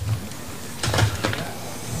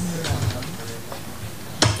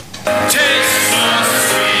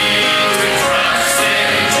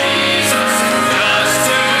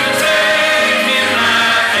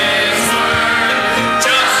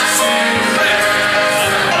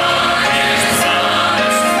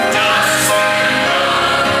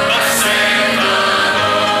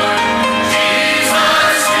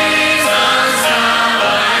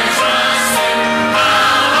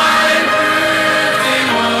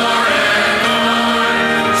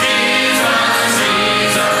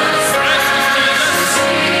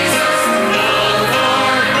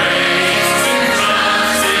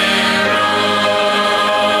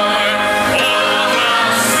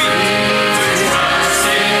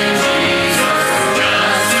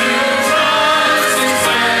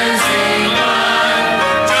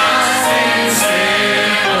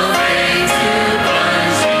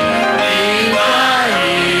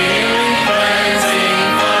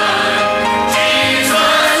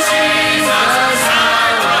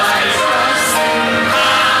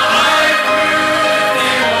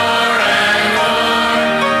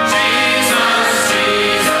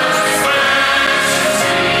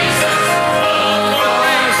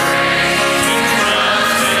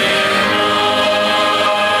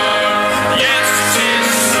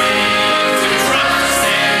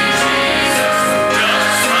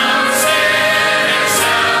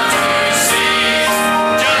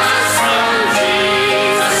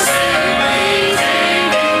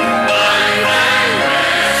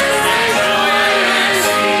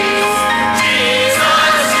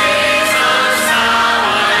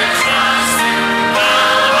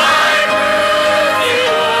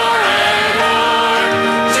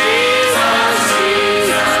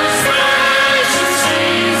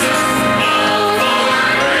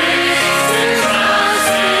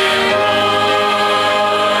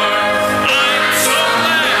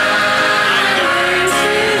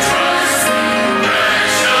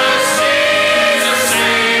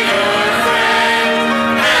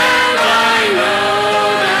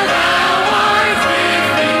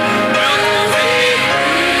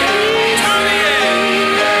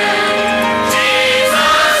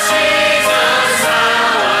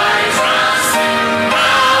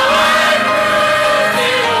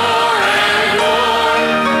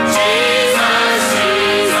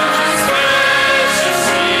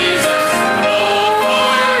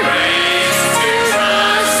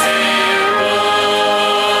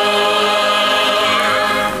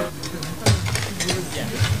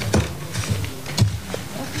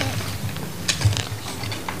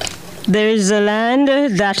 There is a land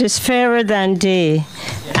that is fairer than day,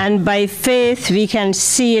 and by faith we can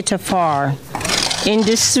see it afar, in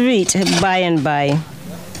the sweet by and by.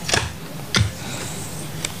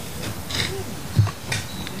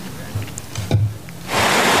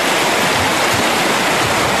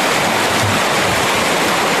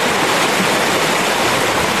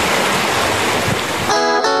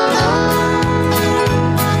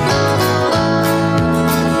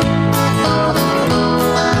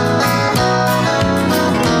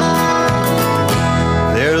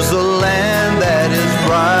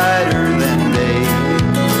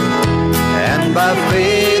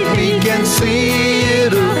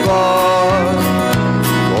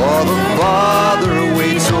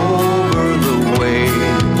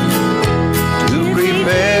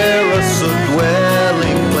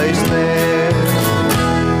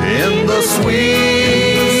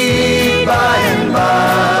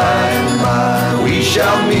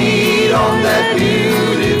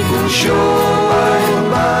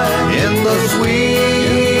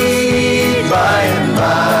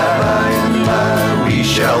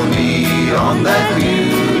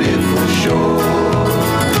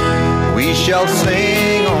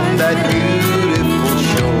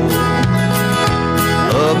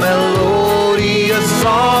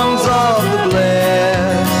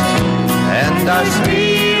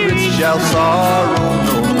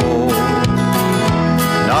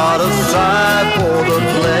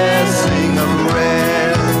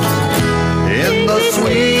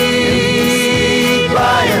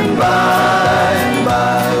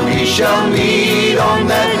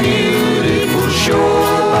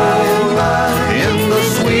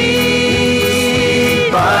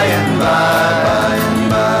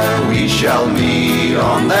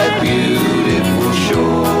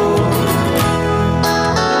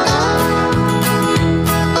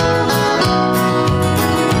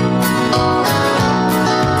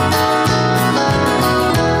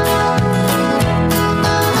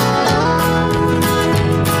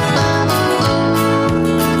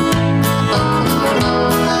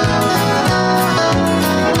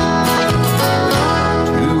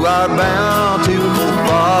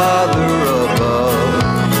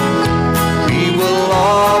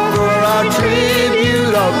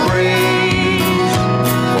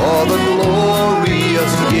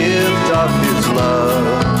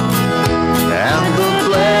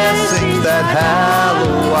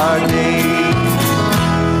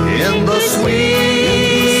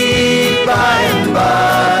 sweet by and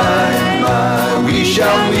by, we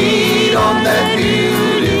shall meet on that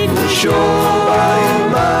beautiful shore. By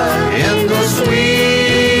and by, in the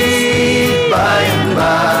sweet by and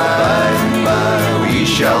by, we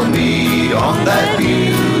shall meet on that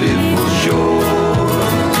beautiful shore.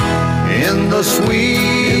 In the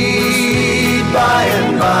sweet by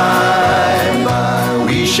and by,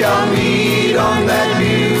 we shall meet on that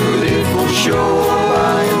beautiful shore.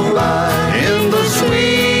 By and by, in the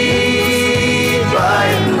sweet by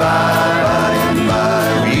and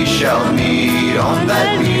by, we shall meet on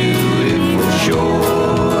that beautiful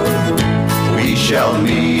shore. We shall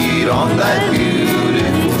meet on that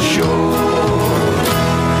beautiful shore.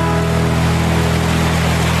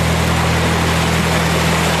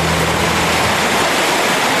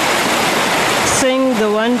 Sing the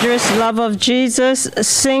wondrous love of Jesus,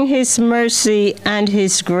 sing his mercy and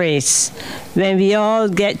his grace when we all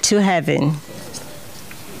get to heaven.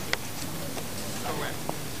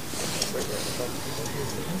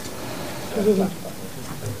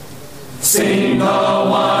 Sing the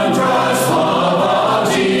wondrous love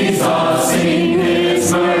of Jesus, sing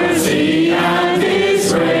his mercy and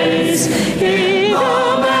his grace. In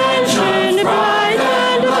the mansion bright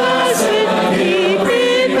and blessed, he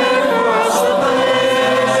prepared for us the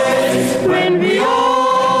place. When we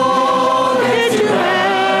all get to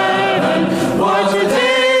heaven, what a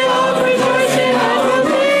day of rejoicing that will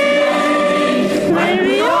be. When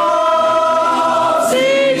we all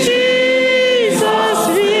see Jesus,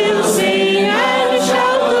 we'll sing and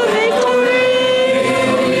shout the victory.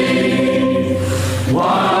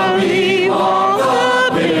 While we walk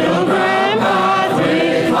the pilgrim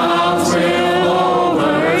pathway, clouds will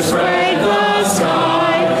overspread the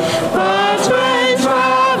sky. But when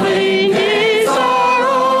traveling days are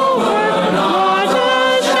over, not a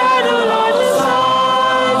shadow, not a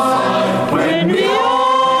sign. When we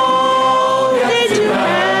all get to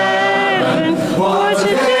heaven, what a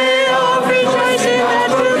day of rejoicing that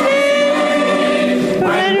will be.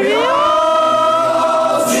 When we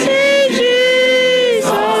all see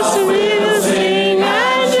Jesus, we will sing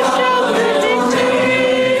and shout the victory.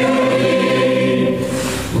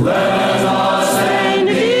 Let us then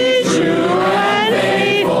be true and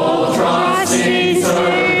faithful, trusting,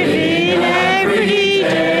 serving every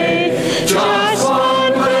day. Just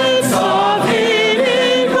one glimpse of him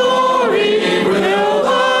in glory will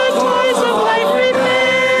the joys of life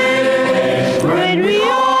repay. When we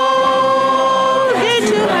all get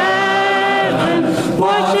to heaven,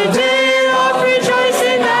 what a day of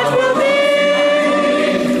rejoicing that will be.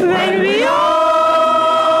 When we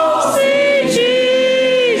all see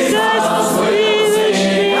Jesus, we will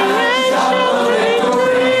sing and shout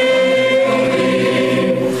victory.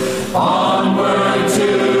 Onward to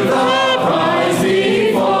the prize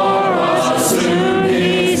before us, soon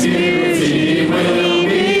his beauty will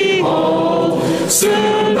behold.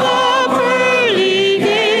 Soon the pearly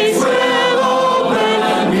gates will open,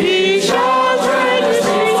 and we shall tread the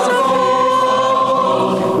streets of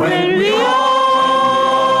gold. When we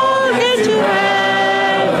all get to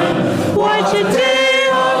heaven, what a day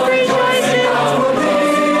of rejoicing that will be.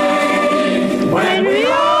 When we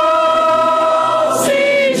all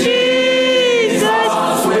see Jesus,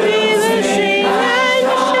 we will sing and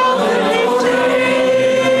shout the victory.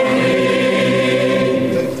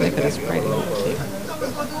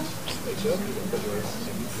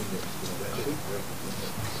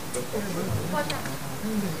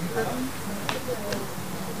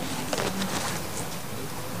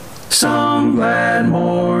 Some glad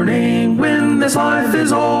morning when this life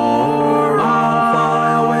is o'er,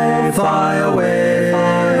 I'll fly away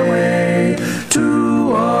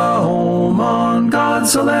to a home on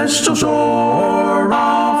God's celestial shore.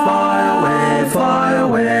 I'll fly away, fly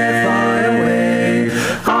away, fly away.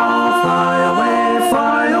 I'll fly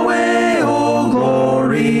away, oh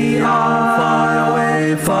glory.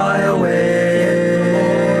 I'll fly away.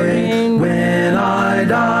 When I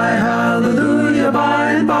die, hallelujah,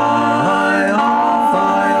 by and by, I'll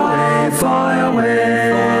fly away.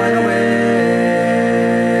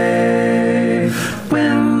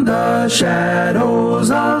 When the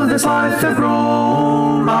shadows of this life have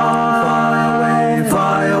grown, I'll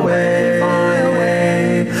fly away.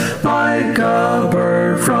 Like a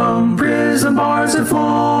bird from prison bars have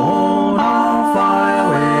flown, I'll fly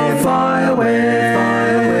away, fly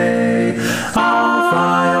away. I'll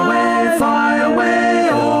fly away,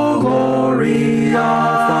 oh glory.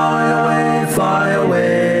 I'll fly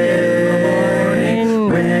away.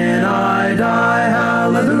 When I die,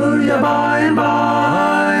 hallelujah, by and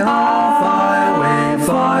by, I'll fly away,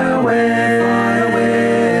 fly away.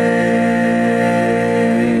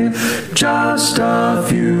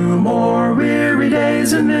 few more weary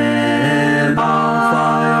days and then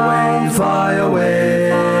I'll fly away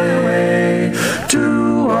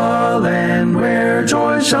to a land where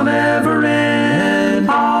joy shall never end.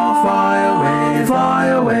 I'll fly away, fly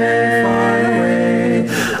away, fly away.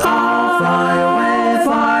 I'll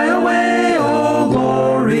fly away, oh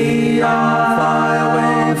glory. I'll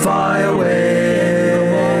fly away.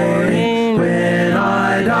 When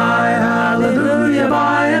I die, hallelujah,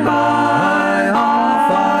 by and by, I'll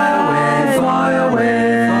fly away, fly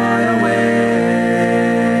away, fly away.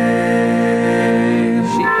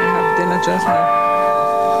 She can have dinner just now.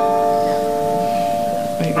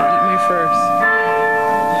 You can eat me first.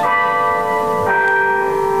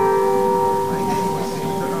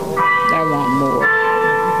 I want more.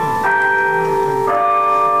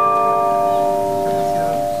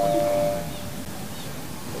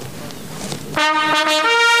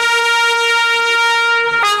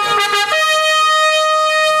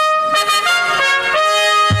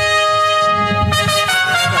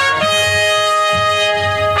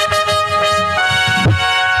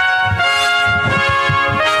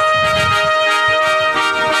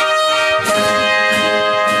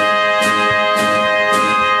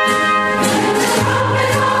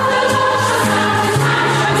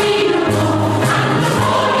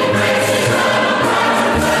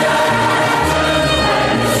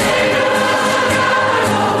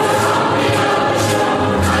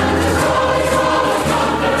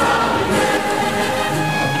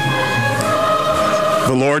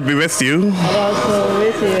 The Lord be with you. And also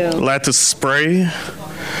with you. Let us pray.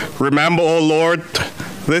 Remember, O Lord,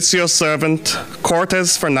 this your servant,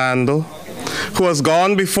 Cortez Fernando, who has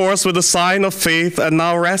gone before us with a sign of faith and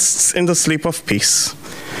now rests in the sleep of peace.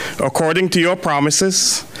 According to your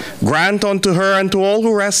promises, grant unto her and to all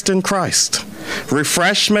who rest in Christ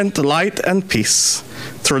refreshment, light, and peace,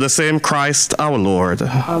 through the same Christ our Lord.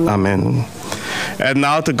 Amen. And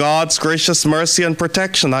now to God's gracious mercy and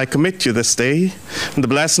protection I commit you this day. And the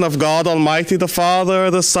blessing of God Almighty, the Father,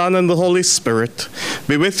 the Son, and the Holy Spirit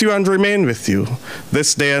be with you and remain with you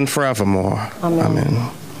this day and forevermore. Amen.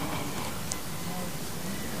 Amen.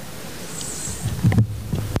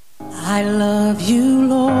 I love you,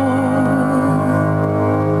 Lord.